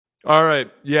All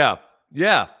right. Yeah.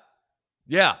 Yeah.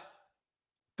 Yeah.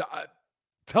 Uh,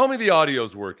 Tell me the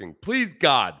audio's working. Please,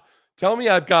 God, tell me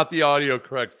I've got the audio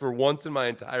correct for once in my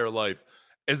entire life.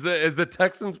 As the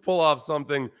Texans pull off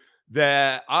something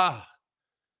that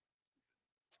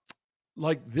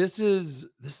like this is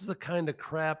the kind of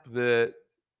crap that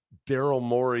Daryl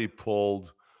Morey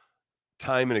pulled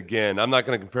time and again. I'm not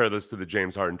going to compare this to the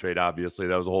James Harden trade, obviously.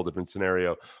 That was a whole different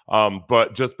scenario.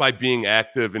 But just by being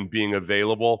active and being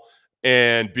available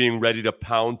and being ready to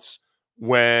pounce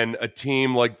when a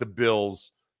team like the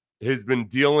Bills has been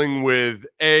dealing with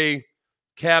A,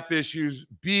 cap issues,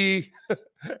 B,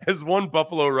 as one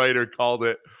Buffalo writer called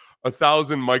it,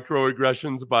 1,000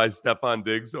 microaggressions by Stefon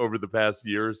Diggs over the past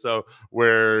year or so,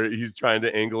 where he's trying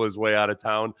to angle his way out of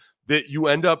town. That you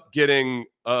end up getting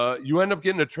a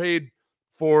trade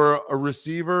for a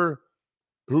receiver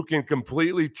who can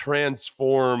completely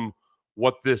transform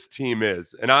what this team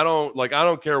is. And I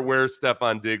don't care where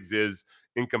Stefon Diggs is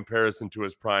in comparison to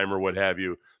his prime or what have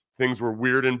you. Things were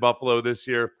weird in Buffalo this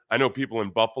year. I know people in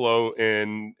Buffalo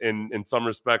in some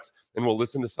respects, and we'll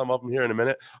listen to some of them here in a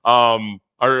minute, are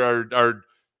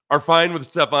fine with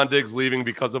Stefon Diggs leaving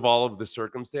because of all of the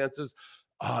circumstances.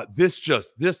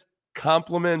 This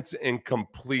complements and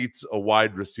completes a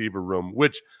wide receiver room,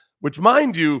 which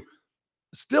mind you,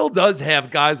 still does have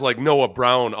guys like Noah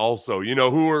Brown also,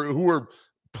 who are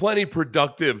plenty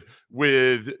productive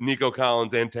with Nico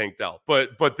Collins and Tank Dell.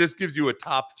 But this gives you a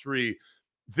top three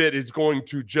that is going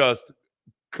to just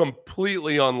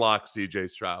completely unlock CJ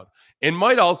Stroud and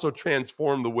might also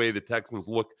transform the way the Texans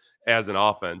look as an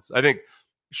offense. I think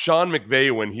Sean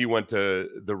McVay, when he went to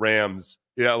the Rams,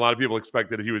 a lot of people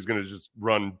expected he was going to just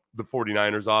run the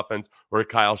 49ers offense or a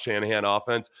Kyle Shanahan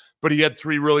offense, but he had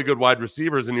three really good wide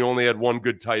receivers and he only had one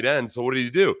good tight end. So what did he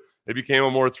do? It became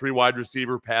a more three wide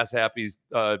receiver pass happy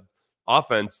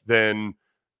offense than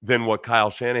what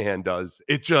Kyle Shanahan does.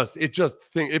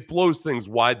 It blows things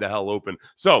wide the hell open.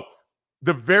 So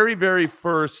the very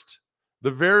first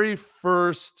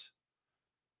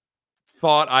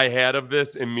thought I had of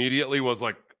this immediately was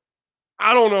like,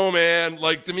 I don't know, man.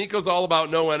 Like, D'Amico's all about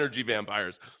no energy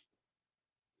vampires.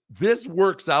 This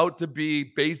works out to be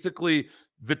basically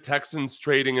the Texans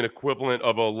trading an equivalent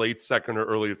of a late second or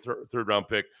early third round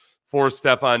pick for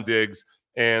Stefon Diggs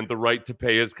and the right to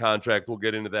pay his contract. We'll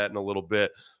get into that in a little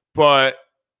bit. But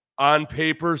on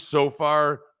paper, so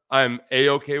far, I'm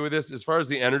A-okay with this. As far as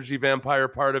the energy vampire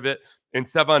part of it, and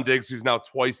Stefon Diggs, who's now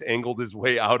twice angled his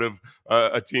way out of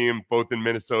a team, both in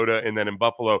Minnesota and then in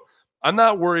Buffalo, I'm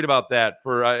not worried about that.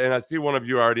 And I see one of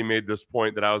you already made this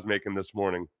point that I was making this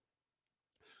morning.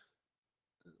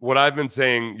 What I've been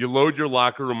saying, you load your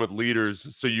locker room with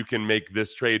leaders so you can make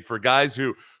this trade for guys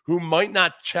who might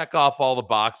not check off all the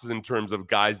boxes in terms of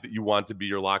guys that you want to be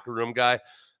your locker room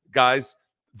guys.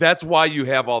 That's why you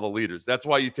have all the leaders. That's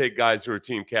why you take guys who are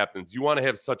team captains. You want to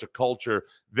have such a culture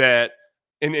that,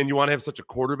 and you want to have such a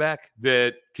quarterback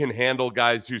that can handle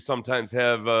guys who sometimes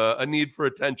have a need for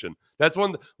attention. That's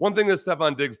one thing that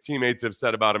Stefon Diggs' teammates have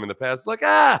said about him in the past. Like,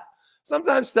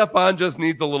 sometimes Stefon just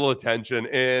needs a little attention,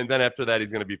 and then after that,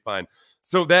 he's going to be fine.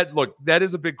 So that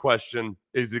is a big question,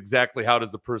 is exactly how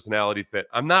does the personality fit?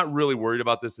 I'm not really worried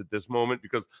about this at this moment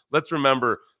because let's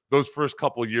remember those first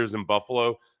couple of years in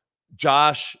Buffalo,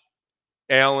 Josh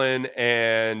Allen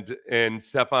and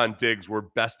Stefon Diggs were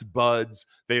best buds.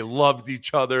 They loved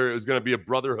each other. It was going to be a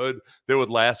brotherhood that would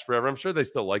last forever. I'm sure they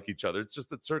still like each other. It's just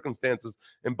that circumstances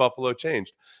in Buffalo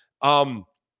changed.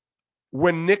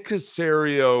 When Nick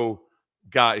Caserio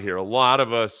got here, a lot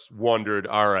of us wondered,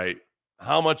 all right,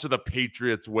 how much of the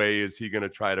Patriots way is he going to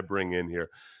try to bring in here?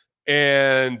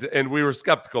 And we were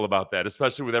skeptical about that,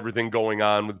 especially with everything going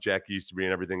on with Jack Easterby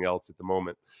and everything else at the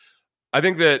moment. I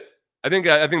think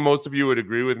most of you would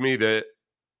agree with me that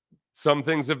some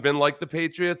things have been like the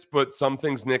Patriots, but some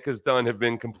things Nick has done have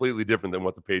been completely different than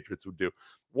what the Patriots would do.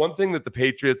 One thing that the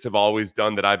Patriots have always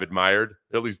done that I've admired,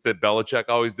 at least that Belichick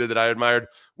always did that I admired,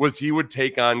 was he would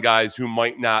take on guys who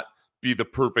might not be the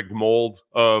perfect mold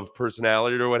of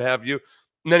personality or what have you.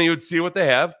 And then he would see what they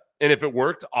have. And if it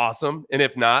worked, awesome. And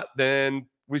if not, then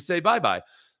we say bye-bye.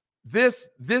 This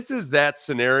is that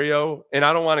scenario, and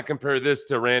I don't want to compare this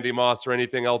to Randy Moss or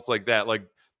anything else like that. Like,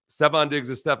 Stefon Diggs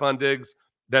is Stefon Diggs.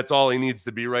 That's all he needs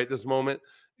to be right this moment.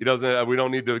 He doesn't. We don't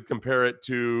need to compare it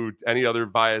to any other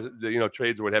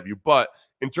trades or what have you. But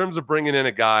in terms of bringing in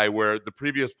a guy where the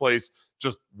previous place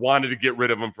just wanted to get rid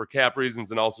of him for cap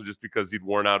reasons and also just because he'd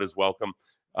worn out his welcome,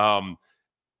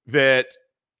 that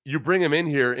you bring him in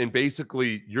here and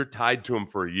basically you're tied to him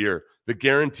for a year. The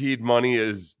guaranteed money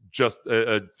is just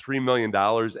 $3 million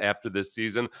after this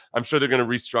season. I'm sure they're going to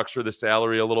restructure the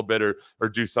salary a little bit or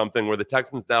do something where the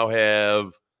Texans now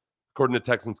have, according to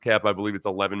Texans cap, I believe it's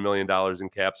 $11 million in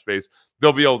cap space.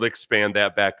 They'll be able to expand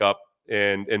that back up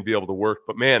and be able to work.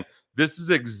 But man, this is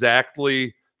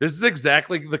exactly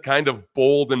the kind of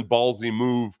bold and ballsy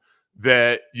move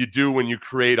that you do when you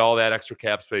create all that extra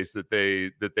cap space that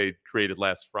they created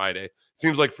last Friday.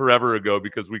 Seems like forever ago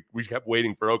because we kept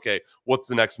waiting for, okay, what's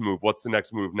the next move? What's the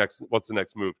next move? What's the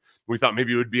next move? We thought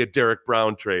maybe it would be a Derek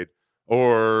Brown trade,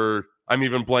 or I'm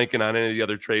even blanking on any of the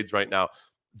other trades right now.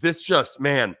 This just,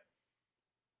 man,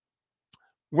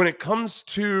 when it comes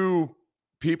to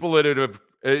people that have,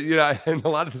 and a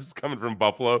lot of this is coming from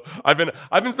Buffalo. I've been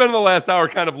spending the last hour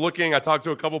kind of looking. I talked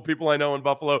to a couple of people I know in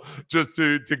Buffalo just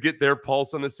to get their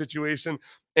pulse on the situation,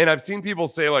 and I've seen people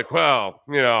say like, well,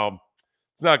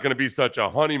 it's not going to be such a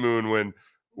honeymoon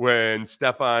when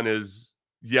Stefon is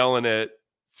yelling at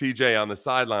CJ on the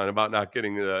sideline about not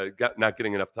getting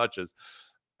enough touches.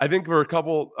 I think there are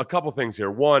a couple things here.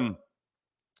 One,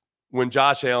 when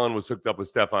Josh Allen was hooked up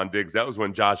with Stefon Diggs, that was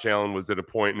when Josh Allen was at a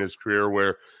point in his career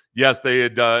where, yes, they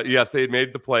had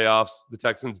made the playoffs. The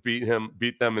Texans beat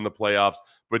them in the playoffs,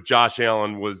 but Josh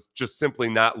Allen was just simply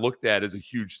not looked at as a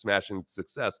huge smashing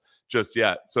success just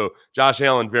yet. So Josh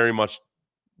Allen very much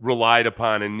relied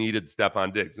upon and needed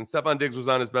Stefon Diggs, and Stefon Diggs was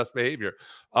on his best behavior.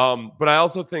 But I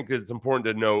also think it's important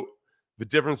to note the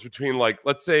difference between, like,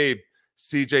 let's say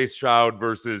CJ Stroud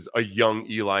versus a young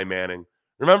Eli Manning.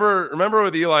 Remember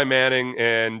with Eli Manning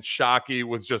and Shockey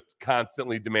was just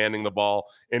constantly demanding the ball,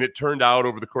 and it turned out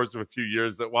over the course of a few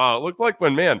years that, wow, it looked like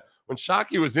when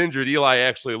Shockey was injured, Eli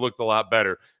actually looked a lot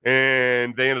better,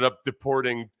 and they ended up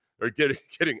getting rid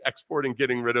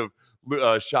of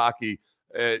Shockey,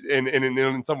 and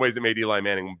in some ways it made Eli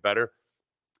Manning better.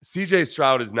 CJ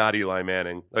Stroud is not Eli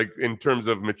Manning, like in terms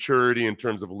of maturity, in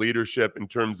terms of leadership, in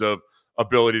terms of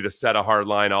ability to set a hard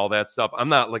line, all that stuff. I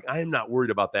am not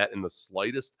worried about that in the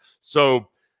slightest. So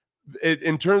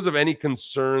in terms of any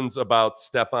concerns about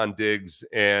Stefon Diggs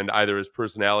and either his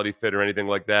personality fit or anything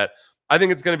like that, I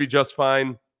think it's going to be just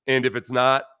fine. And if it's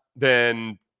not,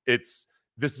 then this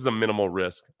is a minimal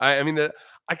risk. I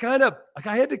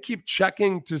had to keep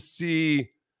checking to see.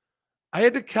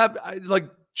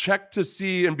 Check to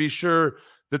see and be sure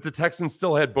that the Texans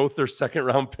still had both their second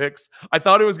round picks. I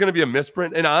thought it was going to be a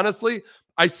misprint. And honestly,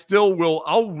 I still will.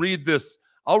 I'll read this.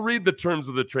 I'll read the terms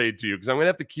of the trade to you because I'm going to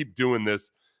have to keep doing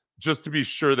this just to be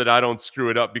sure that I don't screw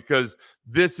it up, because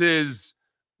this is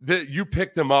that you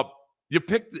picked him up.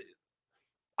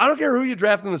 I don't care who you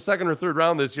draft in the second or third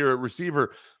round this year at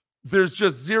receiver. There's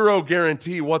just zero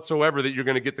guarantee whatsoever that you're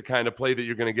going to get the kind of play that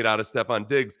you're going to get out of Stefon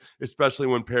Diggs, especially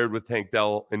when paired with Tank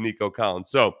Dell and Nico Collins.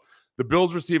 So the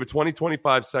Bills receive a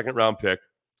 2025 second-round pick,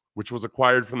 which was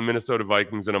acquired from the Minnesota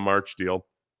Vikings in a March deal.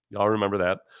 Y'all remember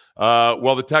that.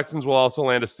 Well, the Texans will also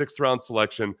land a sixth-round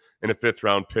selection and a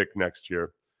fifth-round pick next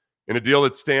year. In a deal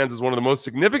that stands as one of the most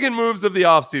significant moves of the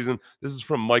offseason, this is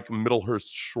from Mike Middlehurst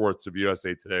Schwartz of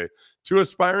USA Today. Two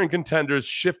aspiring contenders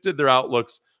shifted their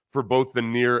outlooks for both the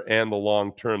near and the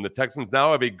long term. The Texans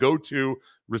now have a go-to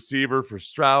receiver for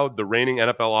Stroud, the reigning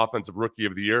NFL Offensive Rookie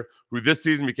of the Year, who this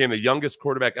season became the youngest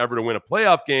quarterback ever to win a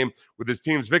playoff game with his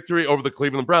team's victory over the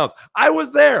Cleveland Browns. I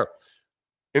was there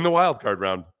in the wildcard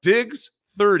round. Diggs,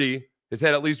 30, has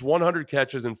had at least 100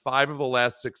 catches in 5 of the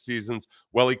last 6 seasons,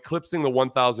 while eclipsing the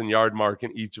 1,000-yard mark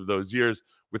in each of those years,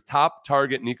 with top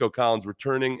target Nico Collins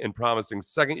returning and promising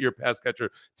second-year pass catcher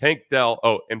Tank Dell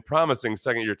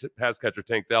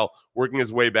working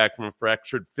his way back from a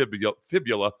fractured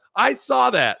fibula. I saw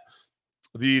that.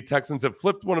 The Texans have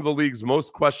flipped one of the league's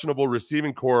most questionable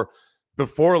receiving core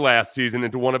before last season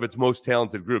into one of its most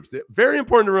talented groups. Very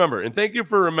important to remember, and thank you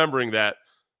for remembering that,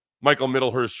 Michael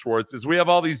Middlehurst Schwartz, is we have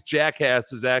all these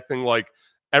jackasses acting like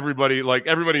everybody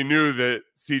knew that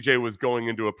CJ was going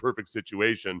into a perfect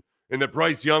situation and that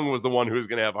Bryce Young was the one who was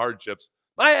going to have hardships.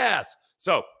 My ass.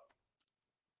 So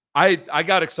I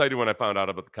got excited when I found out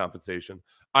about the compensation.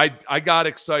 I got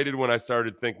excited when I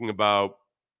started thinking about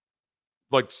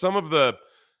like some of the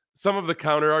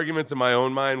counter arguments in my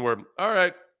own mind were, all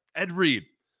right, Ed Reed.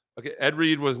 Okay, Ed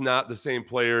Reed was not the same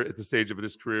player at the stage of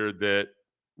his career that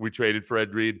we traded for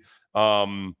Ed Reed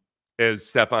as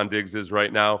Stefon Diggs is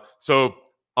right now. So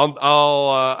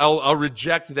I'll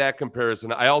reject that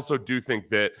comparison. I also do think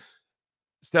that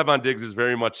Stefon Diggs is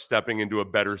very much stepping into a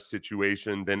better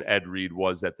situation than Ed Reed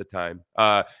was at the time.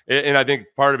 And I think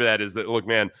part of that is that, look,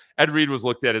 man, Ed Reed was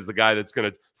looked at as the guy that's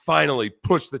going to finally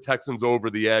push the Texans over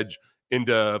the edge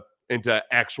into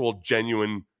actual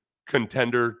genuine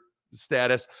contender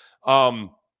status.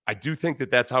 I do think that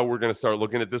that's how we're going to start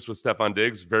looking at this with Stefon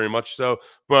Diggs, very much so.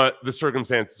 But the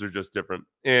circumstances are just different,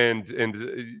 and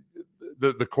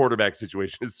the quarterback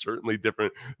situation is certainly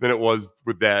different than it was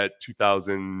with that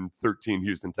 2013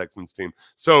 Houston Texans team.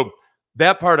 So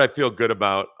that part I feel good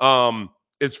about.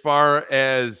 As far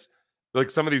as like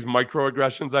some of these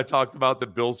microaggressions I talked about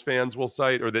that Bills fans will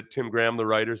cite, or that Tim Graham, the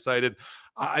writer, cited.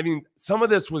 I mean, some of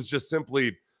this was just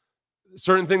simply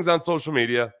certain things on social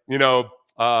media.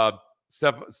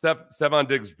 Stefon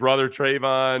Diggs' brother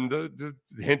Trayvon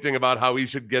hinting about how he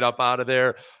should get up out of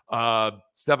there.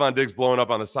 Stefon Diggs blowing up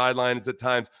on the sidelines at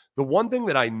times. The one thing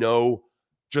that I know,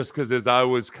 just because as I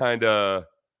was kind of,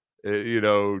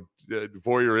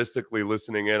 voyeuristically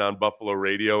listening in on Buffalo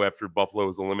radio after Buffalo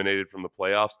was eliminated from the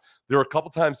playoffs, there were a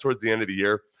couple times towards the end of the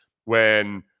year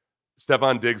when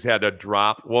Stefon Diggs had a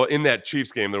drop. Well, in that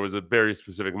Chiefs game, there was a very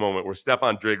specific moment where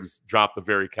Stefon Diggs dropped a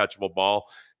very catchable ball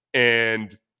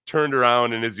and turned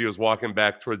around, and as he was walking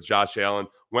back towards Josh Allen,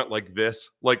 went like this,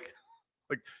 like,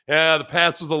 yeah, the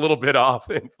pass was a little bit off,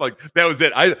 and like that was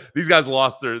it. These guys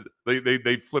lost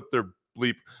they flipped their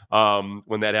bleep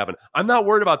when that happened. I'm not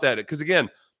worried about that because again,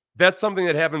 that's something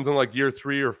that happens in like year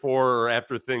 3 or 4 or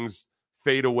after things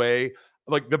fade away.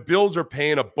 Like the Bills are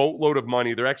paying a boatload of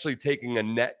money. They're actually taking a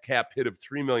net cap hit of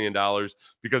 $3 million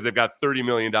because they've got $30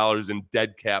 million in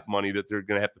dead cap money that they're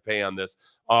going to have to pay on this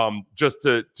just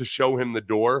to show him the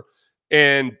door.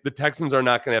 And the Texans are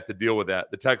not going to have to deal with that.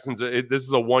 The Texans, this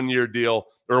is a 1-year deal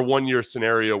or a 1-year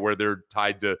scenario where they're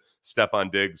tied to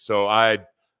Stefon Diggs. So I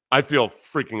feel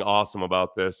freaking awesome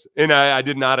about this. And I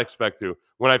did not expect to.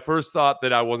 When I first thought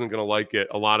that I wasn't going to like it,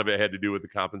 a lot of it had to do with the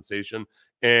compensation.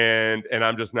 And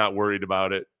I'm just not worried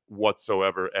about it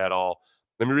whatsoever at all.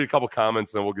 Let me read a couple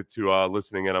comments, and then we'll get to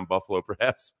listening in on Buffalo,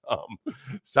 perhaps.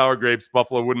 Sour Grapes,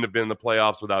 Buffalo wouldn't have been in the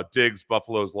playoffs without Diggs.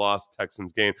 Buffalo's lost,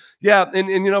 Texans gain. Yeah,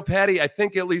 and Patty, I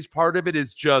think at least part of it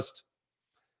is just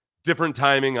different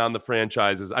timing on the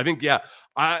franchises. I think, yeah,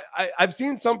 I've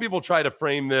seen some people try to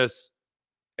frame this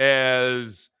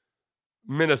as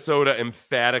Minnesota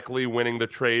emphatically winning the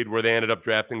trade where they ended up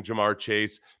drafting Jamar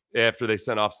Chase after they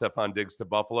sent off Stefon Diggs to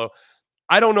Buffalo.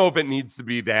 I don't know if it needs to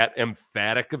be that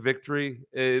emphatic a victory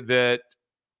that,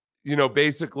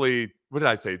 basically, what did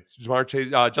I say? Jamar Chase,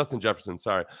 Justin Jefferson,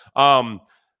 sorry.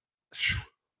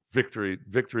 Victory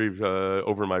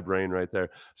over my brain right there.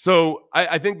 So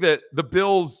I think that the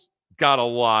Bills got a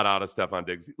lot out of Stefon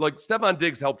Diggs. Like Stefon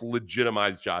Diggs helped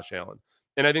legitimize Josh Allen.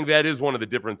 And I think that is one of the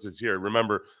differences here.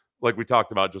 Remember, like we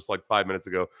talked about just like 5 minutes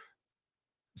ago,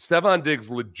 Stefon Diggs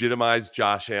legitimized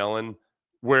Josh Allen,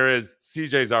 whereas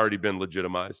CJ's already been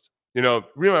legitimized.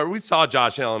 Remember, we saw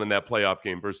Josh Allen in that playoff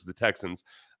game versus the Texans.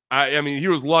 I mean, he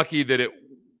was lucky that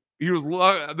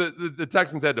the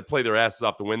Texans had to play their asses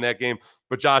off to win that game,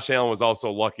 but Josh Allen was also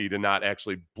lucky to not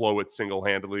actually blow it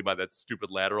single-handedly by that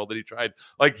stupid lateral that he tried.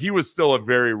 Like, he was still a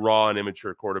very raw and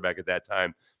immature quarterback at that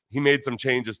time. He made some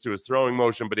changes to his throwing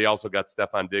motion, but he also got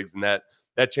Stefon Diggs, and that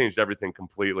changed everything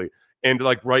completely. And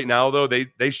like right now, though,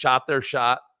 they shot their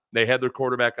shot. They had their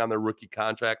quarterback on their rookie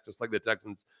contract, just like the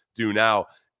Texans do now,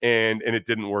 and it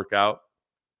didn't work out.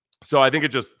 So I think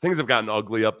things have gotten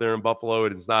ugly up there in Buffalo.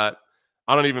 It's not.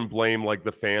 I don't even blame like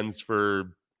the fans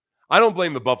for. I don't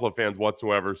blame the Buffalo fans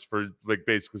whatsoever for like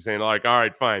basically saying like, all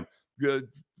right, fine,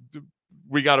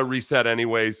 we got to reset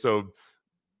anyway. So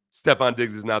Stefon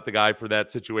Diggs is not the guy for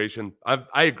that situation.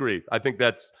 I agree. I think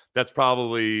that's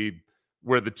probably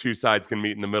where the two sides can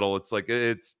meet in the middle. It's like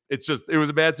it was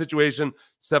a bad situation.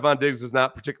 Stefon Diggs is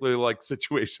not particularly like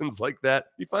situations like that.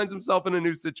 He finds himself in a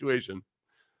new situation.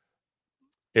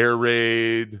 Air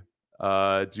Raid.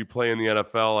 Do you play in the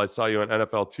NFL? I saw you on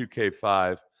NFL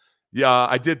 2K5. Yeah,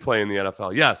 I did play in the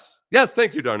NFL. Yes.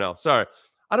 Thank you, Darnell. Sorry,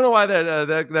 I don't know why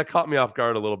that caught me off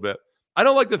guard a little bit. I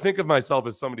don't like to think of myself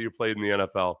as somebody who played in the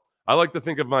NFL. I like to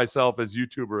think of myself as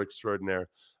YouTuber extraordinaire.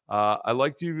 I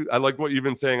like what you've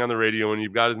been saying on the radio. When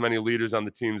you've got as many leaders on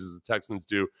the teams as the Texans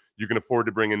do, you can afford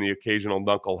to bring in the occasional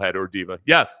knucklehead or diva.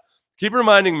 Yes, keep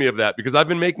reminding me of that because I've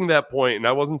been making that point, and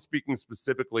I wasn't speaking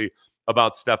specifically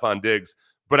about Stefon Diggs,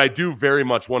 but I do very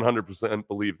much 100%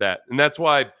 believe that. And that's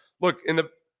why, look, in the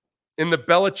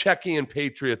Belichickian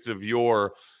Patriots of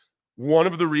yore, one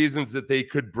of the reasons that they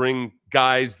could bring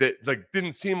guys that like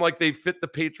didn't seem like they fit the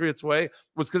Patriots way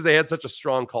was because they had such a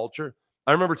strong culture.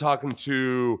 I remember talking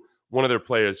to one of their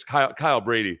players, Kyle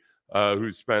Brady,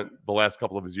 who spent the last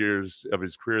couple of his years of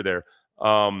his career there.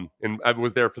 And I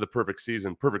was there for the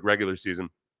perfect regular season.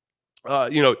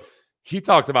 He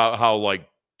talked about how like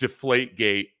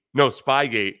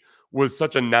Spygate was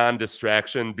such a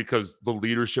non-distraction because the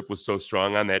leadership was so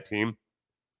strong on that team.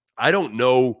 I don't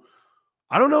know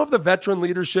I don't know if the veteran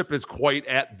leadership is quite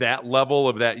at that level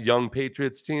of that young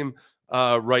Patriots team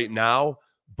right now,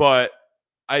 but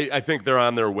I think they're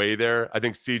on their way there. I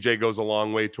think CJ goes a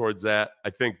long way towards that. I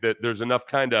think that there's enough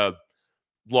kind of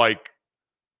like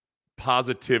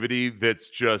positivity that's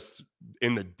just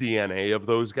in the DNA of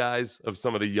those guys, of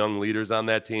some of the young leaders on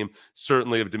that team,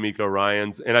 certainly of D'Amico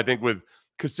Ryans. And I think with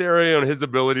Caserio and his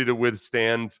ability to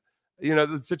withstand,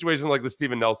 the situation like the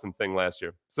Steven Nelson thing last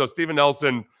year. So Steven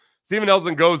Nelson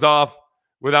goes off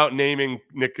without naming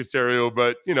Nick Caserio,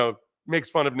 but, makes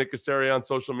fun of Nick Caserio on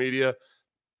social media.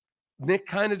 Nick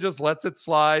kind of just lets it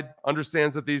slide,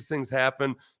 understands that these things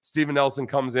happen. Steven Nelson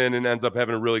comes in and ends up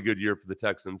having a really good year for the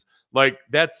Texans. Like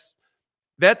that's,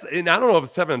 and I don't know if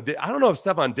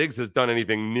Stefon Diggs has done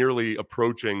anything nearly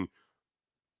approaching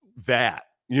that.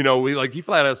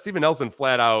 Steven Nelson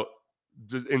flat out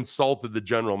just insulted the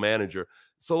general manager.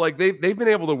 So like they've been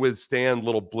able to withstand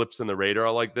little blips in the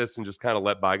radar like this and just kind of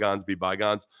let bygones be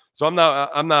bygones. So I'm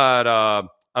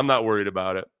not worried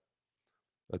about it.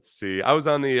 Let's see. I was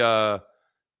on the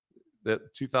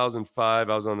 2005.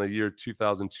 I was on the year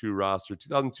 2002 roster,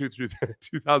 2002 through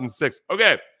 2006.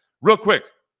 Okay, real quick,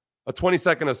 a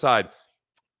 20-second aside.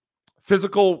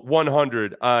 Physical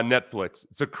 100 on Netflix.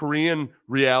 It's a Korean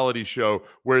reality show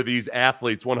where these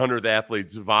athletes, 100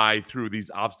 athletes, vie through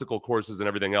these obstacle courses and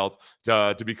everything else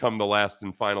to become the last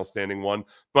and final standing one.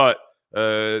 But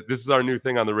this is our new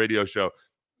thing on the radio show.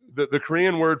 The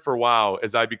Korean word for wow,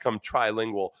 as I become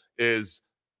trilingual, is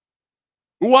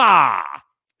wah.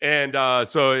 And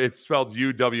so it's spelled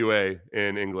UWA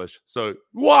in English. So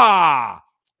wah.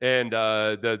 And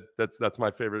that's my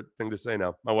favorite thing to say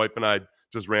now. My wife and I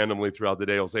just randomly throughout the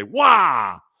day will say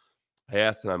wah. I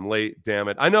asked and I'm late. Damn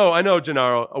it. I know,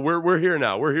 Gennaro. We're here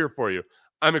now. We're here for you.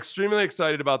 I'm extremely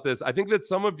excited about this. I think that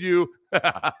some of you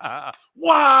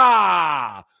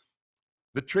wah.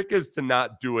 The trick is to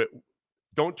not do it.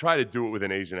 Don't try to do it with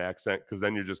an Asian accent, because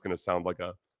then you're just going to sound like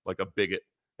a bigot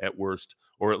at worst,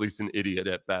 or at least an idiot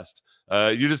at best.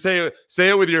 You just say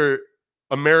it with your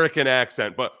American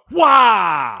accent, but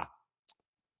wah.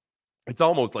 It's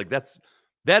almost like that's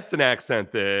an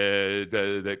accent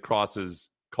that crosses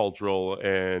cultural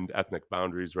and ethnic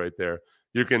boundaries right there.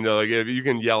 You can you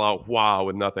can yell out wow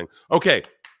with nothing. Okay,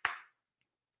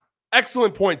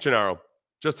 excellent point, Gennaro.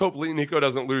 Just hope Nico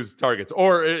doesn't lose targets,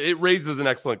 or it raises an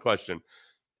excellent question.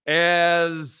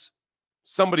 As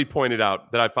somebody pointed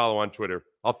out that I follow on Twitter,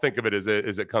 I'll think of it as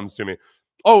it comes to me.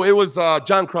 Oh, it was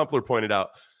John Crumpler pointed out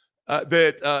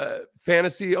that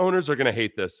fantasy owners are going to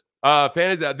hate this. Two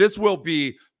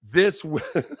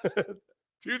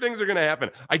things are going to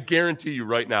happen. I guarantee you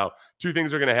right now, two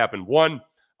things are going to happen. One,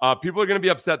 people are going to be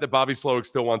upset that Bobby Slowick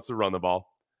still wants to run the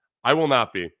ball. I will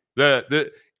not be.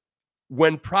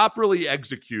 When properly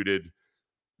executed,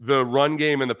 the run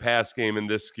game and the pass game in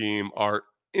this scheme are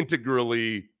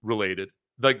integrally related.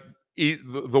 Like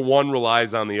the one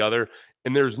relies on the other,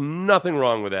 and there's nothing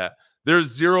wrong with that. There's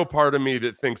zero part of me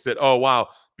that thinks that, oh, wow,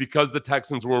 because the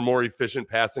Texans were more efficient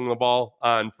passing the ball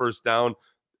on first down,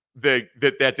 that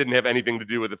didn't have anything to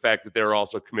do with the fact that they're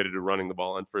also committed to running the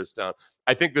ball on first down.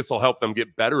 I think this will help them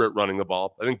get better at running the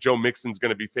ball. I think Joe Mixon's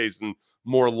going to be facing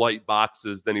more light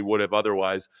boxes than he would have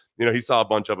otherwise. He saw a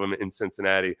bunch of them in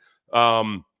Cincinnati.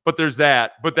 But there's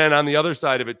that. But then on the other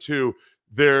side of it too,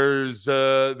 there's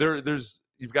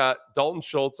you've got Dalton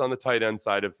Schultz on the tight end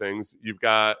side of things. You've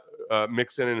got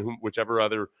Mixon and whichever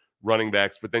other running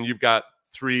backs. But then you've got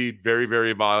three very,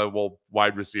 very valuable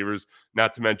wide receivers,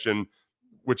 not to mention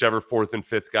whichever fourth and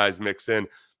fifth guys mix in.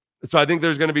 So I think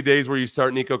there's going to be days where you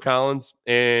start Nico Collins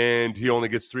and he only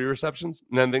gets 3 receptions.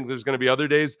 And then I think there's going to be other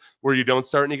days where you don't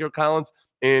start Nico Collins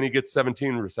and he gets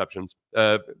 17 receptions.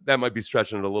 That might be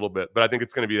stretching it a little bit, but I think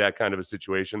it's going to be that kind of a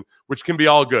situation, which can be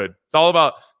all good. It's all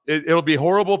about it'll be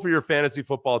horrible for your fantasy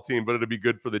football team, but it'll be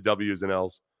good for the W's and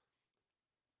L's.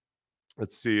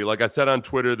 Let's see. Like I said on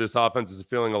Twitter, this offense is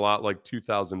feeling a lot like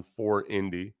 2004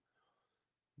 Indy.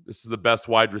 This is the best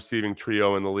wide receiving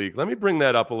trio in the league. Let me bring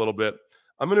that up a little bit.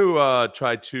 I'm going to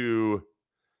try to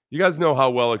 – you guys know how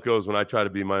well it goes when I try to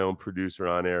be my own producer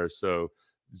on air, so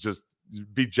just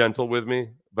be gentle with me.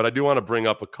 But I do want to bring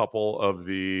up a couple of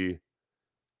my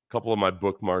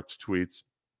bookmarked tweets.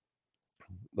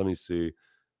 Let me see.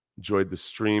 Enjoyed the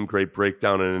stream. Great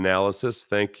breakdown and analysis.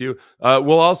 Thank you.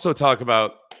 We'll also talk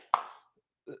about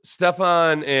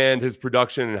Stefon and his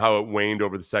production and how it waned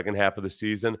over the second half of the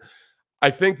season. I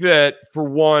think that, for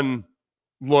one,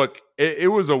 look, it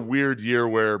was a weird year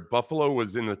where Buffalo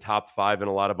was in the top 5 in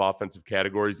a lot of offensive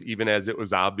categories, even as it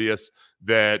was obvious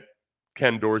that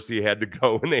Ken Dorsey had to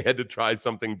go and they had to try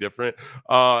something different.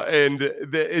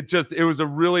 It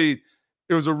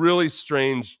was a really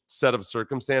strange set of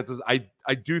circumstances.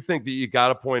 I do think that you got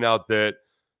to point out that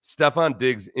Stefon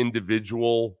Diggs'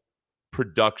 individual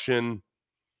production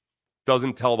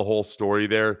doesn't tell the whole story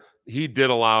there. He did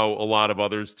allow a lot of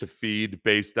others to feed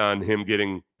based on him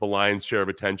getting the lion's share of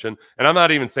attention. And I'm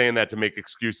not even saying that to make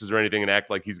excuses or anything and act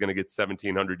like he's going to get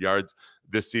 1,700 yards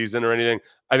this season or anything.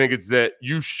 I think it's that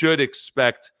you should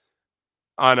expect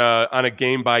on a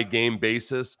game-by-game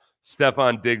basis,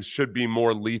 Stefon Diggs should be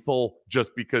more lethal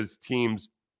just because teams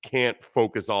can't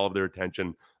focus all of their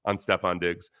attention on Stefon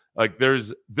Diggs. Like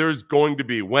there's going to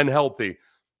be, when healthy,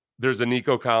 there's a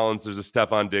Nico Collins, there's a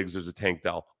Stefon Diggs, there's a Tank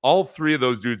Dell. All three of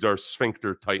those dudes are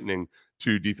sphincter tightening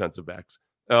to defensive backs.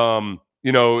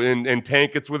 You know, in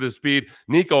Tank, it's with his speed.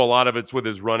 Nico, a lot of it's with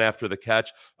his run after the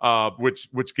catch,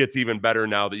 which gets even better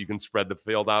now that you can spread the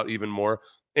field out even more.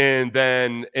 And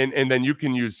then you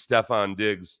can use Stefon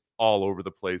Diggs all over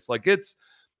the place. Like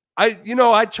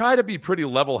I try to be pretty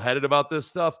level-headed about this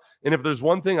stuff. And if there's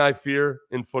one thing I fear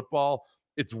in football,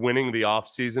 it's winning the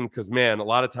offseason. Because man, a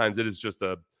lot of times it is just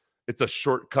it's a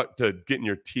shortcut to getting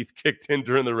your teeth kicked in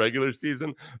during the regular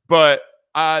season. But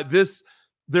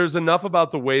there's enough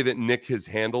about the way that Nick has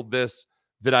handled this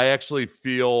that I actually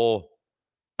feel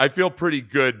pretty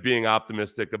good being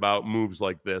optimistic about moves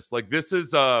like this. Like this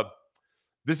is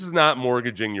not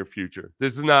mortgaging your future.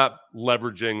 This is not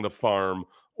leveraging the farm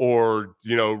or,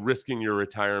 risking your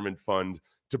retirement fund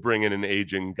to bring in an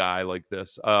aging guy like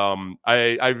this.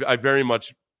 I very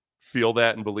much feel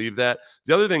that and believe that.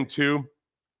 The other thing too,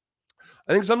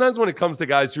 I think sometimes when it comes to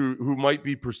guys who might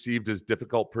be perceived as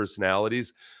difficult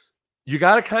personalities, you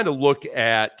got to kind of look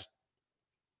at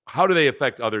how do they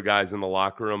affect other guys in the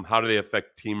locker room? How do they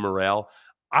affect team morale?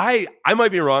 I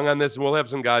might be wrong on this. We'll have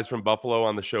some guys from Buffalo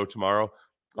on the show tomorrow,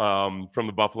 from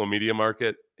the Buffalo media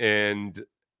market. And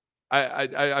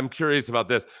I'm curious about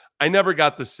this. I never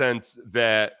got the sense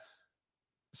that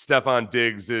Stefon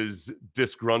Diggs'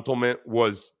 disgruntlement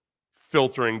was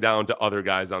filtering down to other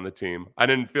guys on the team. I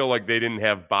didn't feel like they didn't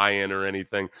have buy-in or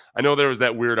anything. I know there was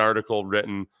that weird article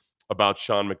written about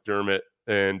Sean McDermott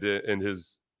and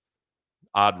his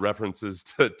odd references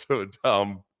to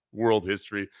world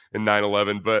history in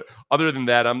 9/11. But other than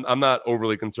that, I'm not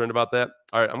overly concerned about that.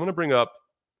 All right, I'm going to bring up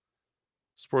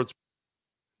sports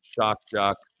shock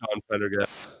jock Sean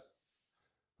Pendergast.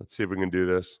 Let's see if we can do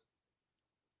this.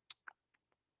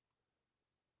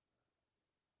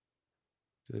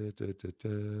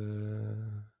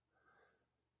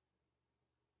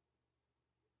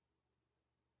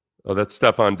 Oh, that's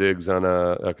Stefon Diggs on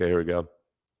okay, here we go.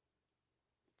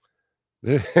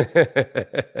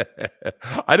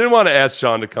 I didn't want to ask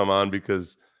Sean to come on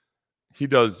because he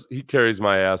carries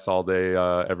my ass all day,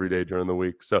 every day during the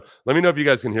week. So let me know if you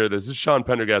guys can hear this. This is Sean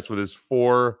Pendergast with his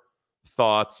 4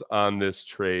 thoughts on this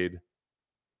trade.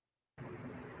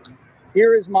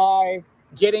 Here is my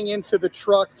getting into the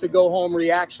truck to go home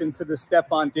reaction to the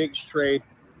Stefon Diggs trade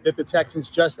that the Texans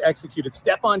just executed.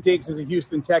 Stefon Diggs is a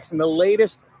Houston Texan, the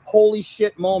latest holy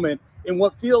shit moment in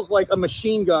what feels like a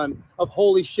machine gun of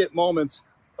holy shit moments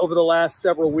over the last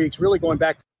several weeks, really going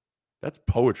back to that's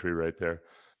poetry right there.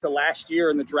 The last year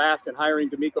in the draft and hiring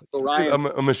DeMeco Ryans.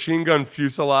 A machine gun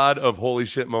fusillade of holy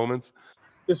shit moments.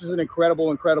 This is an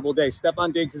incredible, incredible day.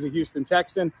 Stefon Diggs is a Houston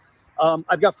Texan.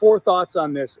 I've got 4 thoughts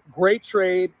on this. Great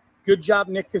trade. Good job,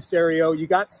 Nick Caserio. You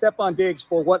got Stefon Diggs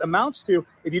for what amounts to,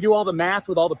 if you do all the math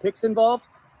with all the picks involved,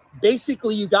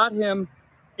 basically you got him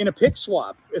in a pick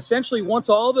swap. Essentially, once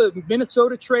all the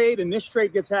Minnesota trade and this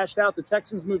trade gets hashed out, the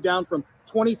Texans move down from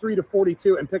 23 to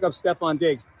 42 and pick up Stefon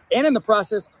Diggs. And in the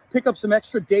process, pick up some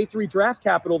extra day 3 draft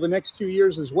capital the next 2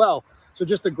 years as well. So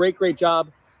just a great, great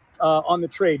job on the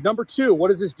trade. Number 2, what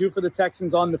does this do for the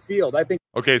Texans on the field? I think.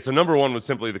 Okay, so number 1 was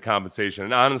simply the compensation.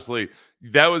 And honestly,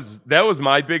 that was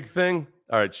my big thing.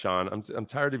 All right, Sean, I'm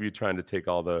tired of you trying to take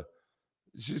all the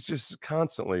just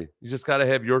constantly. You just got to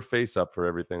have your face up for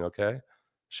everything, okay?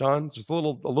 Sean, just a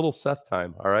little Seth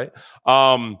time, all right?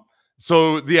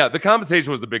 So yeah, the compensation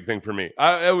was the big thing for me.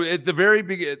 At the very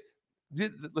beginning,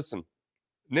 listen,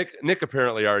 Nick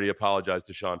apparently already apologized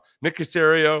to Sean. Nick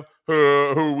Caserio,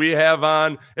 who we have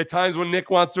on at times when Nick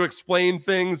wants to explain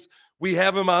things, we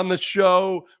have him on the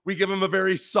show. We give him a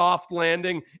very soft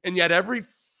landing, and yet every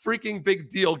freaking big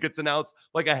deal gets announced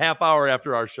like a half hour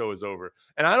after our show is over.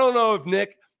 And I don't know if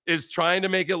Nick is trying to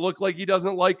make it look like he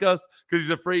doesn't like us because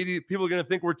he's afraid people are going to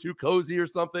think we're too cozy or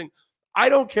something. I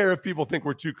don't care if people think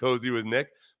we're too cozy with Nick.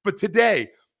 But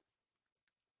today,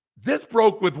 this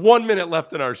broke with 1 minute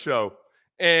left in our show.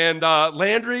 And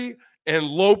Landry and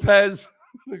Lopez,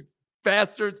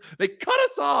 bastards, they cut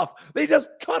us off. They just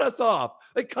cut us off.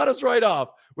 They cut us right off,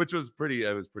 which was pretty,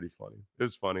 it was pretty funny. It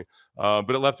was funny. But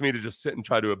it left me to just sit and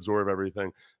try to absorb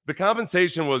everything. The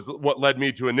compensation was what led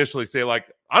me to initially say,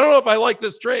 like, I don't know if I like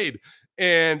this trade.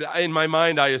 And in my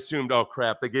mind, I assumed, oh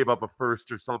crap, they gave up a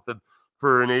first or something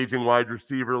for an aging wide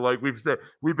receiver. Like we've said,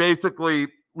 we basically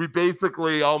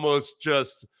almost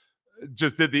just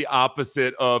did the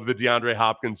opposite of the DeAndre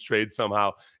Hopkins trade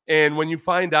somehow. And when you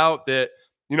find out that,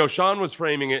 you know, Sean was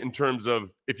framing it in terms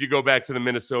of, if you go back to the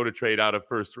Minnesota trade out of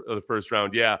the first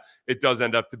round, yeah, it does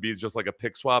end up to be just like a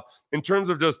pick swap. In terms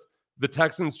of just the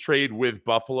Texans trade with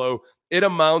Buffalo, it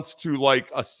amounts to like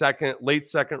a late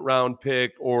second round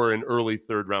pick or an early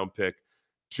third round pick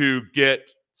to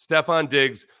get Stefon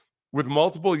Diggs with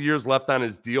multiple years left on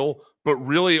his deal, but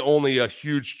really only a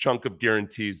huge chunk of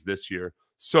guarantees this year.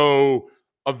 So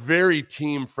a very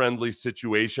team-friendly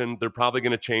situation. They're probably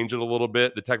going to change it a little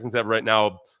bit. The Texans have right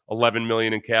now $11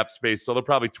 million in cap space, so they'll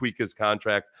probably tweak his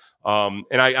contract.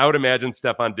 And I would imagine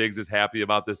Stefon Diggs is happy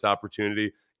about this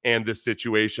opportunity and this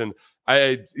situation.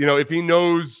 If he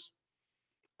knows,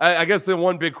 I guess the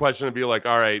one big question would be like,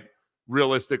 all right,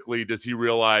 realistically, does he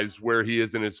realize where he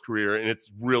is in his career? And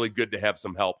it's really good to have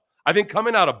some help. I think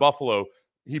coming out of Buffalo,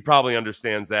 he probably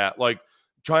understands that. Like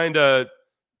trying to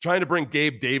bring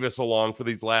Gabe Davis along for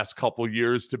these last couple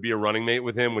years to be a running mate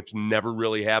with him, which never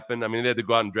really happened. I mean, they had to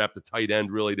go out and draft a tight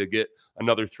end really to get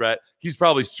another threat. He's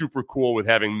probably super cool with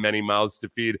having many mouths to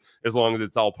feed as long as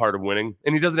it's all part of winning.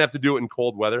 And he doesn't have to do it in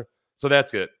cold weather. So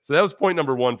that's good. So that was point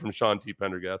number one from Sean T.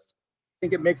 Pendergast. I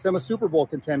think it makes them a Super Bowl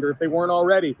contender if they weren't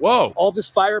already. Whoa. All this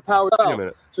firepower. Wait a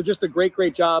minute. So just a great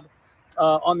job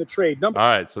on the trade. All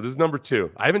right, so this is number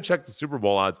 2. I haven't checked the Super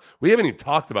Bowl odds. We haven't even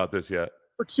talked about this yet.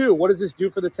 Number 2, what does this do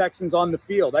for the Texans on the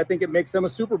field? I think it makes them a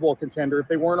Super Bowl contender if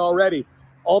they weren't already.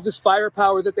 All this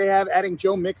firepower that they have, adding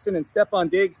Joe Mixon and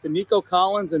Stefon Diggs to Nico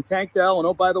Collins and Tank Dell. And,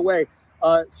 oh, by the way,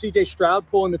 C.J. Stroud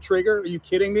pulling the trigger. Are you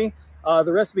kidding me?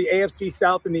 The rest of the AFC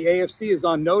South and the AFC is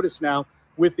on notice now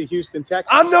with the Houston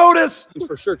Texans. On notice!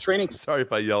 For sure. Training Sorry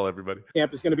if I yell, everybody.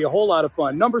 Camp is going to be a whole lot of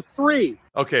fun. Number 3.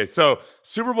 Okay, so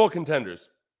Super Bowl contenders.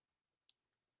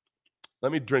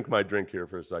 Let me drink my drink here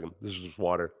for a second. This is just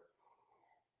water.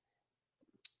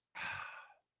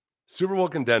 Super Bowl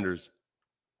contenders.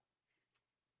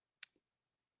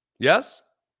 Yes?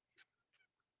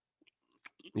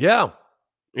 Yeah.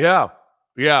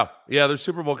 They're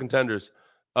Super Bowl contenders.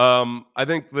 I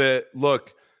think that,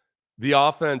 look, the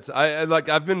offense,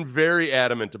 I've been very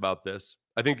adamant about this.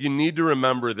 I think you need to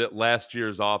remember that last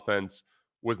year's offense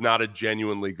was not a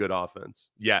genuinely good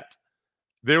offense yet.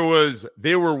 They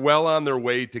were well on their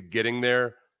way to getting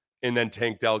there, and then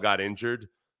Tank Dell got injured,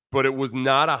 but it was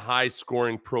not a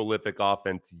high-scoring, prolific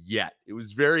offense yet. It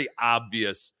was very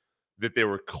obvious that they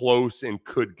were close and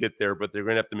could get there, but they're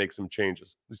going to have to make some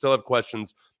changes. We still have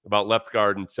questions about left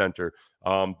guard and center.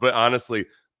 But honestly,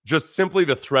 just simply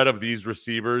the threat of these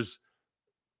receivers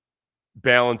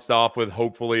balanced off with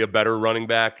hopefully a better running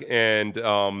back and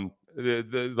the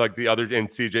other, and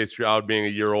CJ Stroud being a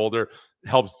year older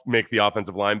helps make the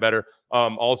offensive line better.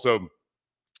 Also,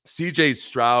 CJ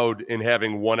Stroud in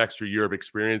having one extra year of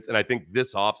experience, and I think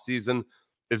this offseason,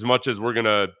 as much as we're going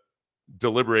to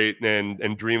deliberate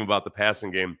and dream about the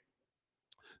passing game,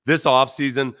 this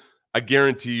offseason, I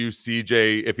guarantee you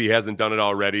CJ, if he hasn't done it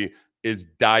already, is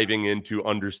diving into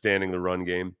understanding the run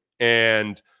game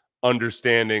and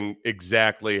understanding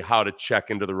exactly how to check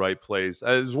into the right plays.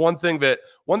 There's one thing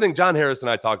John Harris and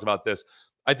I talked about this.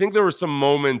 I think there were some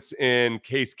moments in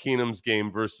Case Keenum's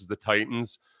game versus the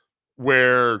Titans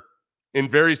where in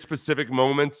very specific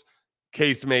moments,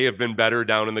 Case may have been better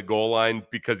down in the goal line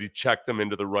because he checked them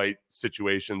into the right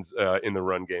situations in the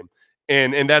run game.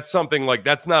 And that's something like,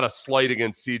 that's not a slight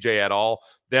against CJ at all.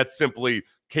 That's simply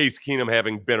Case Keenum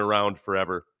having been around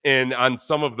forever. And on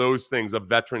some of those things, a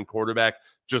veteran quarterback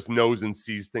just knows and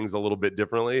sees things a little bit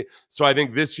differently. So I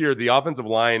think this year, the offensive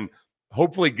line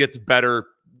hopefully gets better,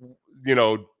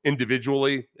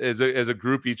 individually as a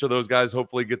group. Each of those guys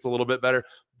hopefully gets a little bit better,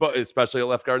 but especially at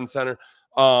left guard and center.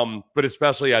 But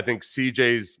especially I think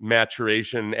CJ's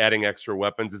maturation, adding extra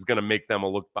weapons is going to make them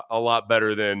look a lot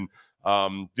better than,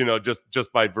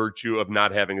 just by virtue of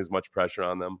not having as much pressure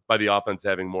on them, by the offense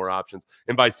having more options,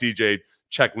 and by CJ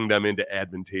checking them into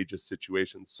advantageous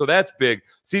situations. So that's big.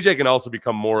 CJ can also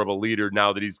become more of a leader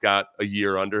now that he's got a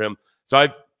year under him. So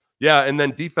and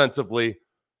then defensively,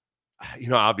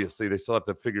 obviously they still have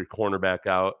to figure cornerback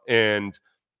out, and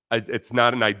it's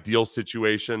not an ideal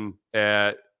situation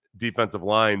at defensive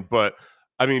line, but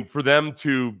I mean, for them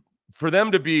to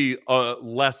be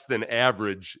less than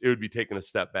average, it would be taking a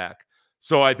step back.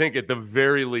 So I think at the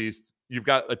very least, you've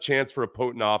got a chance for a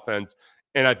potent offense,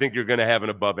 And I think you're going to have an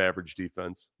above average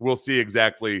defense. We'll see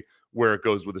exactly where it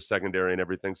goes with the secondary and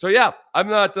everything. So yeah, I'm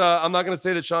not going to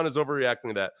say that Sean is overreacting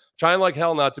to that. Trying like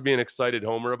hell not to be an excited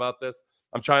homer about this.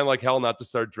 I'm trying like hell not to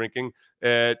start drinking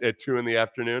at 2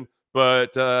 p.m.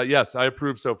 But yes, I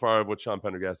approve so far of what Sean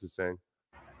Pendergast is saying.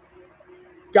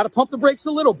 Got to pump the brakes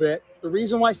a little bit. The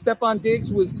reason why Stefon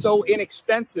Diggs was so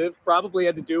inexpensive probably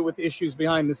had to do with issues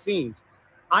behind the scenes.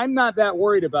 I'm not that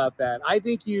worried about that. I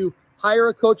think you hire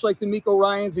a coach like DeMeco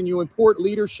Ryans and you import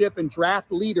leadership and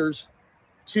draft leaders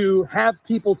to have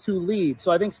people to lead.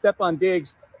 So I think Stefon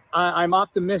Diggs, I'm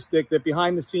optimistic that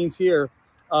behind the scenes here,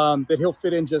 that he'll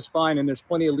fit in just fine. And there's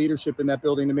plenty of leadership in that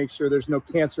building to make sure there's no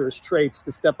cancerous traits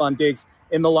to Stefon Diggs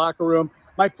in the locker room.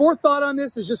 My fourth thought on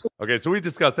this is just... Okay, so we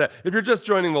discussed that. If you're just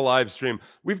joining the live stream,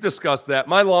 we've discussed that.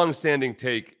 My long-standing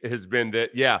take has been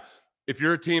that, yeah, if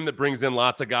you're a team that brings in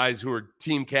lots of guys who are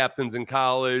team captains in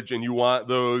college and you want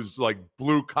those like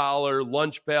blue-collar,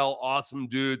 lunch pail, awesome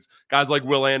dudes, guys like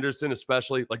Will Anderson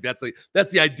especially, like that's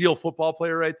the ideal football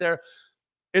player right there.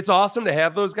 It's awesome to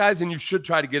have those guys, and you should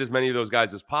try to get as many of those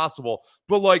guys as possible.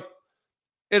 But like,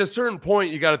 at a certain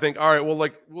point, you got to think, all right, well,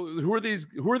 who are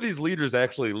these leaders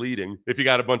actually leading? If you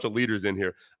got a bunch of leaders in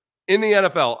here in the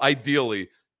NFL, ideally,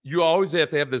 you always have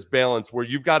to have this balance where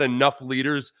you've got enough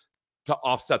leaders to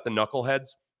offset the knuckleheads.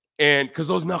 And because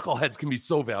those knuckleheads can be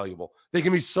so valuable, they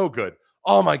can be so good.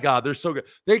 Oh my God, they're so good.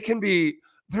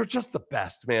 They're just the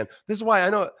best, man. This is why I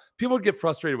know people get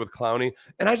frustrated with Clowney,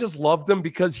 and I just loved him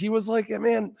because he was like,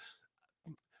 man,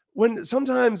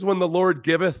 sometimes when the Lord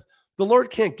giveth, the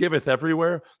Lord can't giveth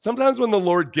everywhere. Sometimes when the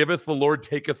Lord giveth, the Lord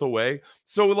taketh away.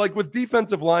 So like with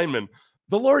defensive linemen,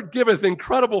 the Lord giveth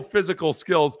incredible physical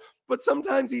skills, but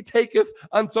sometimes he taketh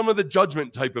on some of the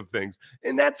judgment type of things.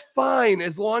 And that's fine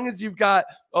as long as you've got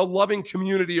a loving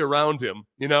community around him,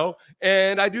 you know?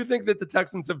 And I do think that the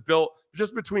Texans have built,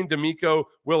 just between DeMeco,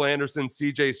 Will Anderson,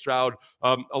 CJ Stroud,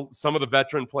 some of the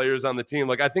veteran players on the team,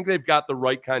 like I think they've got the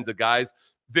right kinds of guys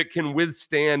that can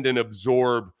withstand and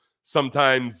absorb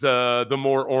sometimes the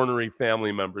more ornery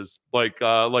family members, like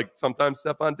sometimes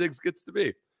Stefon Diggs gets to be.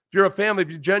 If you're a family, if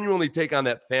you genuinely take on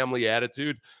that family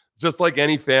attitude, just like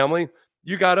any family,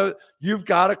 you've got a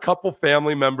couple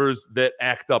family members that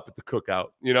act up at the cookout,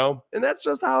 you know, and that's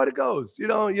just how it goes. You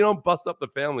know, you don't bust up the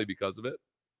family because of it.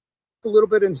 A little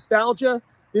bit of nostalgia.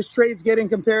 This trade's getting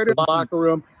compared to the locker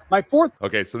room. My fourth.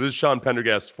 Okay, so this is Sean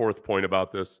Pendergast's fourth point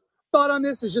about this. Thought on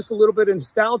this is just a little bit of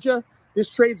nostalgia. This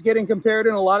trade's getting compared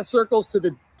in a lot of circles to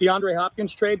the DeAndre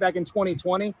Hopkins trade back in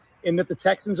 2020, in that the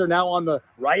Texans are now on the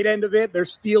right end of it. They're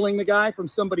stealing the guy from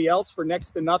somebody else for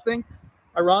next to nothing.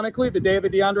 Ironically, the day of the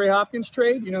DeAndre Hopkins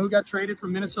trade, you know who got traded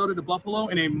from Minnesota to Buffalo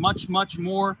in a much, much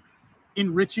more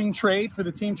enriching trade for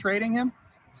the team trading him?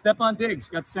 Stefon Diggs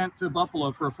got sent to Buffalo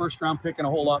for a first-round pick and a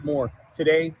whole lot more.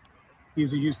 Today,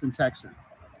 he's a Houston Texan.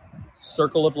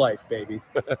 Circle of life, baby.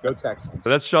 Go Texans. So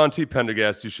that's Sean T.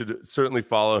 Pendergast. You should certainly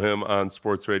follow him on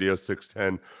Sports Radio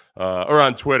 610 or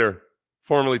on Twitter,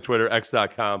 formerly Twitter,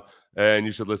 x.com. And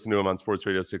you should listen to him on Sports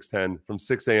Radio 610 from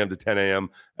 6 a.m. to 10 a.m.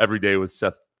 every day with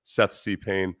Seth C.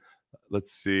 Payne.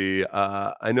 Let's see.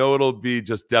 I know it'll be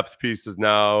just depth pieces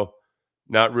now,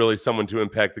 not really someone to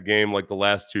impact the game like the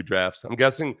last two drafts. I'm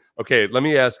guessing. Okay, let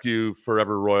me ask you,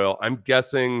 Forever Royal. I'm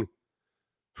guessing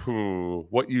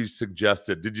what you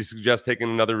suggested. Did you suggest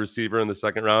taking another receiver in the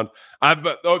second round?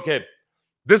 Okay,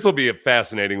 this will be a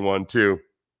fascinating one too.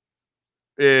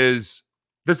 This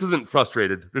isn't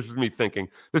frustrated. This is me thinking.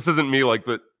 This isn't me like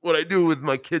what I do with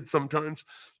my kids sometimes.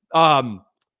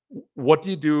 What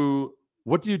do you do?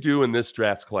 What do you do in this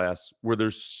draft class where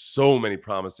there's so many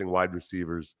promising wide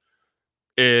receivers?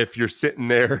 If you're sitting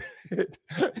there,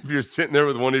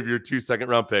 with one of your 2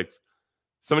 second-round picks,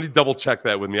 somebody double check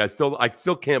that with me. I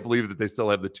still can't believe that they still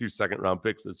have the 2 second-round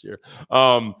picks this year.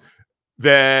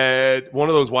 That one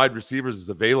of those wide receivers is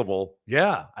available.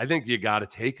 Yeah, I think you got to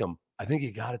take him.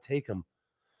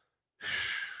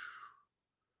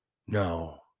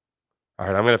 No. All right,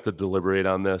 I'm gonna have to deliberate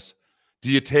on this.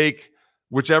 Do you take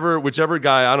whichever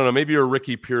guy? I don't know. Maybe you're a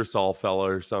Ricky Pearsall fella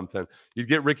or something. You'd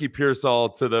get Ricky Pearsall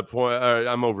to the point.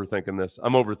 I'm overthinking this.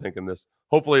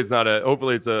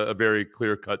 Hopefully it's a very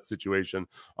clear-cut situation.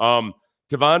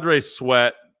 T'Vondre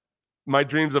Sweat, my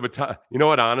dreams of a time. You know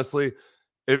what? Honestly,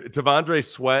 if T'Vondre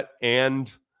Sweat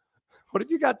and what if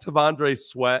you got T'Vondre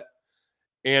Sweat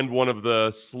and one of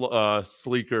the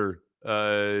sleeker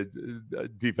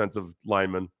defensive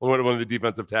linemen, one of the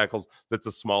defensive tackles that's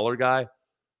a smaller guy?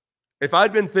 If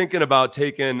I'd been thinking about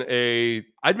taking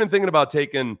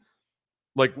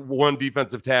like one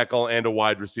defensive tackle and a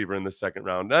wide receiver in the second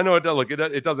round. I know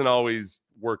it doesn't always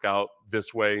work out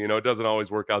this way. You know, it doesn't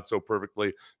always work out so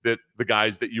perfectly that the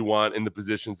guys that you want in the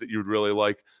positions that you would really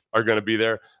like are going to be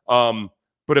there.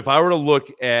 But if I were to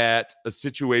look at a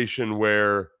situation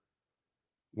where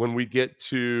when we get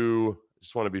to, I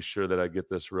just want to be sure that I get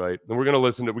this right. And we got to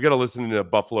listen to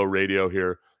Buffalo radio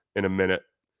here in a minute.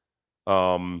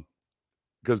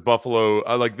 Because Buffalo,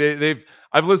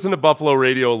 I've listened to Buffalo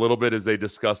radio a little bit as they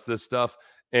discuss this stuff,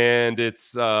 and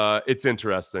it's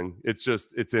interesting. It's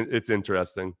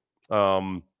interesting.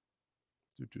 Consensus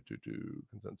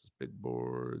big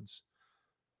boards.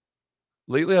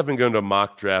 Lately, I've been going to a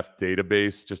mock draft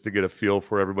database just to get a feel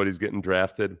for where everybody's getting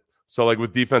drafted. So, like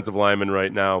with defensive linemen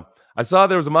right now, I saw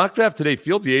there was a mock draft today.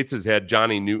 Field Yates has had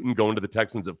Johnny Newton going to the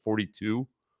Texans at 42,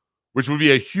 which would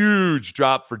be a huge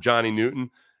drop for Johnny Newton.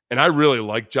 And I really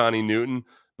like Johnny Newton,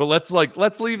 but let's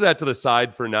leave that to the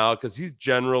side for now because he's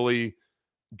generally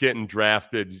getting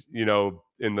drafted, you know,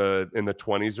 in the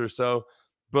 20s or so.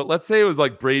 But let's say it was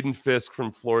like Braden Fisk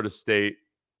from Florida State,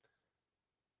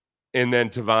 and then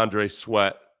Tavondre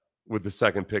Sweat with the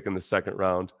second pick in the second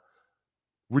round.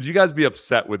 Would you guys be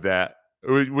upset with that?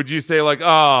 Or would you say like,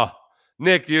 oh,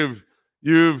 Nick, you've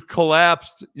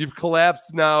collapsed. You've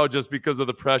collapsed now just because of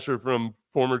the pressure from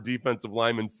former defensive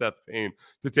lineman Seth Payne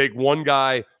to take one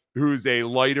guy who's a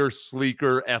lighter,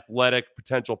 sleeker, athletic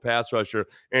potential pass rusher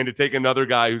and to take another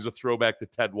guy who's a throwback to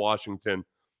Ted Washington.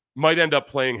 Might end up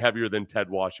playing heavier than Ted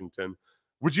Washington.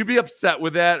 Would you be upset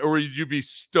with that, or would you be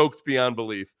stoked beyond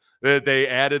belief that they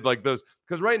added like those?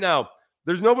 Because right now,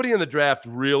 there's nobody in the draft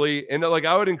really, and like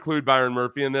I would include Byron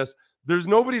Murphy in this. There's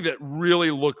nobody that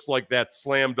really looks like that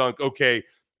slam dunk. Okay,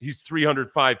 he's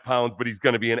 305 pounds, but he's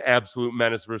going to be an absolute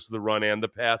menace versus the run and the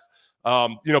pass.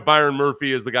 You know, Byron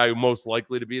Murphy is the guy who most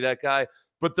likely to be that guy,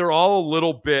 but they're all a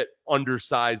little bit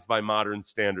undersized by modern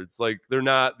standards. Like they're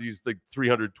not these like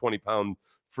 320-pound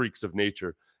freaks of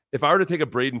nature. If I were to take a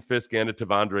Braden Fisk and a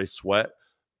Tavondre Sweat,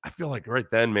 I feel like right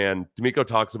then, man, D'Amico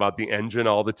talks about the engine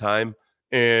all the time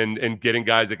and getting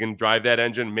guys that can drive that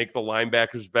engine, make the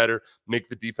linebackers better, make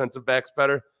the defensive backs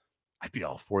better. I'd be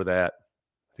all for that.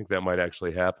 I think that might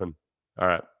actually happen. All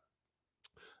right.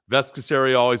 Ves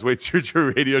Casario always waits till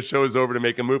your radio show is over to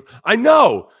make a move. I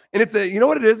know. And you know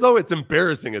what it is, though? It's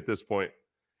embarrassing at this point.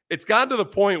 It's gotten to the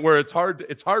point where it's hard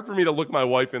for me to look my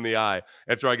wife in the eye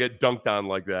after I get dunked on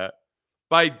like that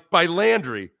by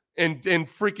Landry and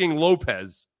freaking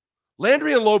Lopez.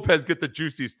 Landry and Lopez get the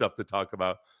juicy stuff to talk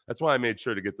about. That's why I made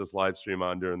sure to get this live stream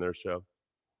on during their show.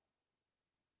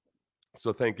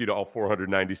 So thank you to all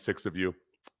 496 of you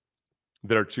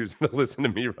that are choosing to listen to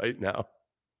me right now.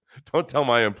 Don't tell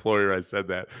my employer I said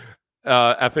that.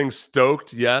 Effing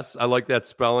stoked. Yes, I like that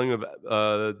spelling of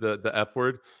the F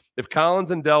word. If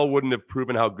Collins and Dell wouldn't have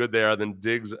proven how good they are, then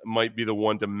Diggs might be the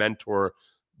one to mentor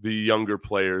the younger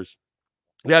players.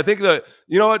 Yeah, I think that,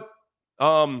 you know what?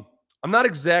 I'm not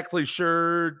exactly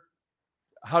sure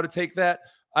how to take that.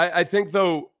 I think,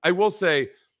 though, I will say,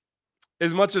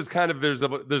 as much as kind of there's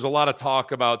a lot of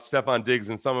talk about Stefon Diggs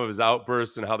and some of his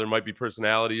outbursts and how there might be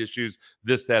personality issues,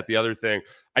 this, that, the other thing,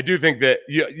 I do think that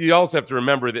you also have to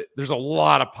remember that there's a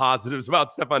lot of positives about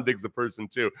Stefon Diggs, the person,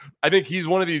 too. I think he's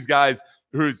one of these guys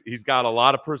he's got a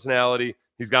lot of personality.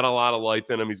 He's got a lot of life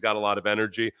in him. He's got a lot of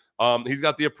energy. He's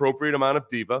got the appropriate amount of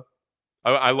diva.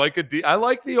 I like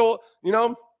the old, you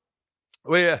know,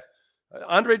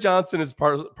 Andre Johnson is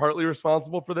partly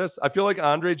responsible for this. I feel like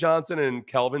Andre Johnson and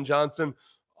Kelvin Johnson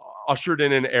ushered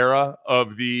in an era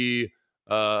of the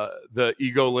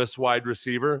egoless wide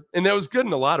receiver, and that was good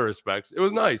in a lot of respects. It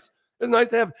was nice. It was nice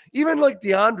to have even like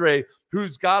DeAndre,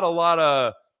 who's got a lot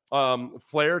of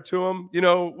flair to him, you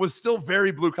know, was still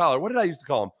very blue collar. What did I used to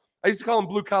call him? I used to call him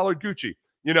blue collar Gucci,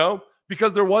 you know,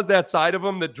 because there was that side of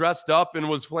him that dressed up and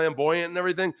was flamboyant and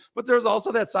everything. But there was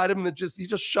also that side of him that he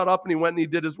just shut up and he went and he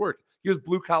did his work. He was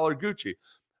blue collar Gucci.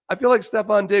 I feel like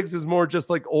Stefon Diggs is more just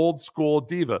like old school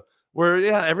diva, where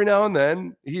yeah, every now and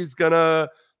then he's gonna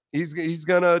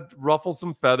ruffle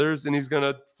some feathers and he's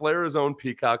gonna flare his own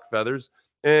peacock feathers,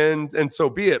 and so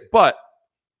be it. But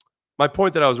my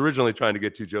point that I was originally trying to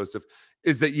get to, Joseph,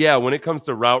 is that yeah, when it comes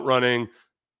to route running,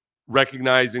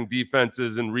 recognizing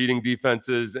defenses and reading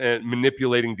defenses and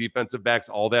manipulating defensive backs,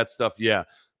 all that stuff, yeah,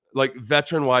 like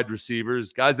veteran wide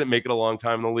receivers, guys that make it a long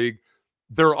time in the league,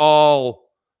 they're all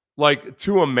like,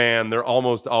 to a man, they're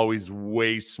almost always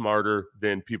way smarter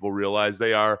than people realize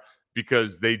they are,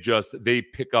 because they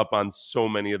pick up on so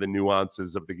many of the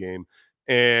nuances of the game.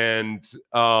 And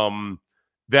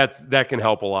that can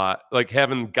help a lot. Like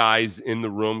having guys in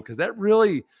the room, because that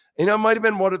really, you know, might have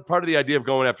been part of the idea of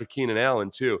going after Keenan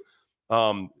Allen too.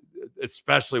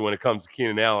 Especially when it comes to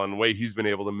Keenan Allen, the way he's been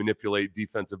able to manipulate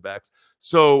defensive backs.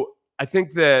 So I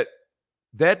think that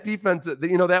that defense,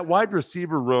 that wide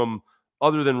receiver room,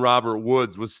 other than Robert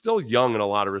Woods, was still young in a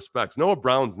lot of respects. Noah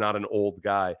Brown's not an old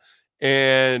guy,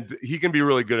 and he can be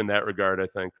really good in that regard, I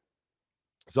think.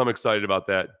 So I'm excited about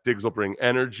that. Diggs will bring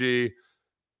energy.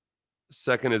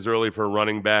 Second is early for a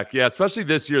running back. Yeah, especially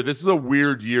this year. This is a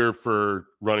weird year for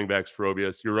running backs,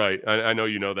 Frobius. You're right. I know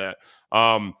you know that.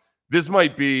 This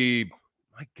might be,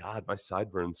 my God, my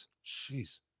sideburns.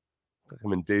 Jeez.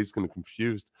 I'm in dazed and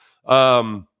confused.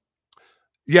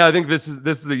 Yeah, I think this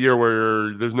is the year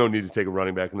where there's no need to take a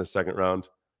running back in the second round.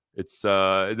 It's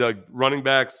like running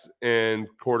backs and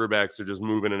quarterbacks are just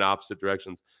moving in opposite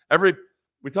directions.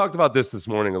 We talked about this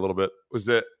morning a little bit. Was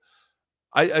that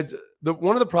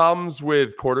one of the problems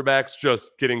with quarterbacks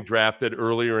just getting drafted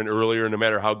earlier and earlier, no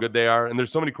matter how good they are, and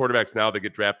there's so many quarterbacks now that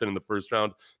get drafted in the first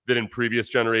round that in previous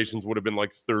generations would have been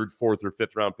like third, fourth, or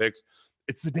fifth round picks.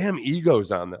 It's the damn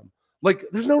egos on them. Like,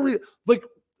 there's no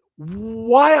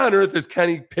why on earth is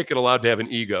Kenny Pickett allowed to have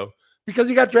an ego? Because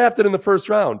he got drafted in the first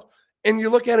round. And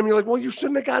you look at him, you're like, well, you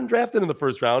shouldn't have gotten drafted in the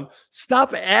first round.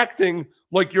 Stop acting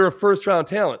like you're a first round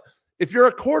talent. If you're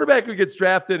a quarterback who gets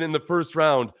drafted in the first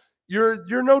round,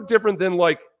 you're no different than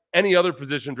like any other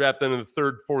position drafted in the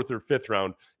third, fourth, or fifth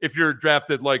round if you're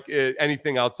drafted like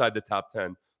anything outside the top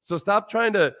 10. So stop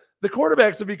trying to – the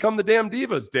quarterbacks have become the damn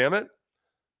divas, damn it.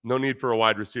 No need for a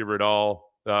wide receiver at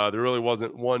all. There really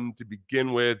wasn't one to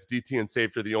begin with. DT and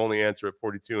safety are the only answer at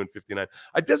 42 and 59.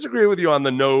 I disagree with you on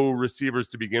the no receivers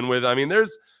to begin with. I mean,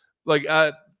 there's like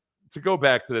to go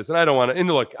back to this, and I don't want to. And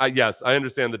look, yes, I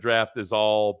understand the draft is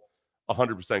all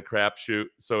 100% crapshoot,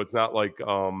 so it's not like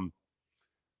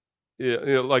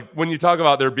like when you talk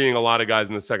about there being a lot of guys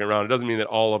in the second round, it doesn't mean that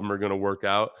all of them are going to work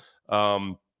out.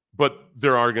 But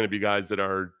there are going to be guys that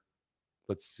are.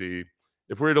 Let's see,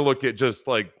 if we were to look at just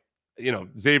like,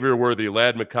 Xavier Worthy,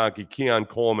 Ladd McConkey, Keon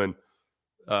Coleman,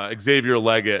 Xavier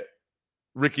Leggett,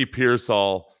 Ricky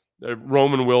Pearsall,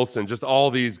 Roman Wilson, just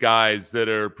all these guys that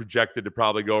are projected to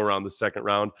probably go around the second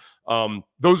round.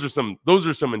 Those are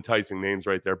some enticing names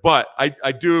right there. But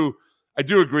I do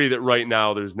agree that right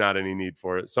now there's not any need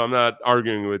for it. So I'm not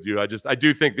arguing with you. I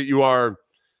do think that you're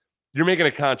making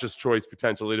a conscious choice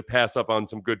potentially to pass up on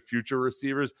some good future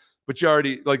receivers, but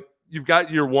you've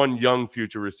got your one young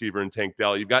future receiver in Tank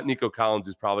Dell. You've got Nico Collins,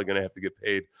 who's probably going to have to get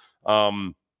paid,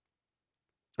 or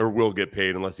will get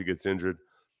paid unless he gets injured.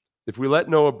 If we let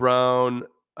Noah Brown,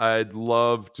 I'd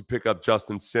love to pick up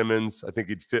Justin Simmons. I think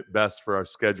he'd fit best for our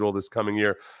schedule this coming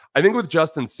year. I think with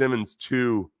Justin Simmons,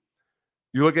 too,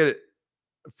 you look at it,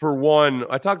 for one,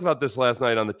 I talked about this last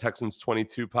night on the Texans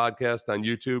 22 podcast on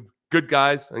YouTube. Good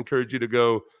guys. I encourage you to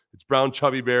go. It's Brown,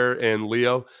 Chubby Bear, and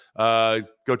Leo.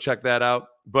 Go check that out.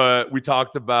 But we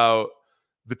talked about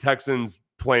the Texans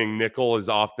playing nickel as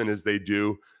often as they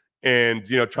do and,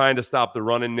 trying to stop the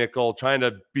run in nickel, trying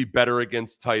to be better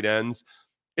against tight ends.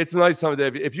 It's nice someday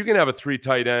if you can have a 3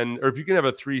 tight end or if you can have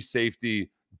a 3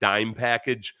 safety dime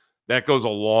package, that goes a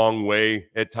long way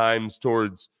at times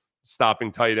towards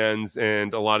stopping tight ends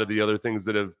and a lot of the other things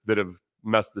that have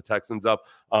messed the Texans up.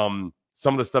 Some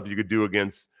of the stuff you could do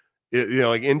against –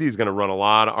 like Indy's going to run a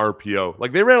lot of RPO.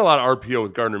 Like they ran a lot of RPO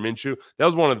with Gardner Minshew. That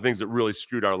was one of the things that really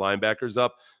screwed our linebackers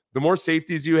up. The more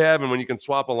safeties you have, and when you can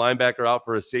swap a linebacker out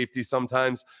for a safety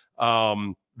sometimes,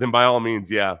 then by all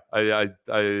means, yeah,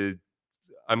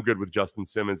 I'm good with Justin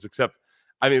Simmons. Except,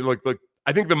 I mean, look,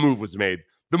 I think the move was made.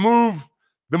 The move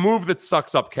that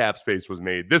sucks up cap space was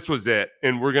made. This was it,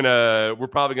 and we're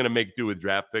probably gonna make do with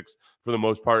draft picks for the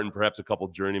most part, and perhaps a couple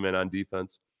journeymen on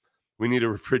defense. We need a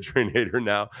refrigerator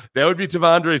now. That would be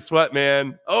T'Vondre Sweat,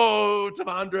 man. Oh,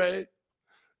 T'Vondre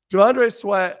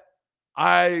Sweat.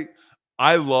 I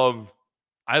love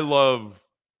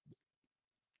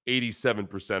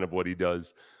 87% of what he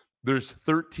does. There's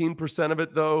 13% of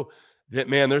it, though, that,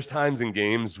 man, there's times in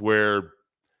games where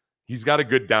he's got a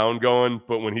good down going,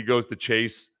 but when he goes to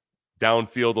chase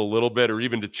downfield a little bit or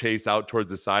even to chase out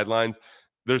towards the sidelines,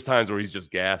 there's times where he's just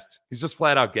gassed. He's just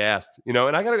flat out gassed, And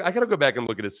I gotta go back and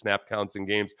look at his snap counts in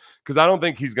games because I don't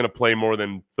think he's going to play more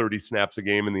than 30 snaps a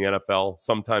game in the NFL,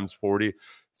 sometimes 40.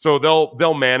 So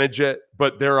they'll manage it,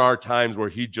 but there are times where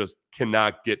he just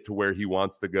cannot get to where he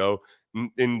wants to go.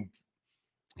 And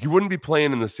he wouldn't be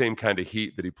playing in the same kind of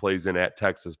heat that he plays in at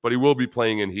Texas, but he will be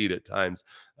playing in heat at times.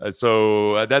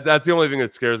 So that's the only thing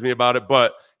that scares me about it.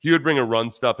 But he would bring a run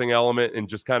stuffing element and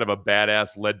just kind of a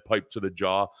badass lead pipe to the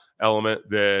jaw element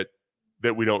that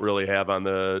we don't really have on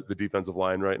the defensive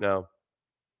line right now.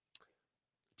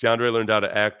 DeAndre learned how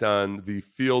to act on the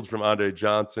field from Andre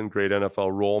Johnson, great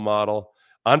NFL role model.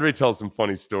 Andre tells some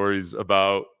funny stories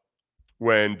about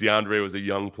when DeAndre was a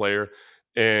young player.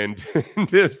 And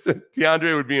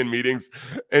DeAndre would be in meetings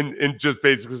and just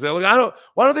basically say, like,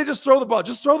 why don't they just throw the ball?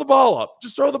 Just throw the ball up.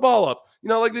 Just throw the ball up.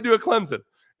 Like they do at Clemson.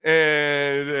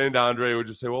 And Andre would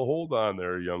just say, well, hold on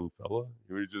there, young fella.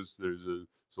 There's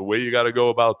a way you got to go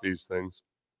about these things.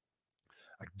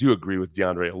 I do agree with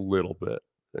DeAndre a little bit.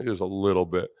 I think it was a little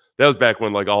bit. That was back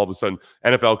when, like, all of a sudden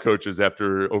NFL coaches,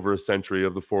 after over a century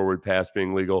of the forward pass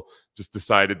being legal, just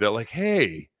decided that, like,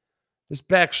 hey, this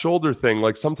back shoulder thing,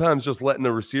 like, sometimes just letting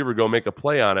the receiver go make a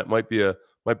play on it might be a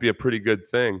pretty good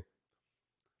thing.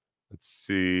 Let's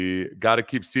see. Got to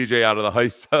keep CJ out of the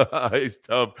ice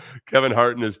tub. Kevin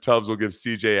Hart and his tubs will give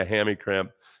CJ a hammy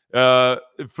cramp.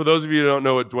 For those of you who don't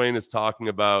know what Dwayne is talking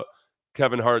about,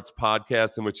 Kevin Hart's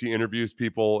podcast in which he interviews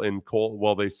people in cold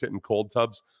while they sit in cold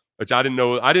tubs, which I didn't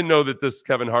know. I didn't know that this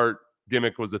Kevin Hart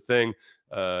gimmick was a thing.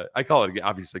 I call it,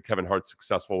 obviously, Kevin Hart's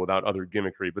successful without other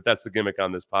gimmickry, but that's the gimmick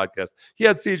on this podcast. He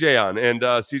had CJ on, and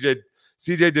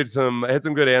CJ had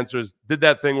some good answers. Did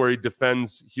that thing where he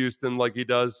defends Houston like he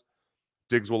does.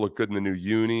 Diggs will look good in the new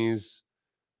unis.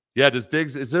 Yeah,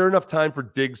 is there enough time for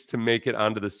Diggs to make it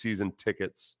onto the season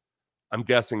tickets? I'm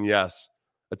guessing yes.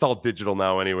 It's all digital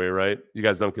now anyway, right? You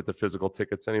guys don't get the physical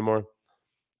tickets anymore.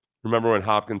 Remember when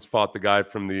Hopkins fought the guy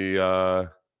from the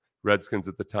Redskins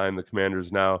at the time, the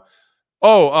Commanders now?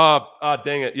 Oh,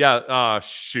 dang it. Yeah,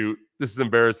 shoot. This is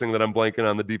embarrassing that I'm blanking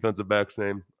on the defensive back's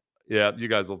name. Yeah, you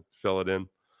guys will fill it in.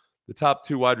 The top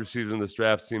 2 wide receivers in this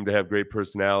draft seem to have great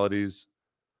personalities.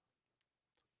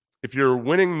 If you're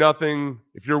winning,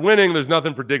 there's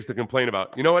nothing for Diggs to complain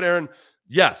about. You know what, Aaron?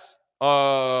 Yes,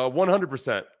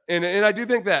 100%. And I do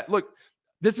think that, look,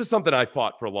 this is something I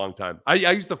fought for a long time. I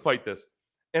used to fight this.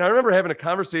 And I remember having a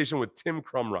conversation with Tim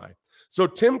Crumry. So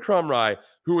Tim Crumry,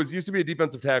 who used to be a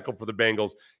defensive tackle for the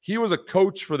Bengals, he was a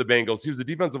coach for the Bengals. He was the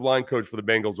defensive line coach for the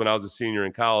Bengals when I was a senior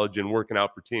in college and working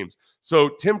out for teams. So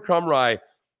Tim Crumry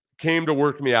came to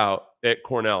work me out at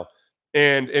Cornell.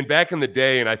 And back in the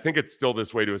day, and I think it's still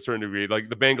this way to a certain degree, like,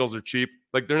 the Bengals are cheap.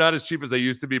 Like, they're not as cheap as they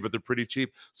used to be, but they're pretty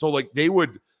cheap. So, like,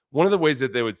 one of the ways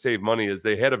that they would save money is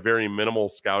they had a very minimal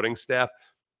scouting staff,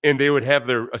 and they would have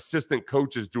their assistant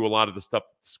coaches do a lot of the stuff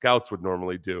scouts would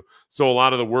normally do. So a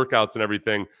lot of the workouts and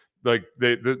everything, like,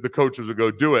 the coaches would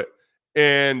go do it.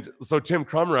 And so Tim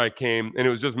Crumry came, and it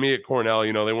was just me at Cornell.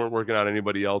 They weren't working out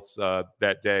anybody else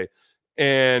that day.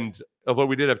 And although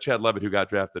we did have Chad Levitt, who got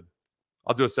drafted.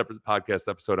 I'll do a separate podcast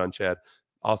episode on Chad.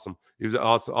 Awesome. He was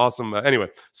awesome. Anyway,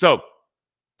 so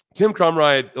Tim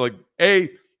Crumry, like,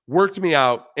 worked me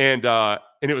out, and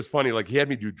it was funny. Like, he had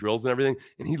me do drills and everything,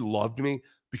 and he loved me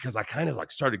because I kind of,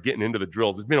 like, started getting into the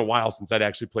drills. It's been a while since I'd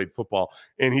actually played football,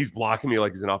 and he's blocking me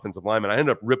like he's an offensive lineman. I ended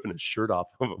up ripping his shirt off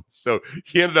of him. So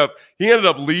he ended up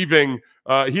leaving.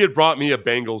 He had brought me a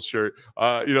Bengals shirt,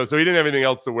 so he didn't have anything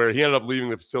else to wear. He ended up leaving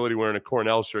the facility wearing a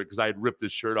Cornell shirt because I had ripped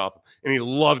his shirt off, and he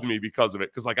loved me because of it.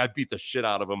 Because, like, I beat the shit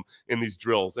out of him in these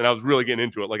drills, and I was really getting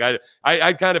into it. Like,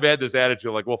 I kind of had this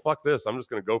attitude, like, well, fuck this. I'm just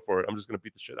going to go for it. I'm just going to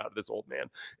beat the shit out of this old man.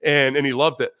 And he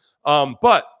loved it.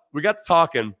 But we got to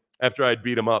talking after I'd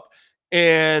beat him up,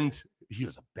 and he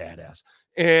was a badass.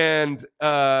 And,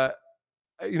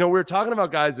 we were talking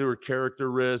about guys that were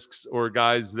character risks, or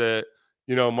guys that,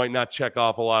 might not check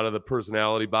off a lot of the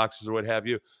personality boxes or what have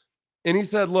you. And he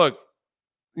said, look,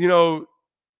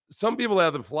 some people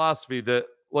have the philosophy that,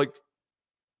 like,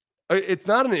 it's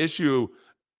not an issue.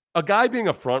 A guy being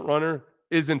a front runner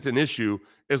isn't an issue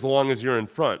as long as you're in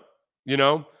front,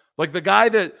 like the guy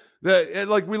that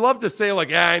like, we love to say,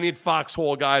 like, I need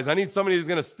foxhole guys. I need somebody who's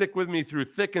going to stick with me through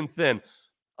thick and thin.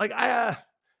 Like,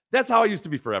 that's how I used to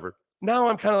be forever. Now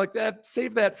I'm kind of like that.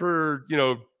 Save that for,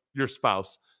 your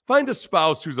spouse. Find a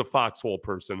spouse who's a foxhole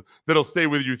person that'll stay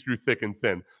with you through thick and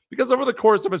thin. Because over the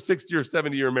course of a 60 or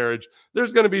 70-year marriage,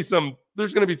 there's going to be some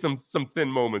thin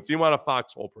moments. You want a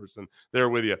foxhole person there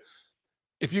with you.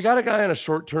 If you got a guy on a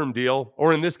short-term deal,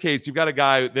 or in this case, you've got a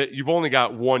guy that you've only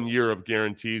got 1 year of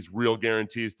guarantees, real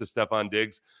guarantees to Stefon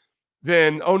Diggs,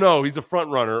 then, oh no, he's a front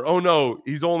runner. Oh no,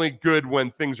 he's only good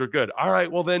when things are good. All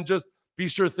right, well then just be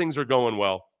sure things are going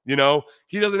well.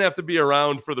 He doesn't have to be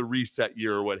around for the reset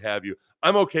year or what have you.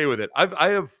 I'm okay with it. I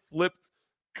have flipped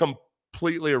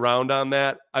completely around on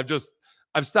that.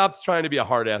 I've stopped trying to be a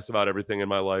hard ass about everything in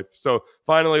my life. So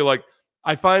finally,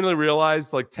 I finally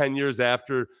realized, 10 years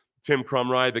after Tim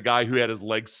Crumry, the guy who had his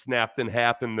legs snapped in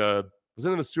half in the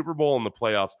Super Bowl in the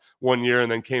playoffs 1 year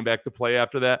and then came back to play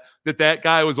after that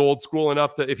guy was old school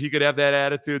enough to, if he could have that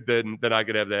attitude, then I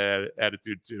could have that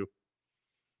attitude too.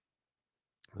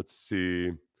 Let's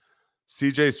see.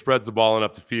 CJ spreads the ball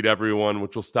enough to feed everyone,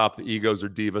 which will stop the egos or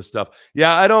diva stuff.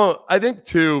 Yeah, I think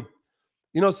too,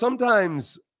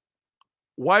 sometimes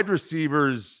wide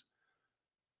receivers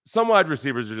some wide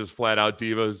receivers are just flat out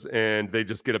divas and they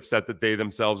just get upset that they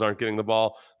themselves aren't getting the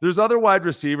ball. There's other wide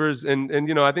receivers, and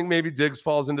I think maybe Diggs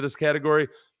falls into this category.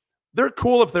 They're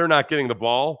cool if they're not getting the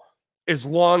ball, as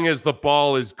long as the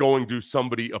ball is going to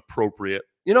somebody appropriate.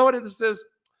 You know what this is?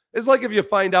 It's like if you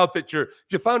found out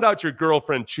your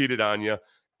girlfriend cheated on you,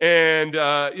 and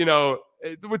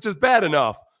which is bad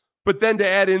enough, but then to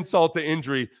add insult to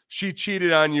injury, she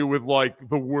cheated on you with like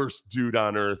the worst dude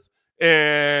on earth,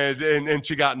 and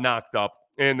she got knocked up,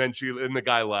 and then the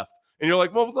guy left, and you're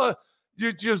like, well,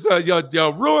 you just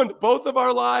you ruined both of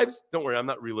our lives. Don't worry, I'm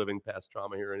not reliving past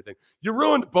trauma here or anything. You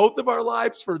ruined both of our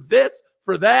lives for this,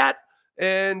 for that.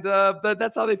 And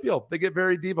that's how they feel. They get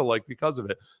very diva-like because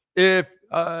of it. If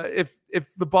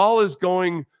the ball is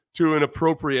going to an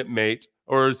appropriate mate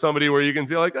or somebody where you can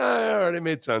feel like, all right, it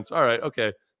made sense. All right,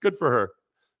 okay, good for her.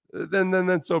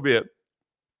 Then so be it.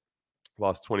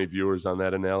 Lost 20 viewers on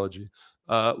that analogy.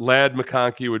 Ladd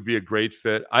McConkey would be a great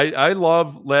fit. I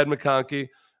love Ladd McConkey.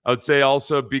 I would say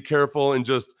also be careful in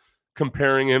just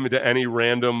comparing him to any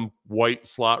random white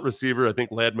slot receiver. I think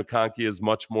Ladd McConkey is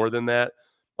much more than that.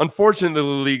 Unfortunately, the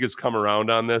league has come around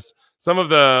on this. Some of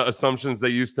the assumptions they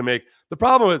used to make. The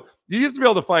problem with you used to be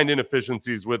able to find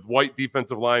inefficiencies with white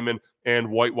defensive linemen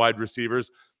and white wide receivers.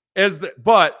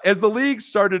 But as the league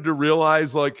started to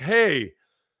realize, like, hey,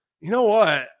 you know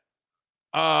what?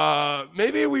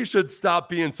 Maybe we should stop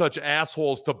being such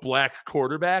assholes to black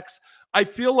quarterbacks. I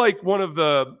feel like one of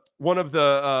the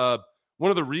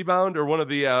rebound or one of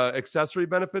the accessory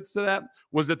benefits to that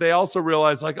was that they also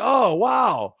realized, like, oh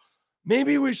wow,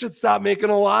 maybe we should stop making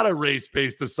a lot of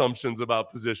race-based assumptions about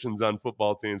positions on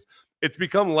football teams. It's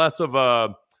become less of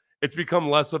an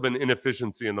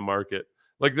inefficiency in the market.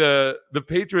 Like the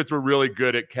Patriots were really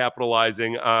good at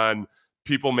capitalizing on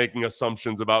people making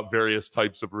assumptions about various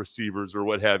types of receivers or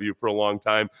what have you for a long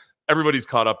time. Everybody's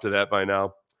caught up to that by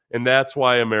now. And that's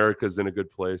why America's in a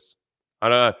good place.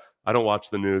 I don't watch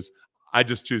the news. I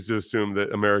just choose to assume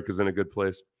that America's in a good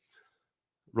place.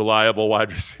 Reliable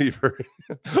wide receiver.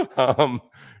 He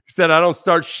said, I don't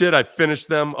start shit, I finish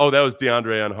them. Oh, that was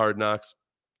DeAndre on Hard Knocks.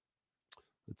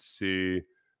 Let's see.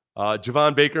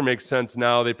 Javon Baker makes sense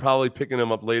now. They probably picking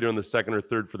him up later in the second or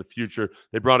third for the future.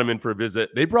 They brought him in for a visit.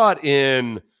 They brought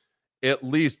in at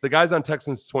least, the guys on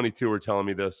Texans 22 were telling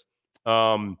me this.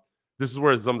 This is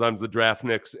where sometimes the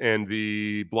draftniks and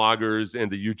the bloggers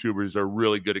and the YouTubers are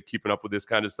really good at keeping up with this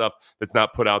kind of stuff that's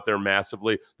not put out there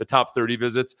massively. The top 30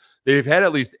 visits, they've had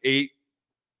at least 8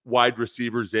 wide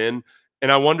receivers in.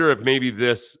 And I wonder if maybe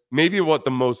what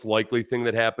the most likely thing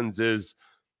that happens is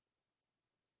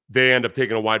they end up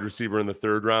taking a wide receiver in the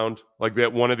 3rd round. Like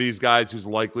that one of these guys who's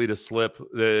likely to slip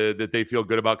that they feel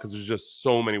good about because there's just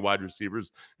so many wide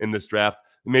receivers in this draft.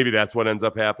 Maybe that's what ends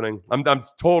up happening. I'm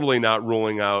totally not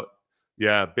ruling out.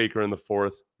 Yeah, Baker in the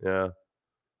 4th. Yeah.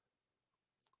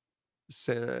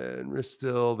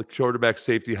 Still, the quarterback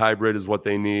safety hybrid is what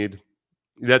they need.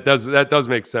 That does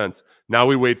make sense. Now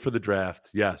we wait for the draft.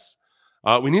 Yes.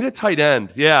 We need a tight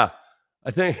end. Yeah. I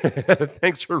think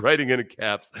thanks for writing in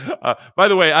caps. By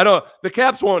the way, the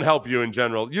caps won't help you in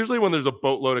general. Usually when there's a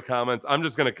boatload of comments, I'm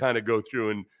just going to kind of go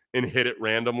through and hit it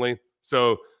randomly.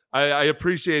 So I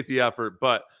appreciate the effort,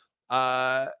 but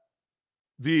a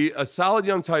solid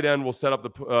young tight end will set up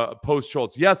the post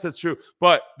Schultz. Yes, that's true.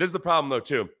 But this is the problem though,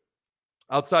 too.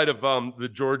 Outside of the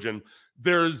Georgian,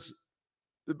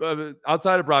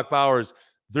 outside of Brock Bowers,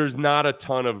 there's not a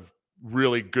ton of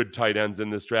really good tight ends in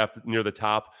this draft near the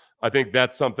top. I think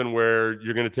that's something where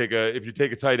you're going to if you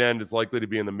take a tight end, it's likely to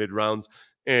be in the mid rounds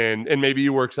and maybe he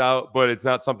works out, but it's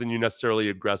not something you necessarily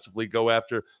aggressively go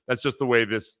after. That's just the way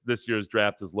this year's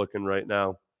draft is looking right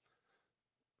now.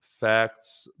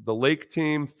 Facts, the Lake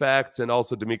team, facts, and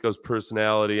also D'Amico's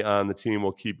personality on the team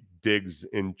will keep Diggs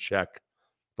in check.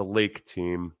 The Lake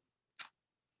team.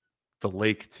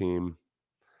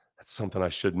 That's something I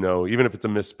should know. Even if it's a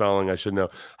misspelling, I should know.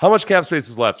 How much cap space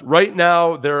is left? Right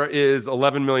now, there is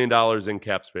 $11 million in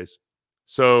cap space.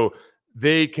 So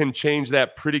they can change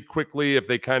that pretty quickly if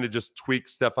they kind of just tweak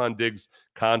Stefon Diggs'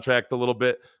 contract a little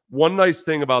bit. One nice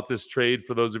thing about this trade,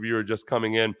 for those of you who are just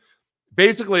coming in,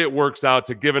 basically it works out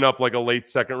to giving up like a late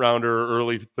 2nd rounder or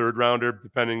early 3rd rounder,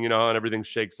 depending, how everything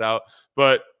shakes out.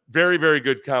 But very, very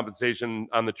good compensation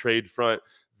on the trade front.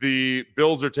 The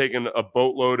Bills are taking a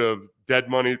boatload of dead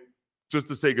money just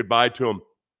to say goodbye to him.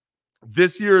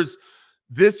 This year is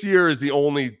the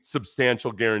only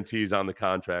substantial guarantees on the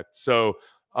contract. So,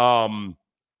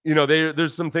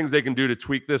 there's some things they can do to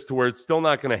tweak this to where it's still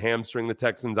not going to hamstring the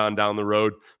Texans on down the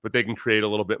road, but they can create a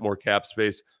little bit more cap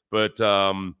space. But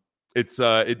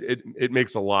it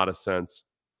makes a lot of sense.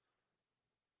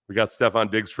 We got Stefon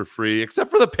Diggs for free,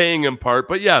 except for the paying him part.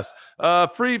 But yes,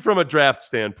 free from a draft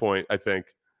standpoint, I think.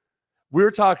 We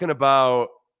were talking about,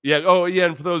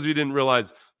 and for those of you who didn't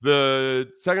realize, the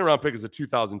second round pick is a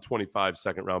 2025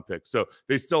 second round pick. So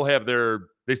they still have their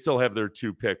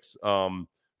 2 picks from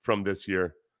this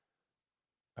year.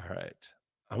 All right.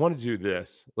 I want to do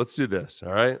this. Let's do this.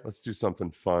 All right. Let's do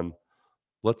something fun.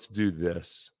 Let's do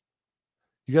this.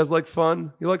 You guys like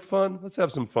fun? You like fun? Let's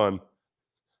have some fun.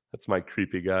 That's my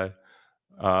creepy guy.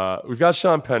 We've got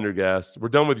Sean Pendergast. We're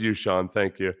done with you, Sean.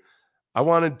 Thank you. I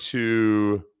wanted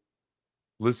to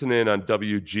listen in on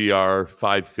WGR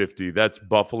 550. That's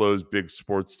Buffalo's big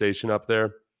sports station up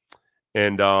there.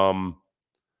 And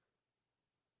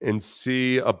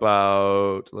see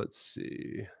about, let's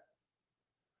see,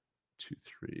 2,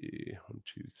 3, 1,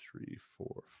 2, 3,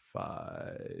 4,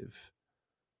 5.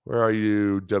 Where are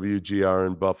you, WGR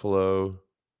in Buffalo?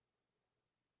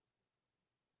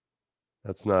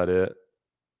 That's not it.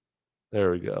 There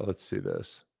we go. Let's see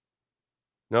this.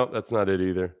 Nope, that's not it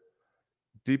either.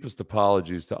 Deepest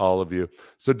apologies to all of you.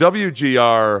 So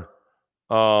WGR,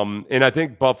 and I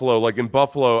think Buffalo, like in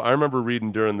Buffalo, I remember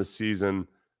reading during the season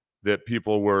that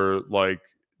people were like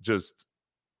just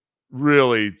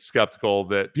really skeptical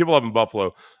that people up in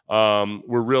Buffalo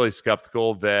were really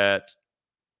skeptical that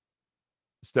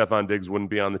Stefon Diggs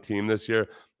wouldn't be on the team this year.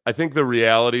 I think the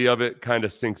reality of it kind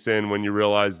of sinks in when you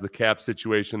realize the cap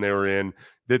situation they were in,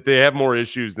 that they have more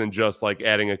issues than just like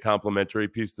adding a complimentary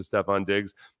piece to Stefon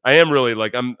Diggs. I am really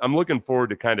like, I'm looking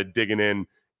forward to kind of digging in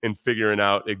and figuring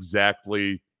out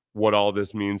exactly what all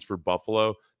this means for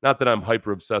Buffalo. Not that I'm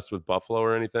hyper obsessed with Buffalo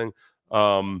or anything.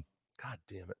 God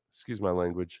damn it. Excuse my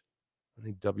language. I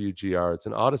think WGR, it's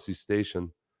an Odyssey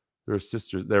station. They're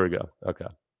sisters. There we go. Okay.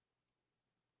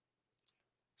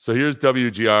 So here's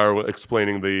WGR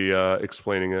explaining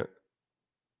it.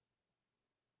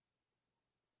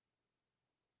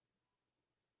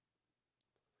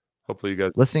 Hopefully you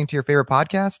guys listening to your favorite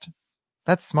podcast.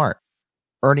 That's smart.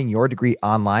 Earning your degree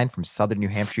online from Southern New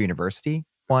Hampshire University,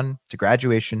 to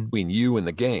graduation. Between you and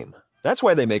the game. That's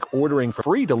why they make ordering for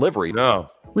free delivery. No.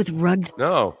 With rugged,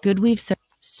 good weave.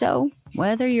 So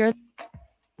whether you're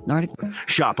Nordic,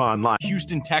 shop online.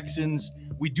 Houston Texans.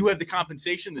 We do have the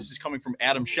compensation. This is coming from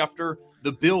Adam Schefter.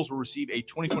 The Bills will receive a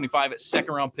 2025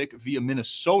 second-round pick via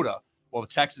Minnesota, while the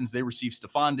Texans, they receive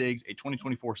Stefon Diggs, a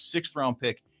 2024 sixth-round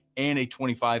pick, and a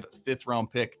 25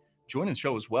 fifth-round pick. Joining the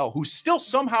show as well, who's still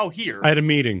somehow here. I had a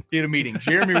meeting.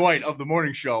 Jeremy White of the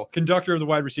morning show. Conductor of the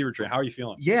wide receiver train. How are you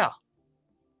feeling? Yeah.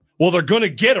 Well, they're going to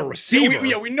get a receiver.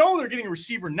 We know they're getting a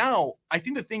receiver now. I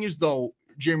think the thing is, though,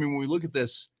 Jeremy, when we look at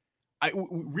this,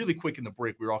 really quick in the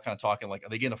break, we were all kind of talking like, are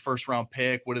they getting a first round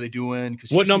pick? What are they doing?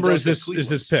 What number is this? Is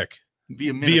this pick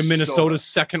via Minnesota's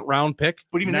second round pick?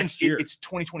 But even next then, year, it's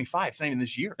 2025. It's not even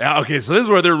this year. Yeah. Okay. So this is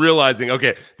where they're realizing.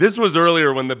 Okay, this was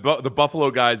earlier when the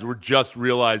Buffalo guys were just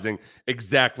realizing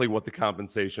exactly what the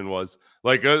compensation was.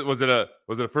 Like, was it a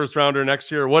first rounder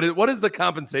next year? What is the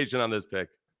compensation on this pick?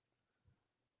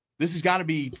 This has got to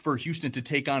be for Houston to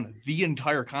take on the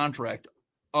entire contract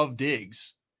of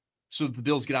Diggs, so that the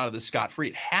Bills get out of this scot-free.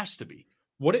 It has to be.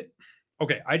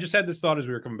 Okay, I just had this thought as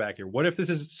we were coming back here. What if this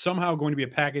is somehow going to be a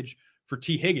package for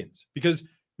T. Higgins? Because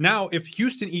now if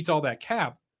Houston eats all that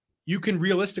cap, you can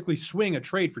realistically swing a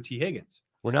trade for T. Higgins.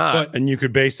 We're not. And you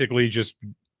could basically just...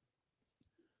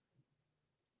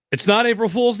 It's not April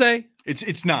Fool's Day?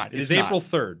 It's not. It is April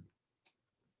 3rd.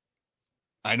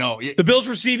 I know. The Bills'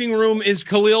 receiving room is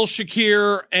Khalil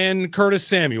Shakir and Curtis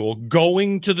Samuel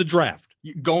going to the draft.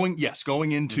 Going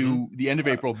into the end of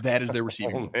April, that is their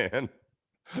receiving room. Man,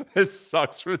 this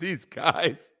sucks for these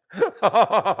guys.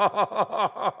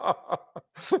 Oh,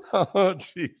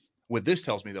 jeez. What this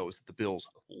tells me, though, is that the Bills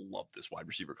love this wide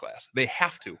receiver class. They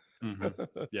have to.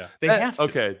 Mm-hmm. Yeah. They have to.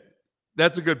 Okay.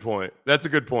 That's a good point. At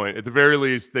the very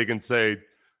least, they can say,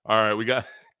 all right, we got...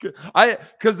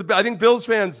 Because I think Bills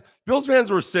fans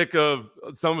were sick of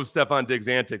some of Stefon Diggs'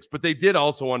 antics, but they did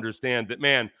also understand that,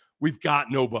 man, we've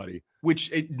got nobody.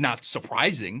 Which not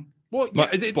surprising. Well, yeah,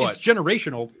 it's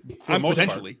generational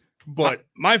potentially. But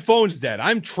my phone's dead.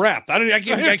 I'm trapped. I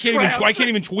can't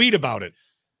even tweet about it.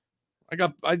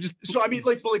 So I mean,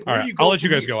 like, where right, do you go? I'll let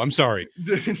you guys go. I'm sorry.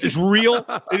 It's real.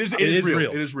 It is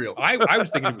real. It is real. I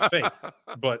was thinking it was fake,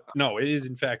 but no, it is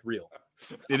in fact real.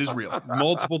 It is real.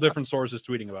 Multiple different sources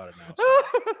tweeting about it now. So.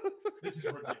 This is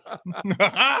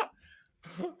ridiculous.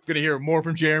 Gonna hear more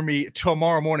from Jeremy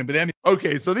tomorrow morning. But then,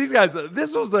 okay, so these guys,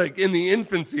 this was like in the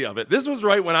infancy of it. This was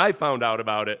right when I found out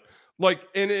about it. Like,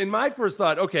 in my first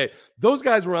thought, okay, those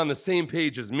guys were on the same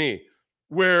page as me,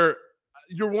 where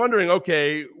you're wondering,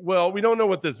 okay, well, we don't know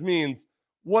what this means.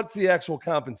 What's the actual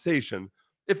compensation?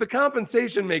 If the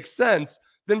compensation makes sense,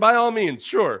 then by all means,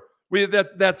 sure,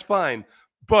 that's fine.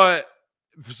 But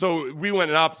so we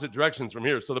went in opposite directions from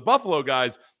here. So the Buffalo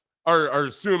guys are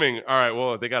assuming, all right,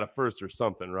 well, they got a first or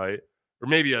something, right? Or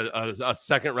maybe a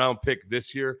second round pick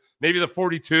this year, maybe the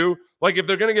 42. Like, if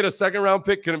they're going to get a second round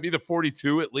pick, can it be the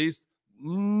 42 at least?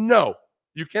 No,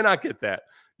 you cannot get that.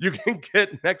 You can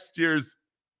get next year's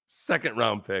second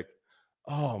round pick.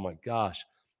 Oh my gosh.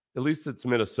 At least it's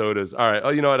Minnesota's. All right. Oh,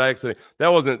 you know what? That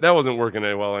wasn't working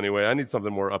any well anyway. I need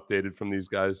something more updated from these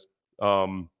guys.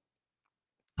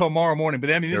 Tomorrow morning.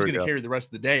 But I mean, this is going to carry the rest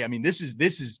of the day. I mean, this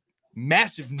is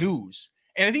massive news.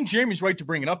 And I think Jeremy's right to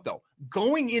bring it up, though.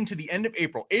 Going into the end of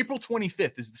April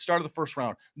 25th is the start of the first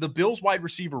round. The Bills wide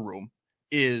receiver room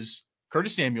is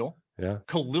Curtis Samuel,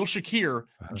 Khalil Shakir,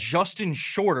 Justin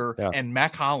Shorter, and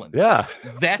Mac Hollins. Yeah.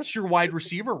 That's your wide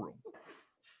receiver room.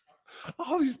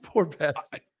 All these poor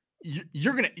bastards.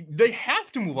 They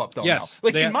have to move up though. Yes, now.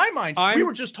 Like in my mind, we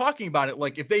were just talking about it.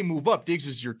 Like if they move up, Diggs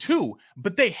is your 2,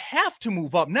 but they have to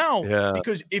move up now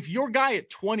because if your guy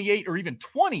at 28 or even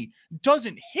 20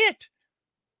 doesn't hit,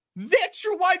 that's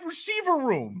your wide receiver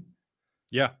room.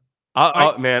 Yeah.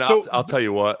 I'll tell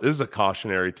you what, this is a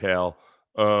cautionary tale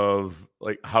of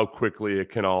like how quickly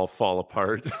it can all fall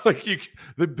apart.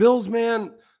 The Bills,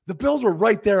 man, the Bills were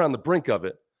right there on the brink of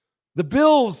it. The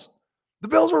Bills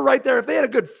were right there. If they had a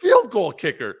good field goal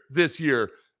kicker this year,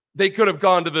 they could have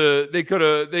gone to they could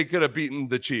have beaten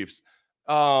the Chiefs,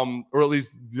 or at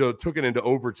least took it into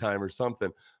overtime or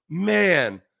something.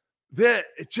 Man,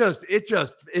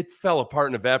 it fell apart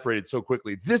and evaporated so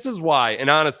quickly. This is why, and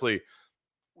honestly,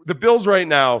 the Bills right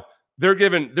now they're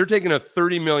taking a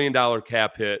 $30 million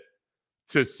cap hit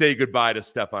to say goodbye to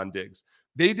Stefon Diggs.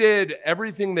 They did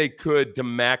everything they could to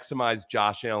maximize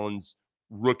Josh Allen's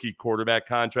rookie quarterback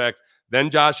contract. Then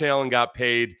Josh Allen got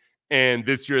paid, and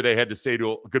this year they had to say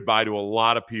goodbye to a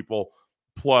lot of people,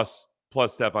 plus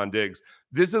Stefon Diggs.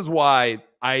 This is why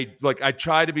I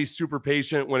try to be super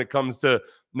patient when it comes to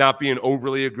not being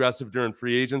overly aggressive during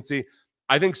free agency.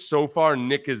 I think so far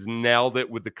Nick has nailed it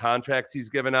with the contracts he's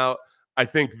given out. I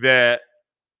think that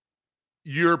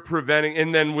you're preventing,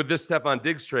 and then with this Stefon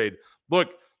Diggs trade, look,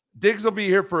 Diggs will be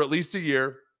here for at least a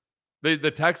year.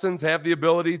 The Texans have the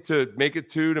ability to make it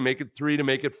 2, to make it 3, to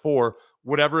make it 4,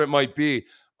 whatever it might be.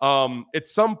 At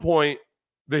some point,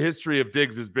 the history of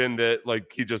Diggs has been that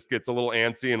like he just gets a little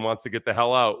antsy and wants to get the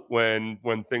hell out when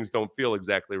things don't feel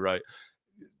exactly right.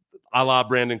 A la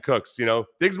Brandon Cooks,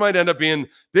 Diggs might end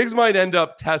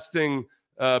up testing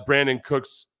Brandon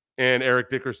Cooks and Eric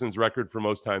Dickerson's record for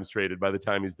most times traded by the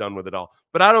time he's done with it all.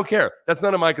 But I don't care. That's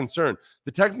none of my concern.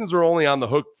 The Texans are only on the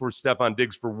hook for Stefon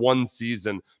Diggs for 1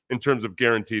 season in terms of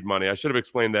guaranteed money. I should have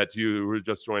explained that to you who were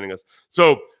just joining us.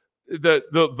 So the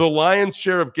lion's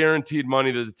share of guaranteed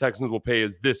money that the Texans will pay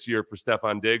is this year for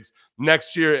Stefon Diggs.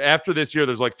 Next year, after this year,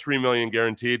 there's like $3 million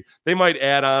guaranteed. They might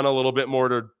add on a little bit more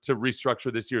to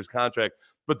restructure this year's contract,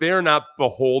 but they are not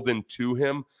beholden to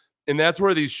him. And that's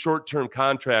where these short-term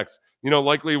contracts,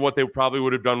 likely what they probably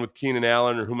would have done with Keenan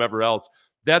Allen or whomever else,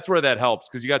 that's where that helps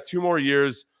because you got 2 more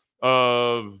years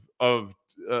of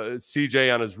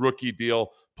CJ on his rookie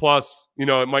deal. Plus,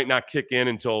 it might not kick in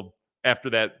until after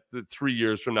that, 3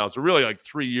 years from now. So really like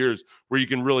 3 years where you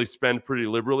can really spend pretty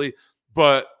liberally.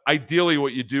 But ideally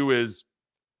what you do is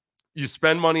you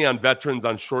spend money on veterans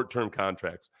on short-term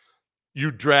contracts.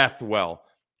 You draft well.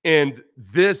 And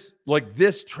this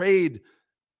trade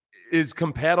is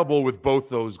compatible with both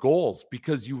those goals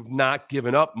because you've not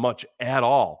given up much at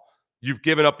all. You've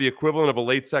given up the equivalent of a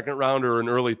late second round or an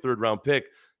early third round pick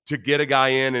to get a guy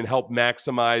in and help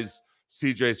maximize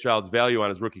CJ Stroud's value on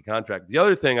his rookie contract. The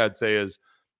other thing I'd say is,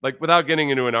 like, without getting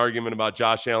into an argument about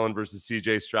Josh Allen versus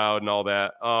CJ Stroud and all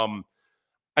that,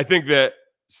 I think that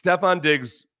Stefon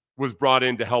Diggs was brought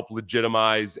in to help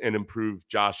legitimize and improve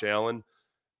Josh Allen.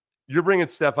 You're bringing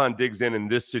Stefon Diggs in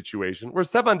this situation where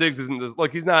Stefon Diggs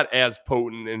he's not as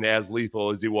potent and as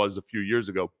lethal as he was a few years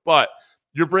ago, but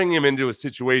you're bringing him into a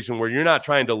situation where you're not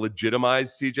trying to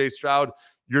legitimize CJ Stroud.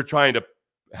 You're trying to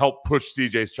help push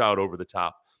CJ Stroud over the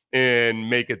top and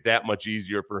make it that much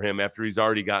easier for him after he's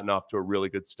already gotten off to a really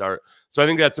good start. So I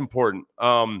think that's important.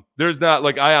 There's not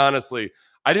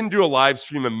I didn't do a live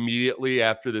stream immediately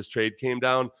after this trade came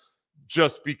down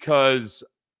just because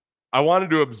I wanted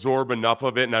to absorb enough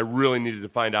of it, and I really needed to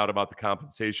find out about the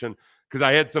compensation because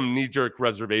I had some knee-jerk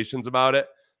reservations about it.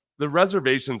 The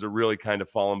reservations are really kind of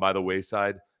fallen by the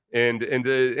wayside, and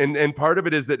part of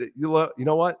it is that you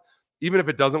know what? Even if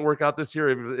it doesn't work out this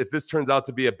year, if this turns out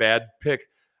to be a bad pick,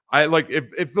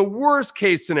 if the worst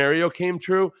case scenario came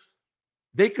true,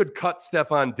 they could cut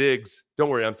Stefon Diggs. Don't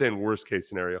worry, I'm saying worst case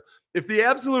scenario. If the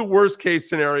absolute worst case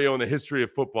scenario in the history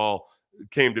of football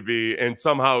came to be and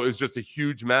somehow it was just a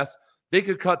huge mess, they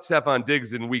could cut Stefon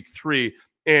Diggs in week 3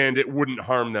 and it wouldn't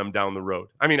harm them down the road.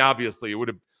 I mean, obviously, it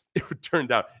would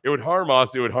turn out, it would harm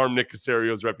us, it would harm Nick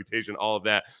Caserio's reputation, all of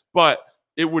that, but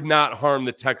it would not harm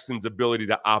the Texans' ability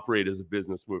to operate as a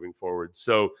business moving forward.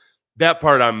 So that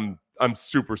part I'm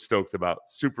super stoked about.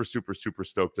 Super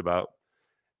stoked about.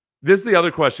 This is the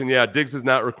other question. Yeah, Diggs is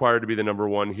not required to be the number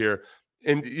 1 here.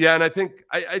 And yeah, and I think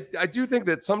I do think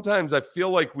that sometimes I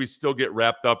feel like we still get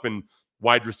wrapped up in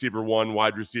wide receiver 1,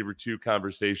 wide receiver 2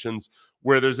 conversations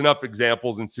where there's enough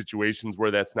examples and situations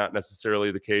where that's not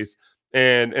necessarily the case.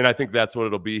 And I think that's what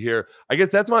it'll be here. I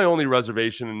guess that's my only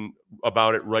reservation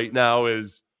about it right now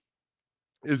is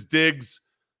Diggs.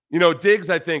 You know, Diggs,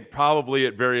 I think probably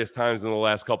at various times in the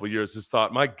last couple of years has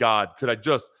thought, my God, could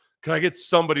I get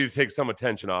somebody to take some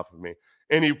attention off of me?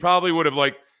 And he probably would have,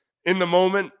 like, in the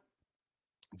moment,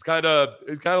 it's kind of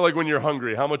like when you're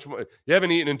hungry. How much you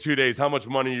haven't eaten in 2 days? How much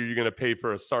money are you going to pay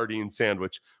for a sardine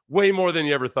sandwich? Way more than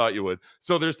you ever thought you would.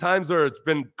 So there's times where it's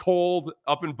been cold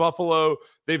up in Buffalo.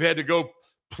 They've had to go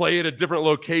play at a different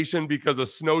location because a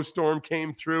snowstorm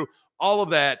came through. All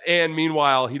of that, and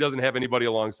meanwhile, he doesn't have anybody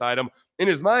alongside him. In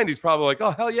his mind, he's probably like,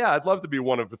 "Oh hell yeah, I'd love to be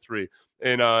one of the 3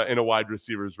 in a wide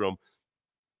receivers room."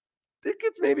 It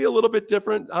gets maybe a little bit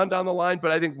different on down the line, but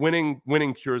I think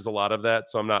winning cures a lot of that,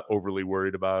 so I'm not overly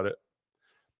worried about it.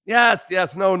 Yes,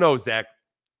 no, Zach.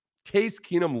 Case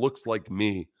Keenum looks like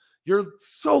me. You're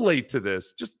so late to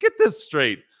this. Just get this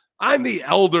straight. I'm the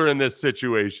elder in this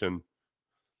situation.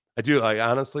 I do, like,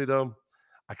 honestly though,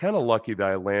 I kind of lucky that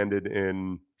I landed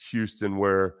in Houston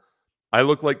where I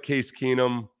look like Case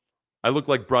Keenum. I look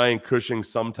like Brian Cushing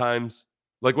sometimes.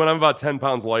 Like when I'm about 10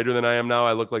 pounds lighter than I am now,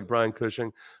 I look like Brian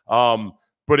Cushing.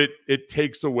 But it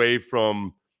takes away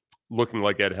from looking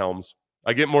like Ed Helms.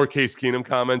 I get more Case Keenum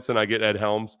comments than I get Ed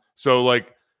Helms. So,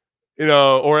 like, you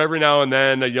know, or every now and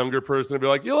then a younger person will be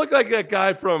like, you look like that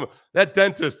guy from that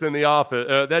dentist in the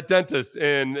office, that dentist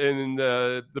in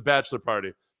the bachelor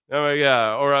party. I'm like,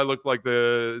 yeah. Or I look like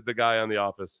the guy on The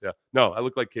Office. Yeah. No, I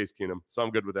look like Case Keenum. So I'm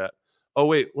good with that. Oh,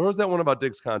 wait. Where was that one about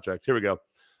Diggs' contract? Here we go.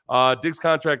 Diggs'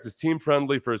 contract is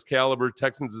team-friendly for his caliber.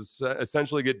 Texans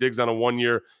essentially get Diggs on a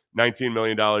 1-year, $19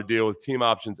 million deal with team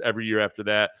options every year after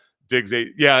that. Diggs,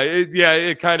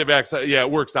 it kind of acts. Yeah,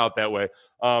 it works out that way.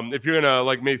 If you're gonna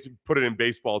like put it in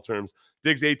baseball terms,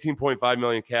 Diggs' $18.5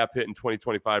 million cap hit in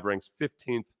 2025 ranks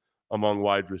 15th among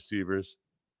wide receivers.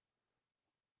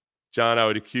 John, I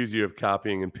would accuse you of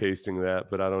copying and pasting that,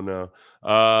 but I don't know.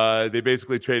 They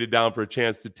basically traded down for a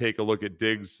chance to take a look at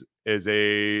Diggs as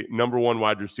a number 1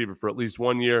 wide receiver for at least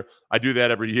 1 year. I do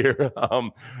that every year.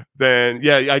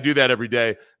 I do that every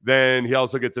day. Then he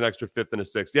also gets an extra 5th and a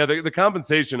 6th. Yeah, the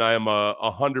compensation, I am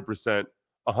 100%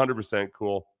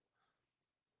 cool.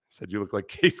 Said you look like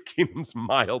Case Keenum's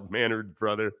mild-mannered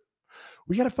brother.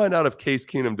 We got to find out if Case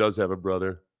Keenum does have a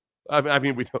brother. I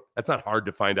mean, we don't. That's not hard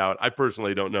to find out. I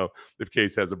personally don't know if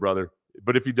Case has a brother,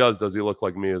 but if he does he look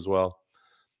like me as well?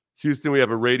 Houston, we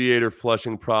have a radiator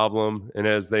flushing problem, and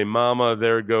as they mama,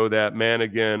 there go that man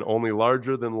again, only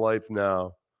larger than life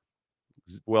now.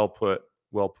 Well put.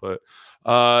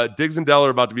 Diggs and Dell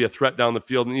are about to be a threat down the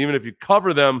field, and even if you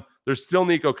cover them, there's still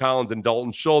Nico Collins and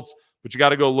Dalton Schultz, but you got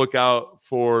to go look out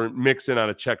for Mixon on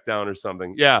a check down or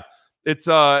something. Yeah, it's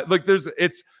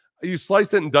you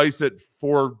slice it and dice it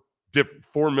 4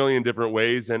 million different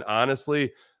ways, and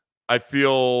honestly, I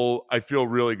feel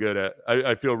really good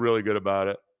I feel really good about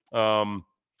it.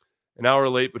 An hour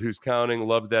late, but who's counting?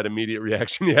 Loved that immediate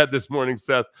reaction you had this morning,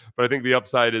 Seth. But I think the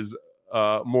upside is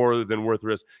more than worth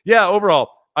risk. Yeah, overall,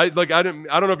 I don't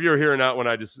know if you were here or not when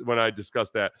I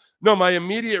discussed that. No, my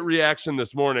immediate reaction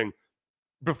this morning,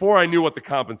 before I knew what the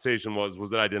compensation was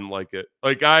that I didn't like it.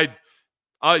 Like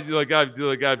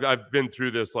I've been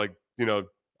through this, like, you know,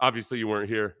 obviously you weren't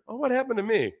here. Oh, what happened to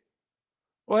me?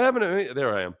 What happened to me?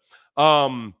 There I am.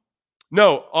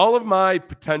 No, all of my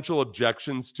potential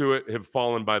objections to it have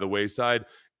fallen by the wayside,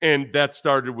 and that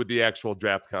started with the actual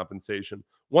draft compensation.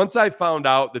 Once I found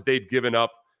out that they'd given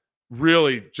up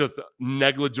really just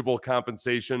negligible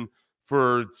compensation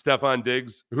for Stefon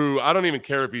Diggs, who I don't even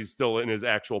care if he's still in his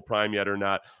actual prime yet or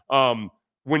not.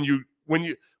 When you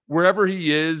wherever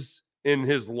he is in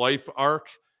his life arc,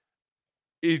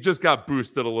 he just got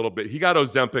boosted a little bit. He got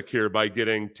Ozempic here by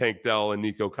getting Tank Dell and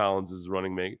Nico Collins as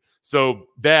running mate. So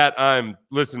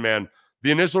listen, man,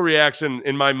 the initial reaction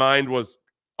in my mind was,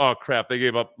 oh crap, they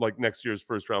gave up like next year's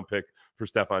first round pick for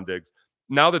Stefon Diggs.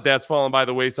 Now that that's fallen by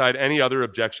the wayside, any other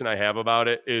objection I have about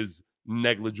it is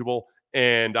negligible.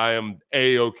 and I am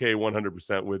A-okay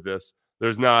 100% with this.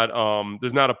 There's not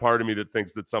a part of me that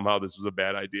thinks that somehow this was a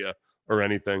bad idea or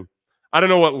anything. I don't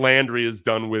know what Landry has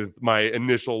done with my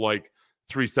initial like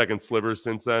 3-second sliver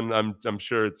since then. I'm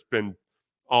sure it's been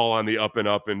all on the up and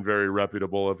up and very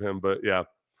reputable of him. But yeah,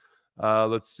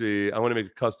 let's see. I want to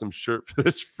make a custom shirt for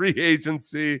this free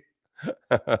agency.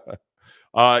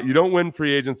 You don't win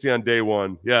free agency on day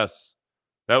one. Yes,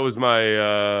 that was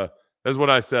my. That's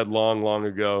what I said long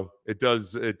ago. It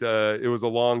was a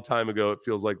long time ago. It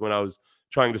feels like when I was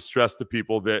trying to stress to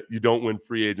people that you don't win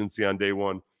free agency on day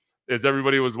one, as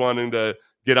everybody was wanting to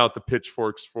get out the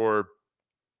pitchforks for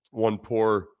one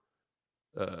poor.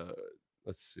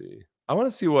 Let's see. I want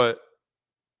to see what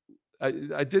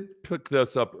I did pick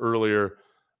this up earlier.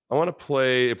 I want to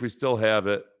play if we still have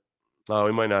it. Oh,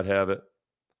 we might not have it.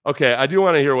 Okay, I do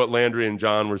want to hear what Landry and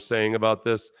John were saying about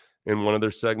this in one of their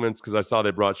segments because I saw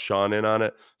they brought Sean in on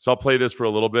it. So I'll play this for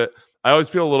a little bit. I always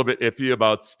feel a little bit iffy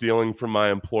about stealing from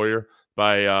my employer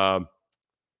by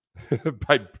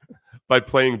by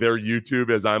playing their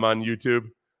YouTube as I'm on YouTube.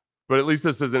 But at least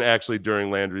this isn't actually during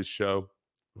Landry's show.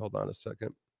 Hold on a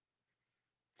second.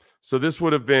 So this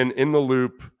would have been in the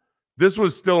loop. This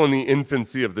was still in the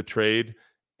infancy of the trade,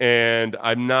 and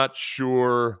I'm not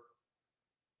sure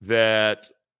that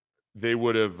they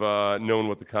would have known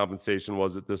what the compensation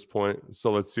was at this point.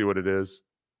 So let's see what it is.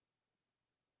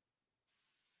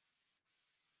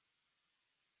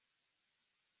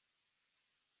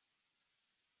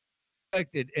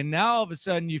 And now all of a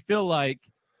sudden you feel like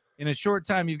in a short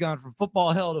time you've gone from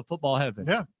football hell to football heaven.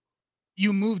 Yeah.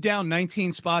 You move down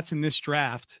 19 spots in this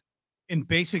draft and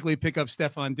basically pick up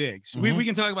Stefon Diggs. Mm-hmm. We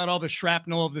can talk about all the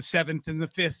shrapnel of the 7th and the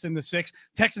 5th and the 6th.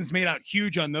 Texans made out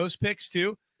huge on those picks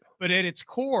too. But at its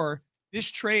core,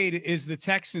 this trade is the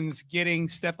Texans getting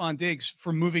Stefon Diggs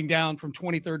from moving down from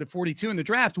 23rd to 42 in the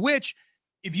draft, which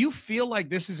if you feel like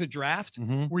this is a draft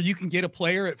where you can get a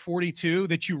player at 42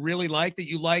 that you really like, that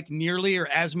you like nearly or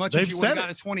as much as you would have got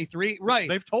at 23, right?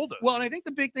 They've told us. Well, and I think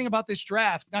the big thing about this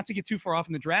draft, not to get too far off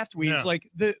in the draft weeds, like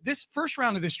this first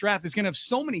round of this draft is going to have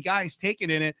so many guys taken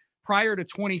in it prior to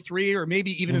 23 or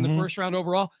maybe even in the first round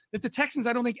overall that the Texans,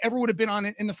 I don't think ever would have been on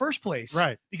it in the first place.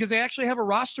 Right. Because they actually have a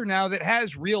roster now that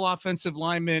has real offensive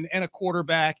linemen and a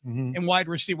quarterback and wide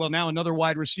receiver. Well, now another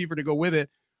wide receiver to go with it.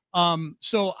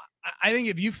 So I think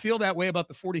if you feel that way about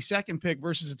the 42nd pick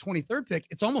versus the 23rd pick,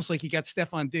 it's almost like you got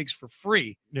Stefon Diggs for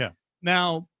free. Yeah.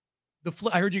 Now,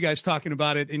 I heard you guys talking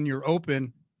about it in your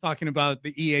open, talking about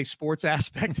the EA Sports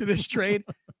aspect of this trade.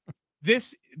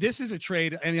 This is a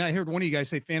trade, and I heard one of you guys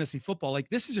say fantasy football. Like,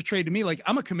 this is a trade to me. Like,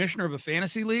 I'm a commissioner of a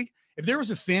fantasy league. If there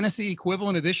was a fantasy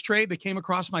equivalent of this trade that came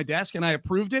across my desk and I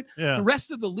approved it, the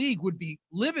rest of the league would be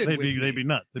livid. They'd be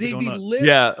nuts. They'd be livid.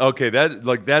 Yeah, okay.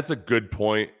 That's a good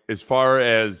point as far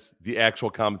as the actual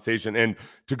compensation. And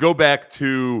to go back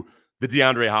to the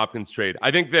DeAndre Hopkins trade, I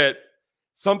think that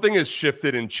something has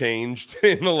shifted and changed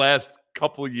in the last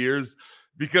couple of years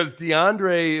because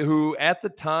DeAndre, who at the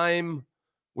time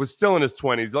was still in his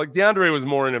 20s, like DeAndre was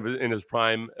more in his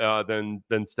prime than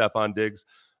Stefon Diggs.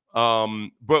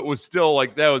 But was still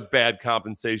like that was bad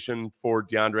compensation for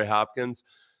DeAndre Hopkins.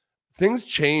 Things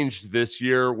changed this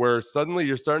year where suddenly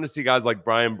you're starting to see guys like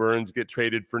Brian Burns get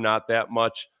traded for not that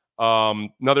much.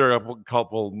 Another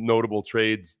couple notable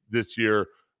trades this year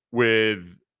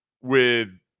with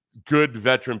good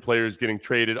veteran players getting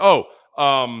traded.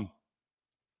 The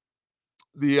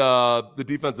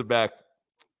defensive back,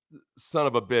 son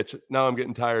of a bitch. Now I'm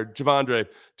getting tired. Javondre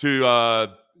to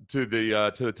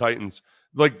the Titans.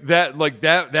 Like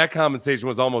that compensation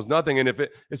was almost nothing. And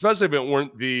especially if it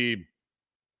weren't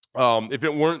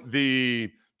the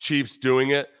Chiefs doing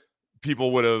it,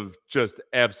 people would have just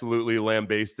absolutely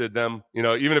lambasted them. You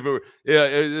know, even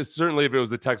if certainly if it was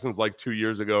the Texans like 2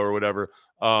 years ago or whatever,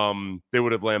 they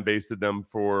would have lambasted them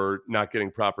for not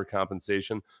getting proper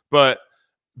compensation. But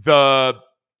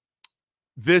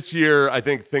this year, I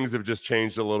think things have just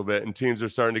changed a little bit, and teams are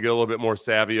starting to get a little bit more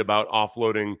savvy about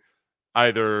offloading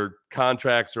either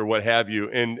contracts or what have you.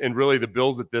 And really the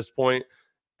Bills at this point,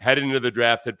 heading into the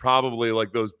draft, had probably,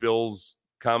 like those Bills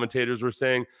commentators were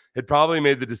saying, had probably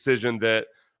made the decision that,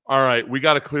 all right, we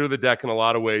got to clear the deck in a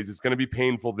lot of ways. It's going to be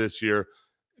painful this year,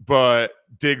 but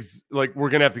Diggs, like we're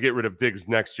going to have to get rid of Diggs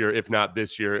next year, if not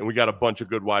this year. And we got a bunch of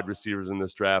good wide receivers in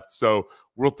this draft. So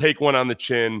we'll take one on the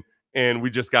chin and we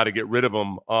just got to get rid of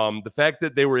them. The fact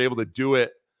that they were able to do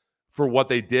it for what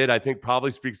they did, I think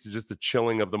probably speaks to just the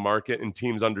chilling of the market and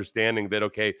teams understanding that,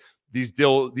 okay, these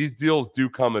deals do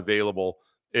come available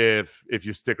if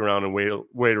you stick around and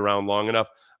wait around long enough.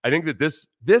 I think that this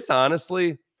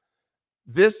honestly,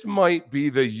 this might be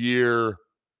the year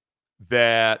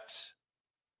that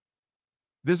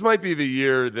this might be the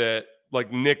year that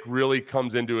like Nick really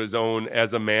comes into his own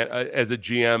as a man, as a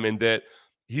GM, and that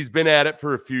he's been at it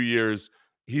for a few years.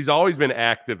 He's always been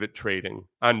active at trading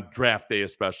on draft day,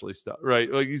 especially stuff, right?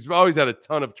 Like he's always had a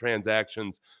ton of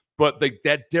transactions, but like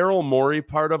that Daryl Morey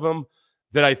part of him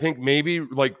that I think maybe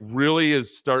like really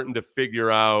is starting to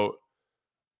figure out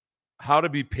how to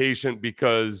be patient,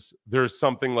 because there's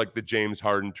something like the James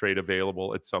Harden trade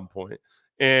available at some point.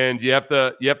 And you have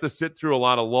to sit through a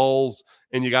lot of lulls,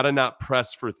 and you got to not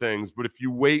press for things. But if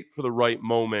you wait for the right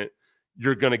moment,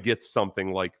 you're going to get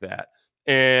something like that.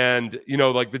 And, you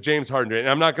know, like the James Harden trade, and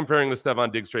I'm not comparing the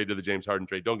Stefon Diggs trade to the James Harden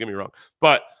trade, don't get me wrong.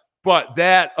 But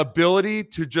that ability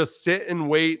to just sit and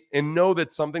wait and know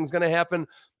that something's going to happen.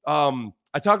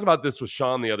 I talked about this with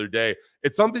Sean the other day.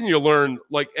 It's something you learn,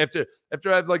 like after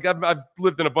I've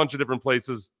lived in a bunch of different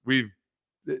places. We've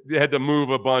had to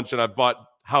move a bunch, and I've bought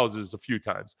houses a few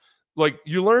times. Like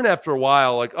you learn after a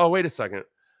while, like, oh, wait a second,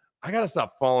 I got to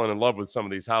stop falling in love with some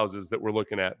of these houses that we're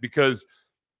looking at, because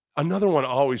another one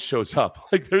always shows up.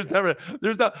 Like there's not,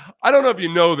 I don't know if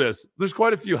you know this, there's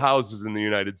quite a few houses in the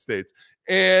United States.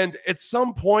 And at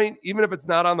some point, even if it's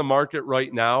not on the market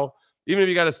right now, even if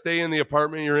you got to stay in the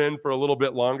apartment you're in for a little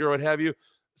bit longer, what have you,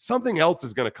 something else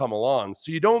is going to come along.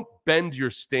 So you don't bend your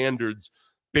standards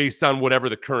based on whatever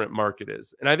the current market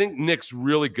is. And I think Nick's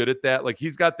really good at that. Like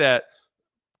he's got that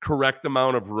correct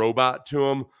amount of robot to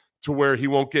him to where he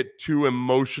won't get too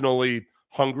emotionally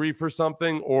hungry for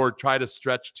something or try to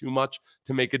stretch too much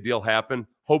to make a deal happen.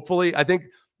 Hopefully, I think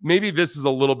maybe this is a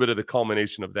little bit of the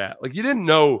culmination of that. Like they didn't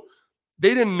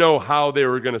know how they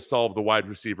were going to solve the wide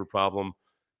receiver problem.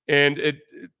 And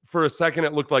for a second,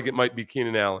 it looked like it might be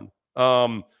Keenan Allen.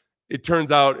 It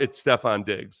turns out it's Stefon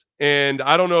Diggs. And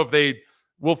I don't know if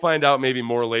we'll find out maybe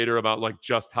more later about like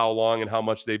just how long and how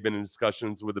much they've been in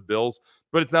discussions with the Bills,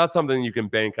 but it's not something you can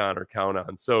bank on or count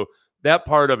on. So that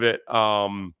part of it,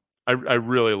 I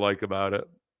really like about it.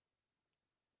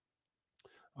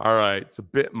 All right. It's a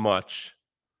bit much.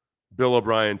 Bill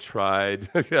O'Brien tried.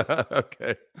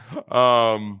 Okay.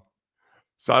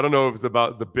 So I don't know if it's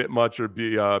about the bit much or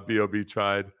B.O.B.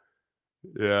 tried.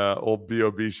 Yeah, old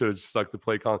B.O.B. should have stuck to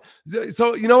play calling.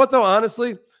 So you know what, though,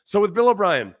 honestly? So with Bill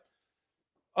O'Brien,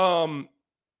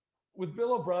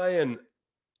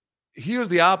 he was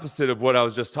the opposite of what I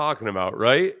was just talking about,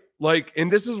 right? Like,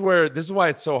 and this is why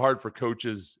it's so hard for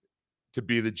coaches to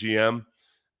be the GM.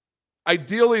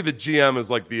 Ideally, the GM is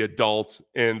like the adult,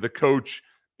 and the coach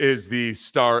is the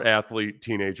star athlete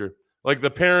teenager. Like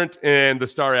the parent and the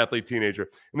star athlete teenager.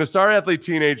 And the star athlete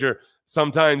teenager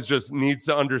sometimes just needs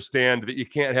to understand that you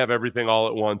can't have everything all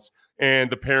at once. And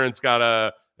the parents got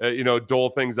to,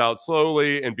 dole things out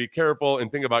slowly and be careful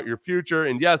and think about your future.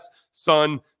 And yes,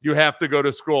 son, you have to go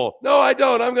to school. No, I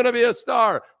don't. I'm going to be a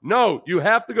star. No, you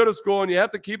have to go to school and you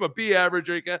have to keep a B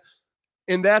average. Or you can't.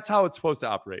 And that's how it's supposed to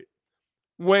operate.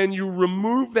 When you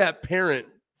remove that parent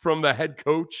from the head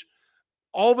coach,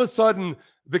 all of a sudden,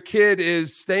 the kid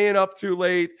is staying up too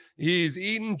late. He's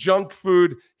eating junk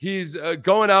food. He's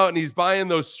going out and he's buying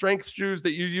those strength shoes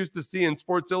that you used to see in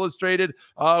Sports Illustrated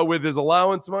with his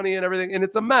allowance money and everything. And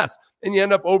it's a mess. And you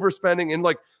end up overspending. And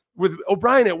like with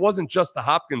O'Brien, it wasn't just the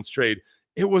Hopkins trade.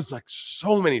 It was like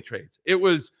so many trades. It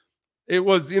was,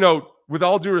 with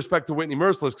all due respect to Whitney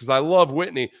Merciless, because I love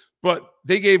Whitney, but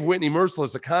they gave Whitney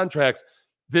Merciless a contract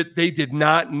that they did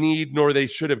not need, nor they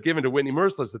should have given to Whitney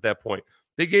Merciless at that point.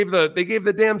 They gave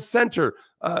the damn center.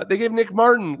 They gave Nick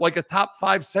Martin like a top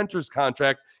 5 centers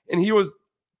contract, and he was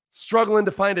struggling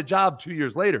to find a job 2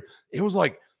 years later. It was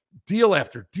like deal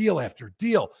after deal after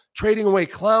deal, trading away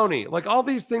Clowney, like all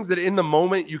these things that in the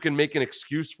moment you can make an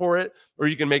excuse for it or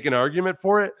you can make an argument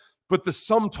for it, but the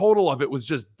sum total of it was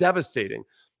just devastating.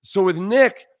 So with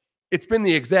Nick, it's been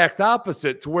the exact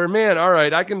opposite to where, man, all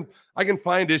right, I can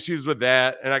find issues with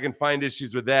that and I can find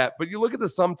issues with that, but you look at the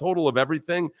sum total of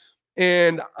everything,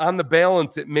 and on the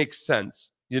balance, it makes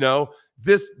sense.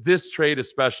 This trade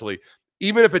especially,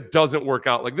 even if it doesn't work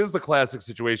out, like this is the classic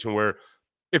situation where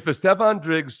if the Stefon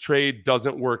Diggs trade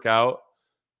doesn't work out,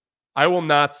 I will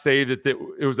not say that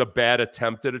it was a bad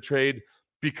attempt at a trade,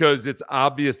 because it's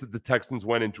obvious that the Texans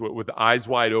went into it with eyes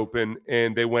wide open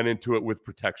and they went into it with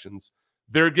protections.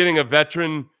 They're getting a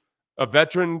veteran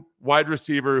wide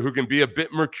receiver who can be a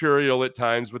bit mercurial at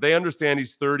times, but they understand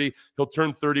he's 30. He'll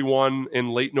turn 31 in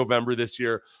late November this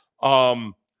year.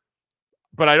 But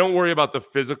I don't worry about the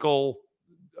physical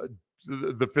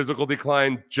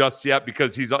decline just yet,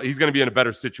 because he's going to be in a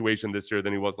better situation this year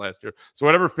than he was last year. So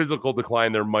whatever physical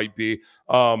decline there might be,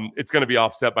 it's going to be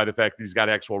offset by the fact that he's got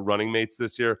actual running mates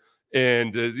this year.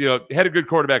 And, had a good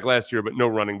quarterback last year, but no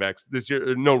running backs this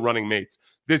year, no running mates.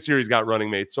 This year he's got running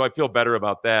mates. So I feel better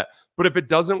about that. But if it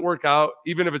doesn't work out,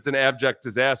 even if it's an abject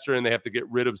disaster and they have to get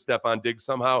rid of Stefon Diggs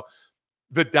somehow,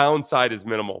 the downside is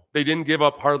minimal. They didn't give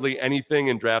up hardly anything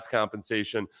in draft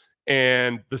compensation,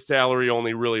 and the salary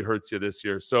only really hurts you this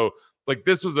year. So like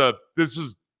this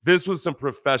was some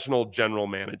professional general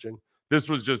managing. This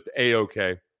was just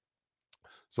A-okay.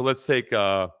 So let's take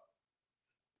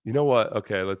you know what?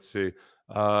 Okay, let's see.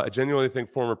 I genuinely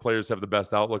think former players have the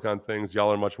best outlook on things.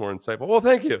 Y'all are much more insightful. Well,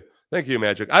 thank you. Thank you,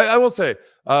 Magic. I will say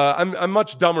I'm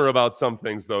much dumber about some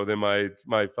things, though, than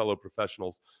my fellow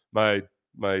professionals, my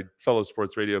fellow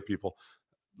sports radio people,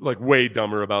 like way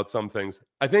dumber about some things.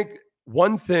 I think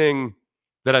one thing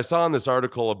that I saw in this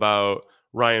article about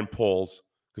Ryan Poles,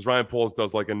 because Ryan Poles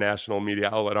does like a national media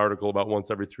outlet article about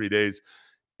once every 3 days.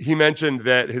 He mentioned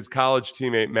that his college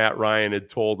teammate, Matt Ryan,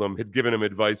 had given him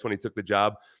advice when he took the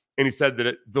job. And he said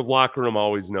that the locker room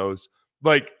always knows.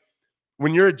 Like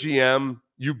when you're a GM,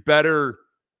 you better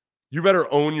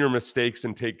own your mistakes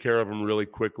and take care of them really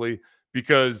quickly,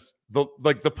 because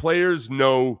the players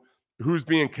know who's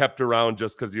being kept around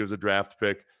just because he was a draft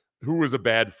pick, who was a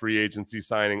bad free agency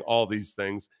signing, all these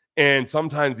things. And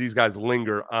sometimes these guys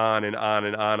linger on and on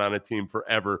and on a team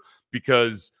forever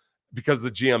because the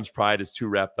GM's pride is too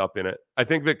wrapped up in it. I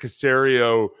think that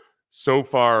Caserio so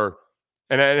far,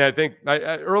 and I think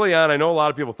early on, I know a lot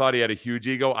of people thought he had a huge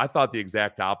ego. I thought the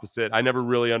exact opposite. I never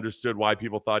really understood why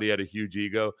people thought he had a huge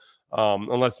ego,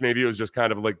 unless maybe it was just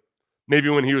kind of like maybe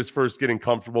when he was first getting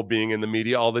comfortable being in the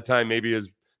media all the time, maybe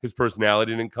his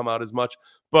personality didn't come out as much.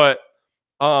 But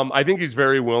I think he's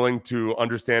very willing to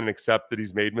understand and accept that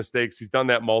he's made mistakes. He's done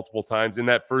that multiple times. In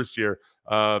that first year,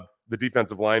 the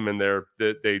defensive lineman there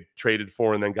that they traded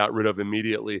for and then got rid of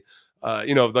immediately,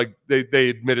 like they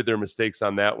admitted their mistakes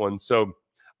on that one. So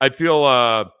I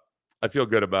feel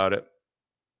good about it.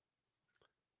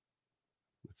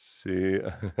 Let's see.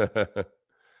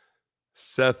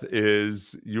 Seth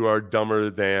is, you are dumber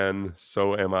than,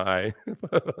 so am I.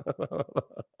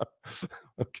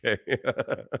 Okay.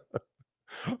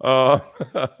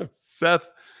 Seth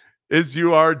is,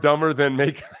 you are dumber than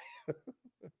make.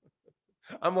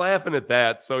 I'm laughing at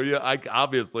that. So yeah,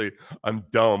 I'm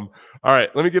dumb. All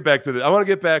right, let me get back to this. I want to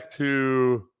get back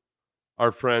to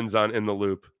our friends on In the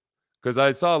Loop, because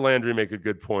I saw Landry make a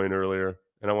good point earlier,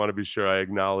 and I want to be sure I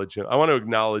acknowledge him. I want to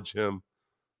acknowledge him.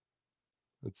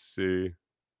 Let's see.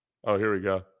 Oh, here we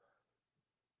go.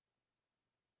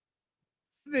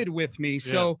 With me. Yeah.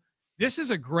 So this is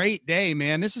a great day,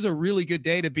 man. This is a really good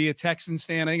day to be a Texans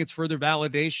fan. I think it's further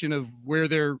validation of where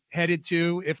they're headed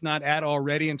to, if not at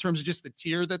already, in terms of just the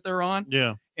tier that they're on.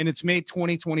 Yeah. And it's made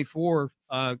 2024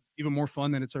 even more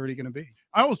fun than it's already going to be.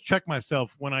 I always check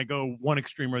myself when I go one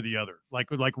extreme or the other, like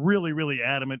really, really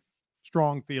adamant,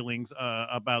 strong feelings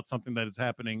about something that is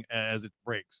happening as it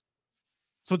breaks.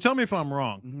 So tell me if I'm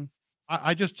wrong. Mm-hmm.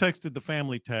 I just texted the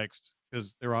family text,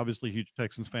 because they're obviously huge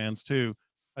Texans fans too.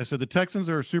 I said the Texans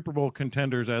are Super Bowl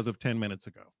contenders as of 10 minutes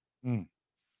ago.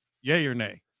 Yay or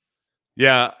nay?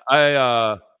 Yeah,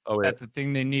 That's the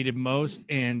thing they needed most.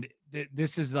 And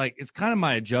this is like, it's kind of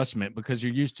my adjustment, because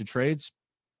you're used to trades.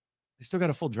 They still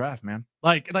got a full draft, man.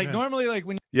 Like normally, like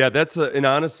when. Yeah,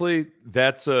 honestly,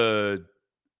 that's a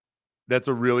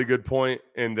really good point,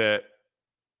 in that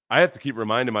I have to keep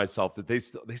reminding myself that they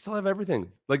still have everything.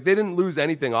 Like they didn't lose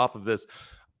anything off of this.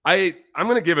 I'm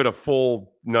going to give it a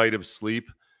full night of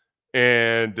sleep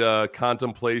and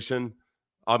contemplation.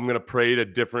 I'm going to pray to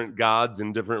different gods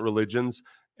and different religions.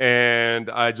 And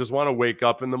I just want to wake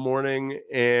up in the morning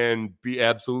and be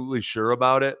absolutely sure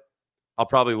about it. I'll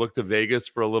probably look to Vegas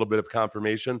for a little bit of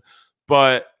confirmation,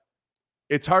 but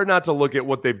it's hard not to look at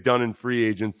what they've done in free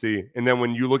agency. And then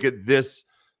when you look at this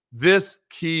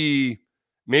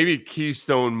maybe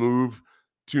keystone move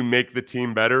to make the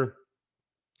team better,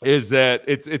 is that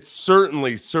it's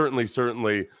certainly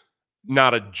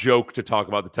not a joke to talk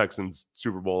about the Texans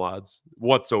Super Bowl odds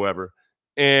whatsoever.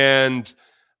 And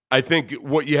I think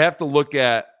what you have to look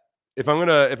at, if I'm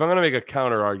gonna make a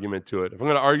counter argument to it, if I'm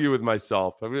gonna argue with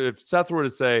myself, if Seth were to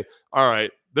say, all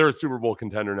right, they're a Super Bowl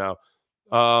contender now,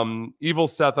 evil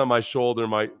Seth on my shoulder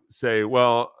might say,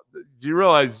 well, you do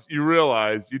realize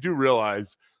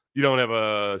you don't have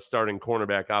a starting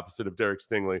cornerback opposite of Derek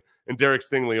Stingley, and Derek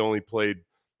Stingley only played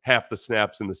half the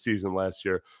snaps in the season last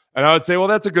year. And I would say, well,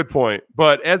 that's a good point.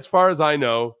 But as far as I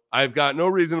know, I've got no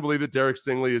reason to believe that Derek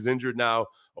Stingley is injured now,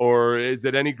 or is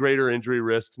at any greater injury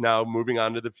risk now moving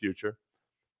on to the future,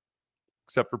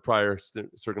 except for prior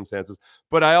circumstances.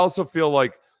 But I also feel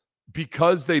like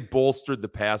because they bolstered the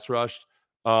pass rush,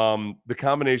 the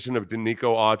combination of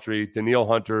Danico Autry, Danielle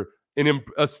Hunter,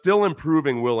 a still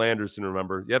improving Will Anderson.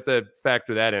 Remember, you have to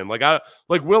factor that in. Like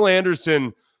Will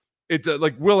Anderson.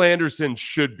 Like Will Anderson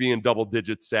should be in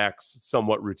double-digit sacks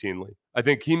somewhat routinely. I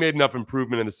think he made enough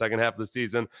improvement in the second half of the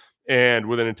season and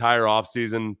with an entire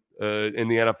offseason in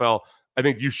the NFL. I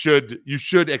think you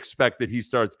should expect that he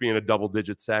starts being a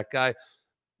double-digit sack guy.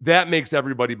 That makes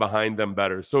everybody behind them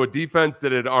better. So a defense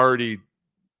that had already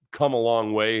come a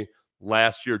long way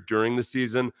last year during the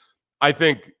season, I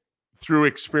think through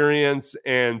experience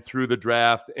and through the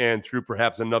draft and through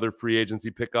perhaps another free agency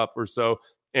pickup or so,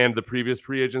 and the previous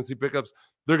free agency pickups,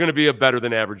 they're going to be a better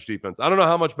than average defense. I don't know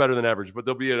how much better than average, but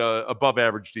they'll be an above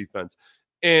average defense.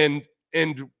 And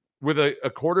with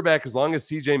a quarterback, as long as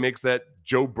CJ makes that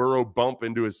Joe Burrow bump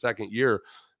into his second year,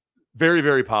 very,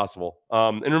 very possible.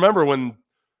 And remember when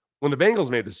the Bengals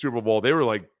made the Super Bowl, they were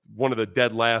like one of the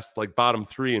dead last, like bottom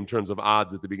 3 in terms of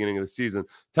odds at the beginning of the season.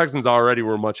 Texans already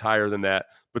were much higher than that,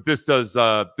 but this does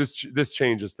this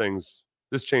changes things.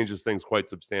 This changes things quite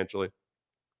substantially.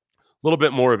 A little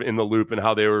bit more of in the loop and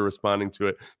how they were responding to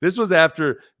it. This was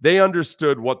after they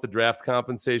understood what the draft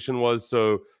compensation was,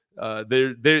 so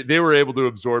they were able to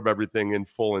absorb everything in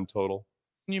full and total.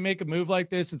 When you make a move like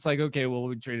this, it's like, okay, well,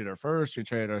 we traded our first, we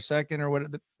traded our second, or what?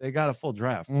 They got a full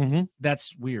draft. Mm-hmm.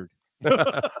 That's weird.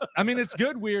 I mean, it's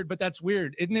good weird, but that's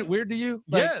weird. Isn't it weird to you?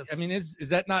 Like, yes. I mean, is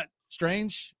that not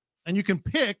strange? And you can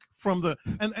pick from the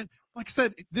and like I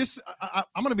said, this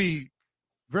I'm going to be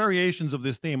variations of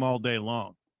this theme all day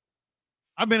long.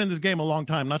 I've been in this game a long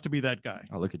time, not to be that guy.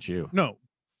 Oh, look at you. No,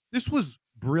 this was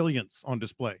brilliance on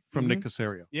display from Nick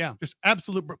Caserio. Yeah. Just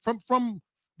absolute from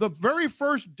the very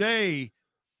first day,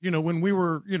 when we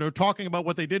were, talking about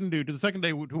what they didn't do to the second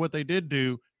day to what they did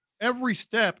do, every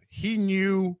step he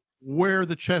knew where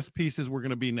the chess pieces were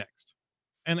going to be next.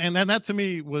 And that to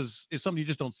me is something you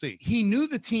just don't see. He knew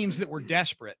the teams that were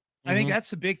desperate. I think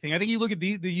that's the big thing. I think you look at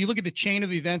the chain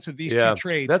of events of these two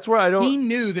trades. That's where he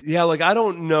knew that. Yeah. Like, I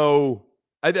don't know.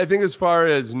 I think as far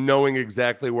as knowing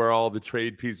exactly where all the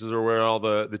trade pieces or where all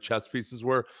the chess pieces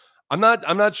were, I'm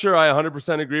not sure I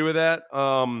 100% agree with that.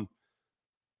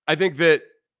 I think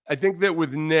that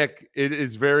with Nick, it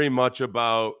is very much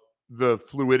about the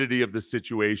fluidity of the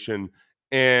situation.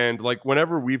 And like,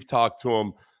 whenever we've talked to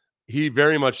him, he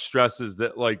very much stresses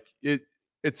that like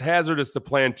it's hazardous to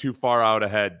plan too far out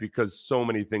ahead because so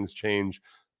many things change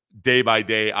day by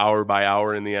day, hour by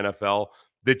hour in the NFL,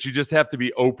 that you just have to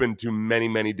be open to many,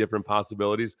 many different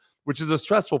possibilities, which is a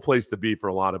stressful place to be for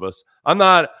a lot of us. I'm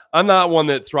not one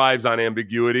that thrives on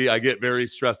ambiguity. I get very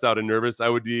stressed out and nervous. I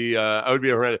would be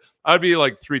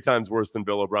like 3 times worse than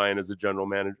Bill O'Brien as a general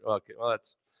manager. Okay, well,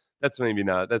 that's maybe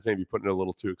not. That's maybe putting it a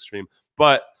little too extreme.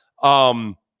 But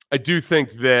I do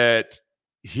think that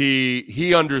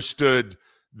he understood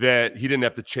that he didn't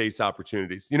have to chase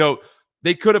opportunities.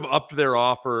 They could have upped their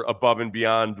offer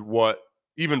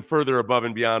even further above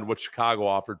and beyond what Chicago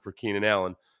offered for Keenan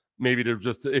Allen. Maybe to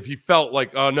just, if he felt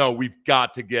like, oh no, we've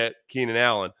got to get Keenan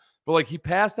Allen. But like, he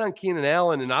passed on Keenan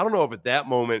Allen, and I don't know if at that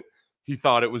moment he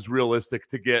thought it was realistic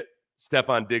to get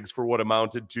Stefon Diggs for what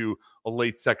amounted to a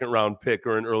late second round pick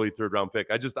or an early third round pick.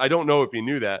 I don't know if he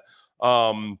knew that.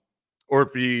 Or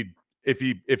if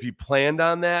he planned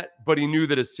on that, but he knew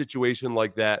that a situation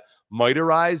like that might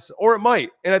arise, or it might.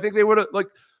 And I think they would have, like,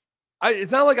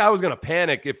 it's not like I was going to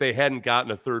panic if they hadn't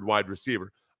gotten a third wide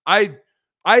receiver. I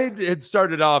had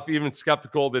started off even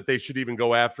skeptical that they should even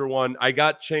go after one. I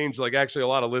got changed. Like, actually, a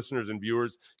lot of listeners and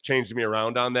viewers changed me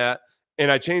around on that,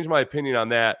 and I changed my opinion on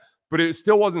that. But it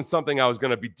still wasn't something I was going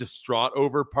to be distraught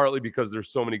over, partly because there's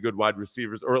so many good wide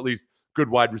receivers, or at least good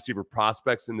wide receiver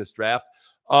prospects in this draft.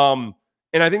 And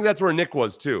I think that's where Nick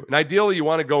was too. And ideally, you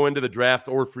want to go into the draft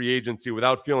or free agency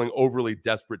without feeling overly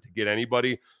desperate to get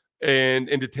anybody, and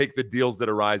to take the deals that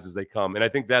arise as they come. And I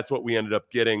think that's what we ended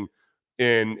up getting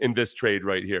in this trade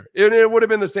right here. It would have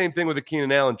been the same thing with the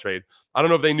Keenan Allen trade. I don't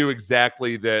know if they knew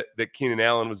exactly that Keenan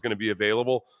Allen was going to be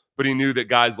available, but he knew that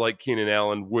guys like Keenan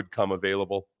Allen would come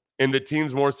available. And the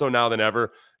teams, more so now than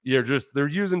ever, they're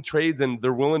using trades, and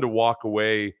they're willing to walk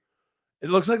away. It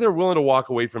looks like they're willing to walk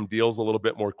away from deals a little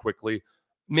bit more quickly.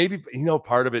 Maybe,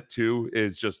 part of it too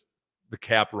is just the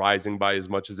cap rising by as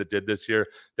much as it did this year.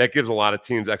 That gives a lot of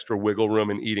teams extra wiggle room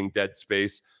and eating dead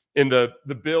space. In the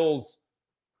Bills,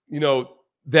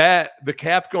 that the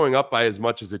cap going up by as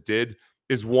much as it did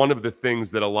is one of the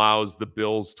things that allows the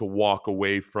Bills to walk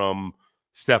away from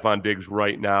Stefon Diggs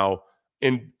right now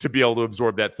and to be able to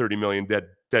absorb that $30 million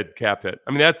dead cap hit.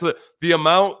 I mean, that's the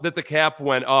amount that the cap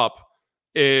went up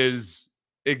is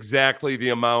exactly the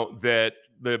amount that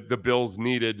the Bills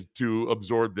needed to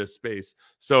absorb this space.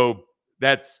 So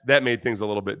that made things a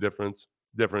little bit different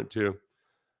too.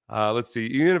 Let's see.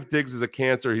 Even if Diggs is a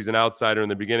cancer, he's an outsider in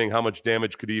the beginning. How much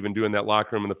damage could he even do in that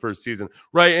locker room in the first season?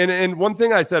 Right. And one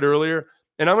thing I said earlier,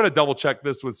 and I'm going to double check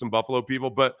this with some Buffalo people,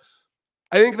 but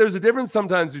I think there's a difference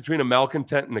sometimes between a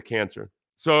malcontent and a cancer.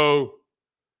 So,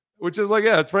 which is like,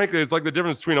 yeah, it's frankly, it's like the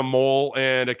difference between a mole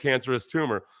and a cancerous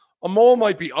tumor. A mole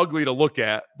might be ugly to look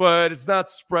at, but it's not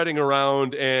spreading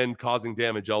around and causing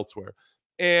damage elsewhere.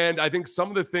 And I think some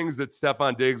of the things that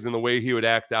Stefon Diggs and the way he would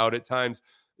act out at times,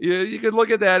 you could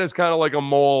look at that as kind of like a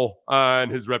mole on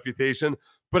his reputation.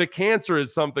 But a cancer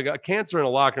is something, a cancer in a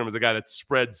locker room is a guy that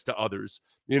spreads to others.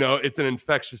 You know, it's an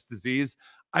infectious disease.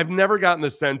 I've never gotten the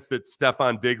sense that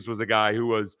Stefon Diggs was a guy who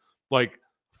was like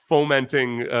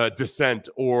fomenting dissent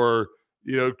or,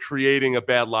 you know, creating a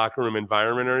bad locker room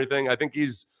environment or anything. I think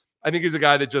he's a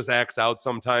guy that just acts out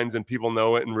sometimes and people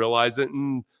know it and realize it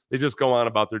and they just go on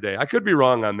about their day. I could be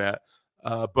wrong on that,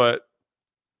 but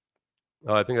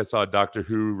I think I saw a Doctor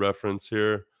Who reference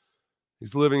here.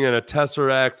 He's living in a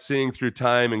tesseract, seeing through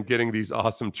time and getting these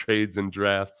awesome trades and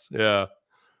drafts. Yeah.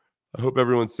 I hope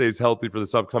everyone stays healthy for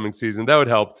this upcoming season. That would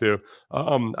help too.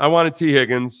 I wanted T.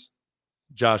 Higgins,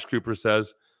 Josh Cooper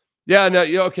says. Yeah, no,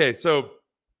 okay. So,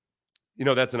 you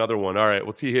know, that's another one. All right.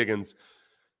 Well, T. Higgins,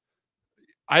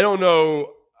 I don't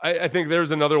know. I think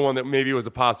there's another one that maybe was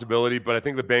a possibility, but I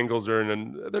think the Bengals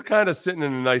they're kind of sitting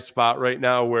in a nice spot right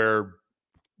now where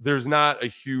there's not a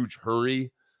huge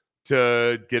hurry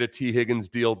to get a T. Higgins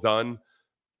deal done.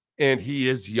 And he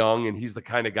is young, and he's the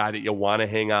kind of guy that you want to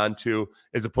hang on to,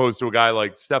 as opposed to a guy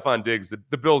like Stefon Diggs.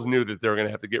 The Bills knew that they were going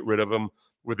to have to get rid of him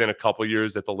within a couple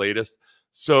years at the latest.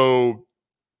 So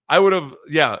I would have,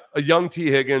 a young T.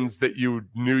 Higgins that you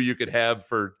knew you could have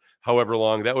for however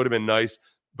long, that would have been nice.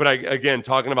 But again,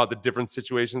 talking about the different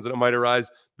situations that it might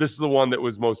arise, this is the one that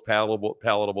was most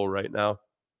palatable right now.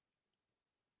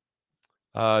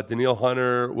 Daniil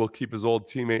Hunter will keep his old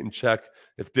teammate in check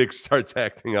if Diggs starts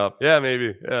acting up. Yeah,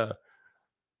 maybe. Yeah.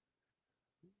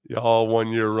 Y'all 1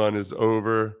 year run is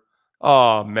over.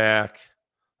 Oh, Mac.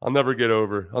 I'll never get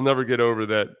over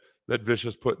that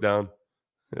vicious put down.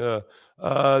 Yeah.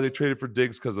 They traded for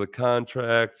Diggs because of the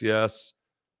contract. Yes.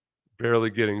 Barely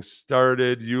getting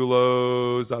started.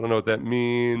 EULOs. I don't know what that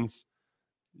means.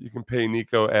 You can pay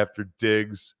Nico after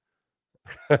Diggs.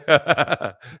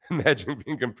 Imagine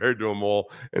being compared to a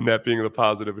mole and that being the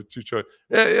positive of two choice.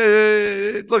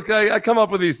 Look, I come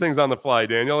up with these things on the fly,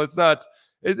 Daniel. It's not.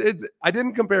 I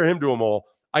didn't compare him to a mole.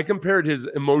 I compared his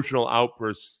emotional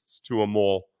outbursts to a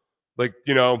mole. Like,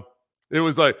 you know, it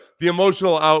was like the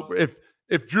emotional out.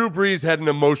 If Drew Brees had an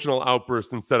emotional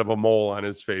outburst instead of a mole on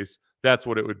his face, that's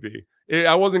what it would be.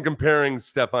 I wasn't comparing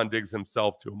Stefon Diggs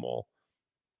himself to a mole.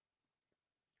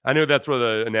 I knew that's where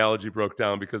the analogy broke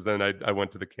down because then I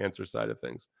went to the cancer side of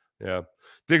things. Yeah.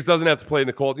 Diggs doesn't have to play in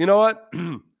the cold. You know what?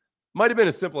 Might have been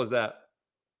as simple as that.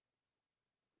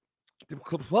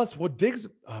 Plus, what Diggs,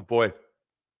 oh boy,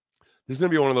 this is going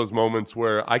to be one of those moments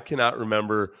where I cannot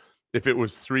remember if it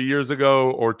was 3 years ago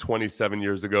or 27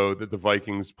 years ago that the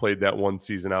Vikings played that one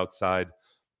season outside.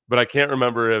 But I can't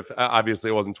remember if, obviously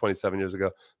it wasn't 27 years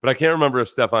ago, but I can't remember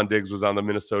if Stefon Diggs was on the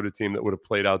Minnesota team that would have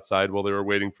played outside while they were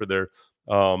waiting for their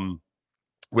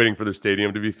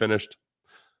stadium to be finished.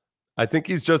 I think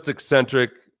he's just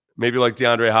eccentric, maybe like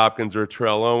DeAndre Hopkins or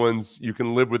Terrell Owens. You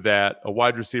can live with that. A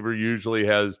wide receiver room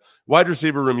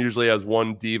usually has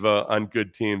one diva on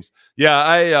good teams.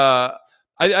 Yeah,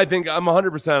 I think I'm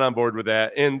 100% on board with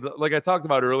that. And like I talked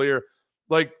about earlier,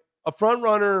 like a front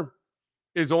runner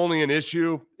is only an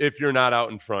issue if you're not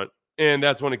out in front. And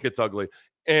that's when it gets ugly.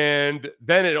 And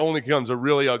then it only becomes a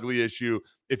really ugly issue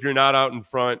if you're not out in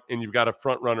front and you've got a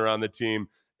front runner on the team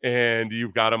and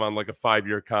you've got him on like a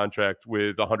 5-year contract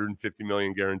with $150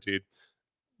 million guaranteed.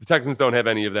 The Texans don't have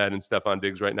any of that in Stefon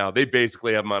Diggs right now. They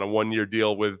basically have him on a 1-year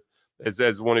deal with,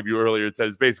 as one of you earlier said,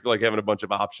 it's basically like having a bunch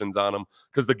of options on him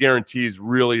because the guarantees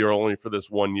really are only for this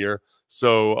 1 year.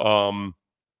 So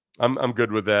I'm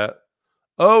good with that.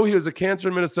 Oh, he was a cancer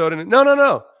in Minnesota.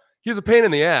 No. He was a pain in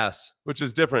the ass, which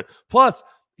is different. Plus,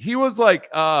 he was like,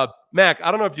 Mac, I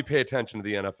don't know if you pay attention to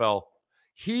the NFL.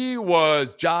 He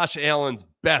was Josh Allen's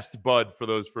best bud for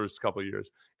those first couple of years.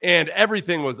 And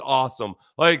everything was awesome.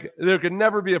 Like, there could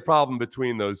never be a problem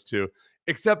between those two.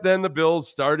 Except then the Bills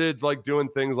started like doing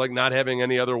things like not having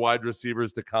any other wide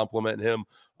receivers to complement him.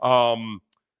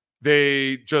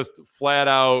 They just flat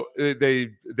out, they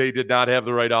did not have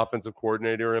the right offensive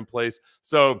coordinator in place.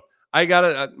 So I got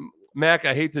to, Mac,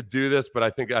 I hate to do this, but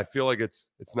I feel like it's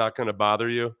not going to bother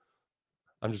you.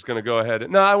 I'm just going to go ahead.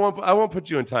 No, I won't put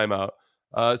you in timeout.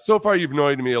 So far, you've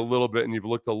annoyed me a little bit and you've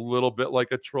looked a little bit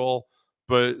like a troll,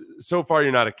 but so far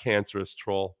you're not a cancerous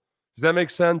troll. Does that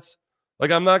make sense?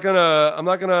 Like I'm not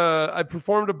gonna. I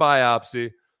performed a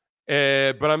biopsy,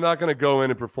 but I'm not gonna go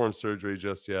in and perform surgery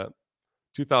just yet.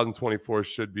 2024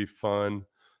 should be fun.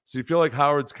 So you feel like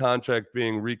Howard's contract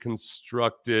being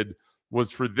reconstructed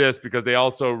was for this because they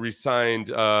also re-signed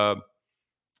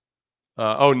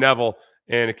Neville,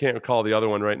 and I can't recall the other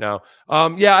one right now.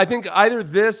 Yeah, I think either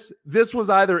this was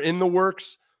either in the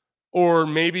works, or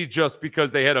maybe just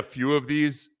because they had a few of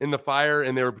these in the fire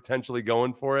and they were potentially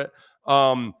going for it.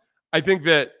 I think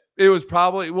that it was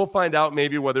probably, we'll find out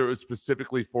maybe whether it was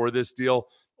specifically for this deal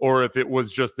or if it was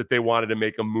just that they wanted to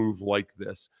make a move like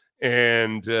this.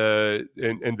 And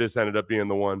this ended up being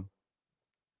the one.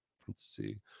 Let's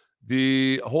see.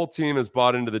 The whole team has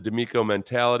bought into the D'Amico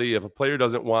mentality. If a player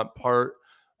doesn't want part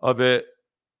of it,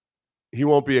 he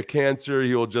won't be a cancer.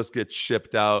 He will just get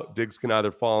shipped out. Diggs can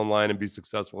either fall in line and be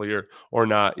successful here or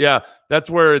not. Yeah, that's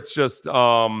where it's just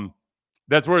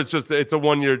it's a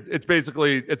 1 year. It's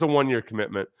basically a 1 year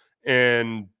commitment,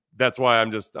 and that's why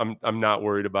I'm not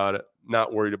worried about it.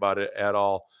 Not worried about it at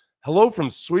all. Hello from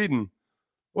Sweden.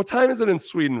 What time is it in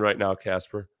Sweden right now,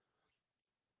 Casper?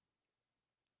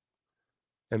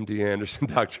 MD Anderson,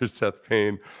 Dr. Seth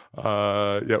Payne.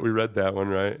 Yeah, we read that one,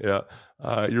 right? Yeah.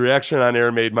 Your reaction on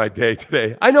air made my day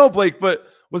today. I know, Blake, but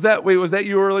was that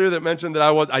you earlier that mentioned that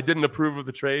I didn't approve of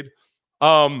the trade?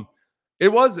 I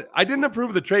didn't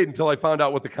approve of the trade until I found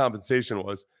out what the compensation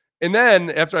was. And then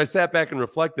after I sat back and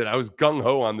reflected, I was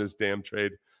gung-ho on this damn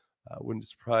trade. Wouldn't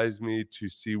surprise me to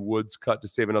see Woods cut to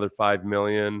save another $5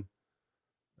 million.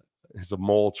 He's a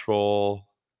mole troll.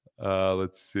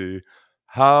 Let's see.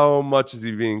 How much is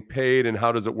he being paid, and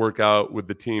how does it work out with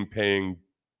the team paying?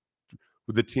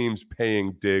 With the teams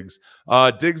paying Diggs?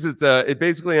 Diggs is it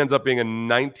basically ends up being a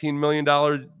 $19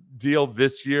 million deal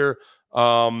this year.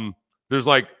 There's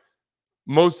like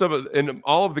most of it, and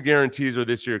all of the guarantees are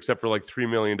this year except for like $3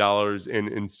 million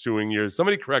in ensuing years.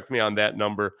 Somebody correct me on that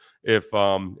number if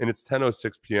and it's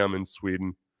 10:06 p.m. in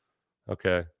Sweden.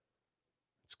 Okay,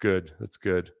 it's good. That's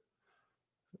good.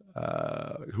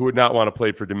 Who would not want to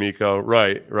play for D'Amico?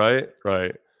 Right.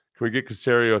 Can we get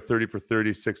Caserio 30 for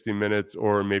 30, 60 minutes,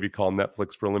 or maybe call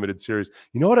Netflix for a limited series?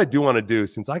 You know what I do want to do?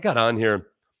 Since I got on here,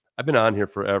 I've been on here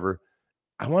forever.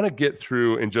 I want to get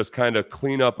through and just kind of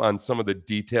clean up on some of the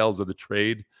details of the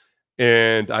trade.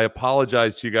 And I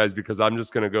apologize to you guys because I'm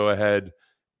just going to go ahead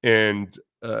and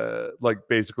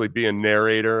basically be a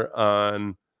narrator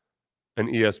on an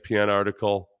ESPN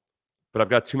article. But I've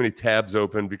got too many tabs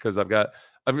open because I'm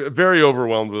very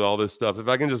overwhelmed with all this stuff. If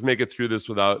I can just make it through this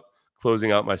without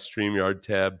closing out my StreamYard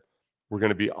tab, we're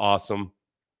going to be awesome.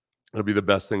 It'll be the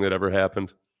best thing that ever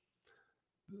happened.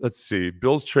 Let's see.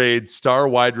 Bills trade star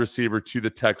wide receiver to the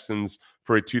Texans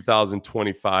for a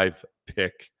 2025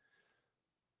 pick.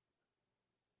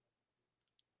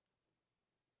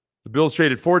 The Bills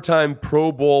traded four-time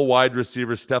Pro Bowl wide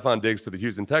receiver Stefon Diggs to the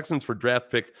Houston Texans for draft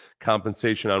pick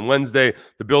compensation on Wednesday.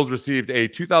 The Bills received a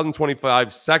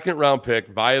 2025 second-round pick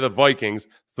via the Vikings.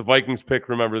 It's the Vikings pick,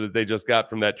 remember, that they just got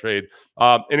from that trade.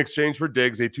 In exchange for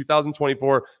Diggs, a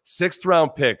 2024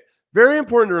 sixth-round pick. Very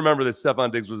important to remember that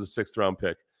Stefon Diggs was a sixth-round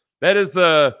pick. That is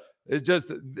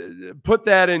put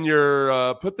that in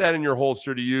your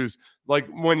holster to use, like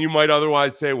when you might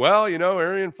otherwise say, well,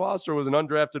 Arian Foster was an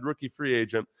undrafted rookie free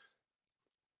agent.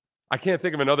 I can't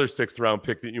think of another sixth-round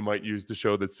pick that you might use to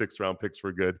show that sixth-round picks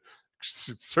were good.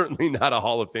 Certainly not a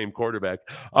Hall of Fame quarterback.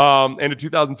 And a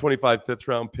 2025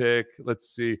 fifth-round pick. Let's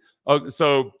see.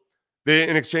 So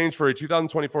in exchange for a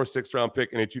 2024 sixth-round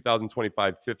pick and a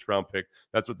 2025 fifth-round pick,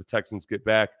 that's what the Texans get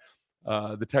back.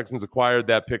 The Texans acquired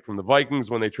that pick from the Vikings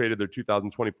when they traded their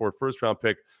 2024 first-round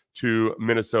pick to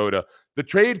Minnesota. The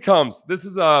trade comes. This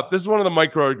is one of the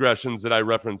microaggressions that I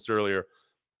referenced earlier.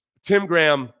 Tim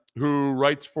Graham, who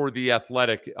writes for The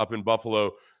Athletic up in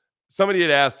Buffalo, somebody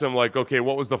had asked him, like, okay,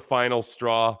 what was the final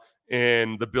straw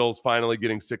in the Bills finally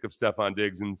getting sick of Stefon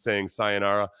Diggs and saying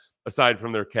sayonara, aside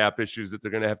from their cap issues that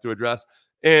they're going to have to address?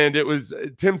 And it was,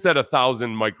 Tim said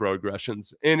 1,000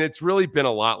 microaggressions. And it's really been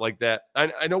a lot like that.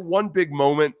 I know one big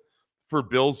moment for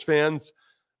Bills fans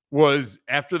was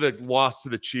after the loss to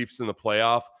the Chiefs in the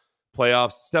playoffs.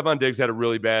 Stefon Diggs had a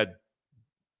really bad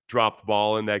dropped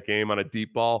ball in that game on a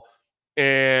deep ball.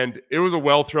 And it was a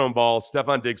well-thrown ball.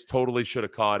 Stefon Diggs totally should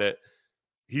have caught it.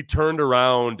 He turned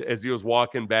around as he was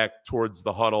walking back towards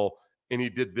the huddle, and he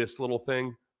did this little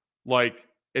thing, like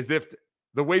as if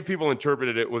the way people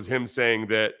interpreted it was him saying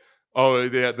that, oh,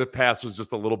 the pass was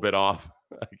just a little bit off.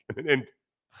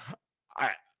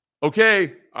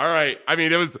 Okay, all right. I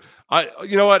mean, it was,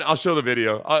 you know what? I'll show the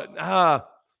video. I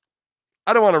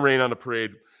don't want to rain on a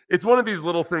parade. It's one of these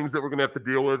little things that we're going to have to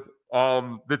deal with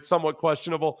that's somewhat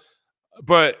questionable.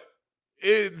 But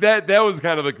that was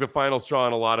kind of like the final straw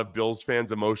on a lot of Bills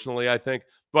fans emotionally, I think.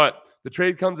 But the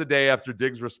trade comes a day after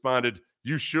Diggs responded,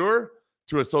 "You sure?"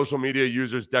 to a social media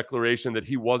user's declaration that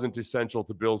he wasn't essential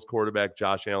to Bills quarterback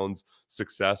Josh Allen's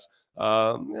success.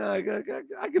 Yeah,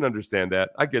 I can understand that.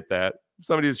 I get that.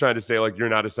 Somebody was trying to say, like, you're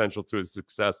not essential to his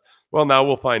success. Well, now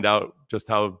we'll find out just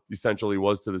how essential he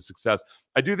was to the success.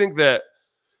 I do think that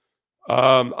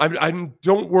I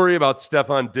don't worry about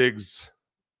Stefon Diggs'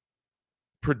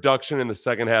 production in the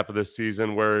second half of this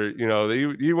season, where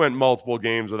he went multiple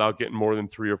games without getting more than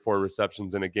 3 or 4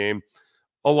 receptions in a game.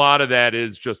 A lot of that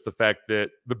is just the fact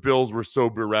that the Bills were so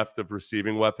bereft of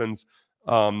receiving weapons.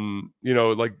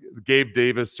 Like Gabe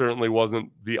Davis certainly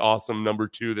wasn't the awesome number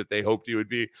 2 that they hoped he would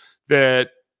be. That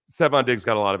Stefon Diggs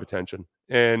got a lot of attention,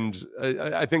 and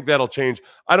I think that'll change.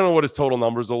 I don't know what his total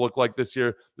numbers will look like this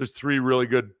year. There's 3 really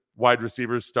good wide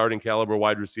receivers, starting caliber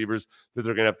wide receivers, that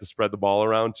they're going to have to spread the ball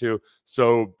around to.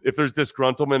 So if there's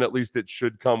disgruntlement, at least it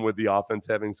should come with the offense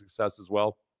having success as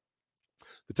well.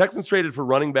 The Texans traded for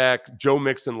running back Joe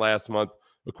Mixon last month,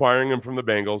 acquiring him from the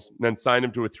Bengals, and then signed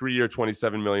him to a 3-year,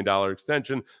 $27 million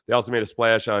extension. They also made a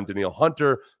splash on Danielle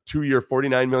Hunter, 2-year,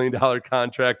 $49 million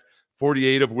contract,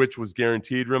 48 of which was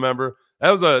guaranteed, remember?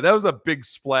 That was a big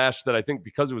splash that I think,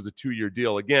 because it was a 2-year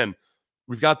deal. Again,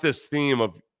 we've got this theme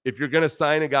of, if you're going to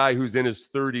sign a guy who's in his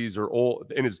 30s or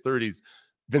old in his 30s,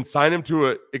 then sign him to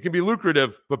it can be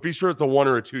lucrative, but be sure it's a 1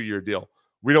 or a 2-year deal.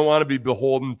 We don't want to be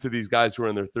beholden to these guys who are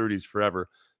in their 30s forever.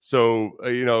 So,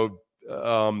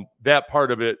 that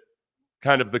part of it,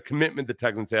 kind of the commitment the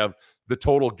Texans have, the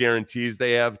total guarantees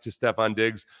they have to Stefon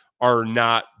Diggs are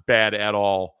not bad at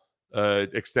all,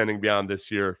 extending beyond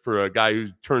this year for a guy who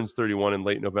turns 31 in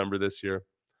late November this year.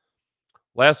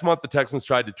 Last month, the Texans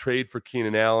tried to trade for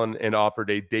Keenan Allen and offered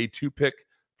a day 2 pick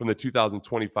from the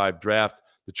 2025 draft.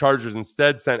 The Chargers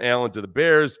instead sent Allen to the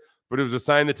Bears, but it was a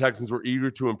sign the Texans were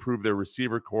eager to improve their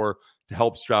receiver core to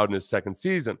help Stroud in his second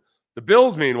season. The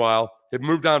Bills, meanwhile, have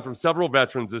moved on from several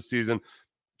veterans this season.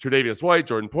 Tre'Davious White,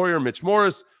 Jordan Poyer, Mitch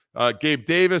Morris, Gabe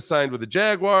Davis signed with the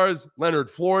Jaguars. Leonard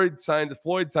Floyd signed with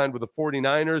the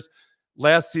 49ers.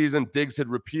 Last season, Diggs had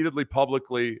repeatedly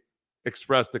publicly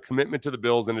expressed a commitment to the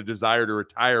Bills and a desire to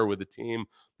retire with the team.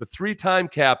 The 3-time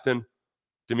captain,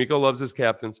 D'Amico loves his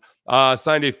captains,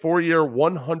 signed a 4-year,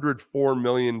 $104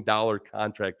 million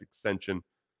contract extension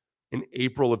in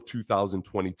April of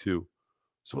 2022.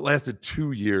 So it lasted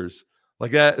 2 years.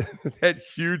 Like that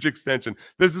huge extension.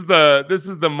 This is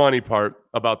the money part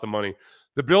about the money.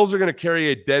 The Bills are going to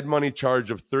carry a dead money charge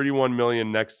of $31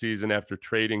 million next season after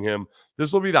trading him.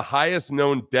 This will be the highest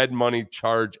known dead money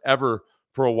charge ever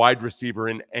for a wide receiver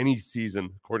in any season,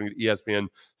 according to ESPN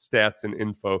stats and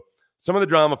info. Some of the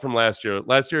drama from last year.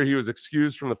 Last year, he was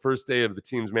excused from the first day of the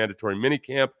team's mandatory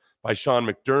minicamp by Sean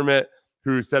McDermott,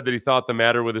 who said that he thought the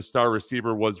matter with his star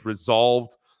receiver was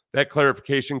resolved. That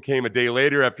clarification came a day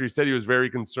later after he said he was very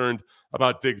concerned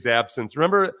about Diggs' absence.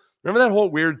 Remember that whole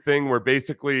weird thing where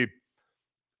basically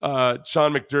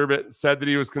Sean McDermott said that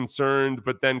he was concerned,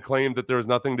 but then claimed that there was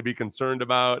nothing to be concerned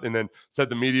about, and then said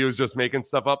the media was just making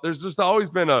stuff up. There's just always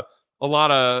been a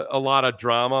lot of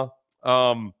drama.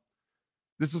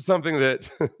 This is something that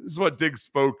this is what Diggs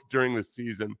spoke during the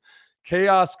season.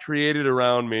 Chaos created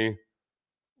around me.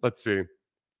 Let's see.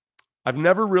 I've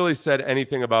never really said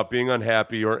anything about being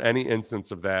unhappy or any instance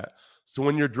of that. So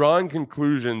when you're drawing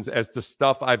conclusions as to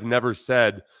stuff I've never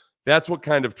said, that's what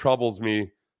kind of troubles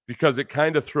me, because it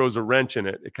kind of throws a wrench in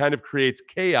it. It kind of creates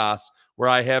chaos where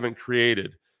I haven't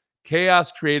created.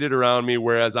 Chaos created around me,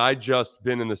 whereas I just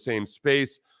been in the same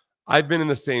space. I've been in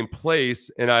the same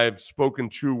place, and I've spoken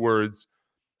true words.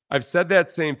 I've said that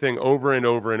same thing over and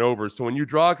over and over. So when you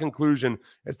draw a conclusion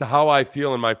as to how I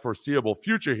feel in my foreseeable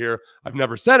future here, I've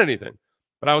never said anything.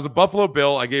 But I was a Buffalo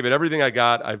Bill. I gave it everything I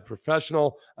got. I'm a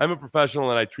professional,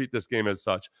 and I treat this game as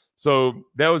such. So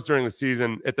that was during the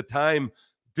season. At the time,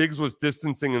 Diggs was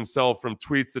distancing himself from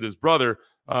tweets that his brother,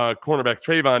 cornerback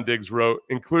Trayvon Diggs, wrote,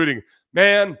 including,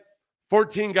 "Man,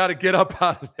 14 got to get up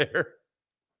out of there."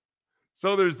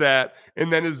 So there's that. And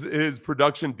then his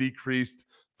production decreased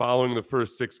following the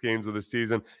first 6 games of the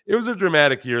season. It was a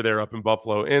dramatic year there up in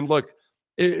Buffalo. And look,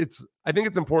 I think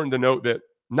it's important to note that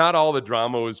not all the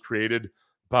drama was created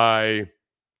by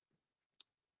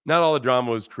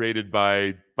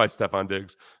Stefon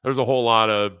Diggs. There's a whole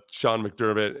lot of Sean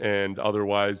McDermott and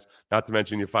otherwise, not to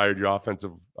mention you fired your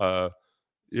offensive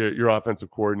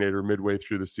coordinator midway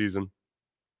through the season.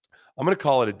 I'm going to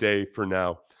call it a day for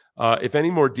now. If any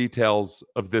more details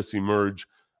of this emerge,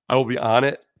 I will be on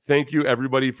it. Thank you,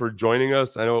 everybody, for joining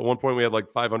us. I know at one point we had like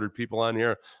 500 people on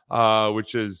here,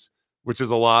 which is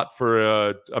a lot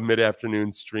for a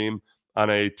mid-afternoon stream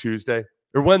on a Tuesday.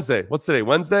 or Wednesday. What's today?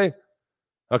 Wednesday?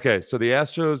 Okay, so the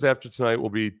Astros after tonight will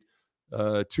be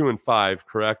 2-5,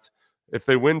 correct? If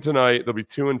they win tonight, they'll be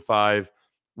 2-5,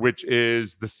 which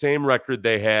is the same record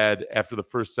they had after the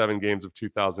first 7 games of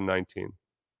 2019.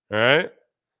 All right?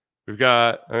 I'm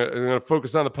going to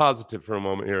focus on the positive for a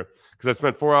moment here because I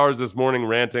spent 4 hours this morning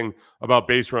ranting about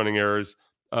base running errors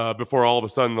before all of a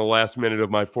sudden, the last minute of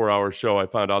my 4-hour show, I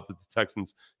found out that the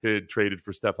Texans had traded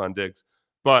for Stefon Diggs.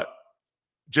 But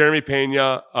Jeremy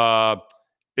Pena,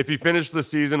 if he finished the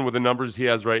season with the numbers he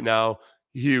has right now,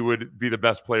 he would be the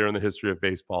best player in the history of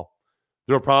baseball.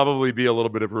 There'll probably be a little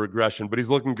bit of a regression, but he's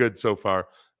looking good so far.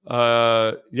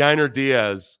 Yainer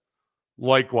Diaz,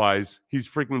 likewise, he's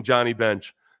freaking Johnny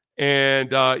Bench.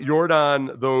 And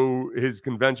Jordan, though his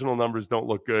conventional numbers don't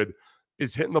look good,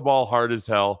 is hitting the ball hard as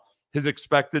hell. His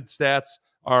expected stats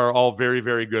are all very,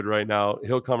 very good right now.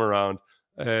 He'll come around.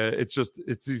 It's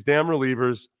these damn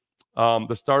relievers.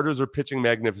 The starters are pitching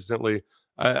magnificently.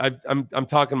 I'm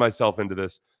talking myself into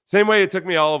this. Same way it took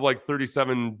me all of like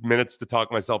 37 minutes to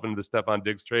talk myself into the Stefon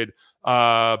Diggs trade.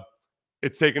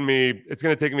 It's going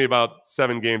to take me about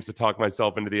 7 games to talk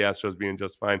myself into the Astros being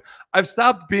just fine. I've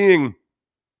stopped being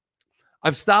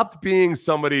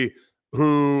somebody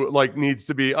who like needs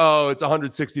to be, it's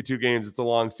 162 games. It's a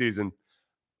long season.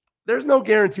 There's no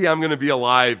guarantee I'm going to be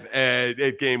alive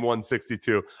at game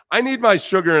 162. I need my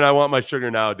sugar and I want my sugar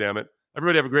now, damn it.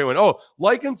 Everybody have a great one. Oh,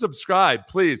 like and subscribe,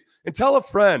 please. And tell a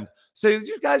friend. Say,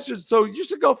 you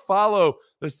should go follow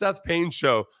the Seth Payne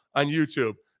Show on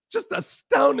YouTube. Just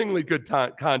astoundingly good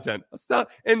content.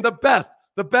 And the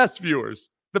best viewers,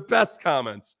 the best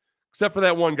comments, except for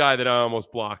that one guy that I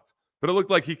almost blocked. But it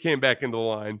looked like he came back into the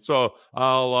line. So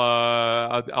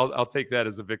I'll take that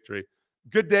as a victory.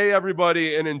 Good day,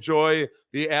 everybody, and enjoy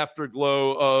the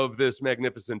afterglow of this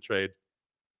magnificent trade.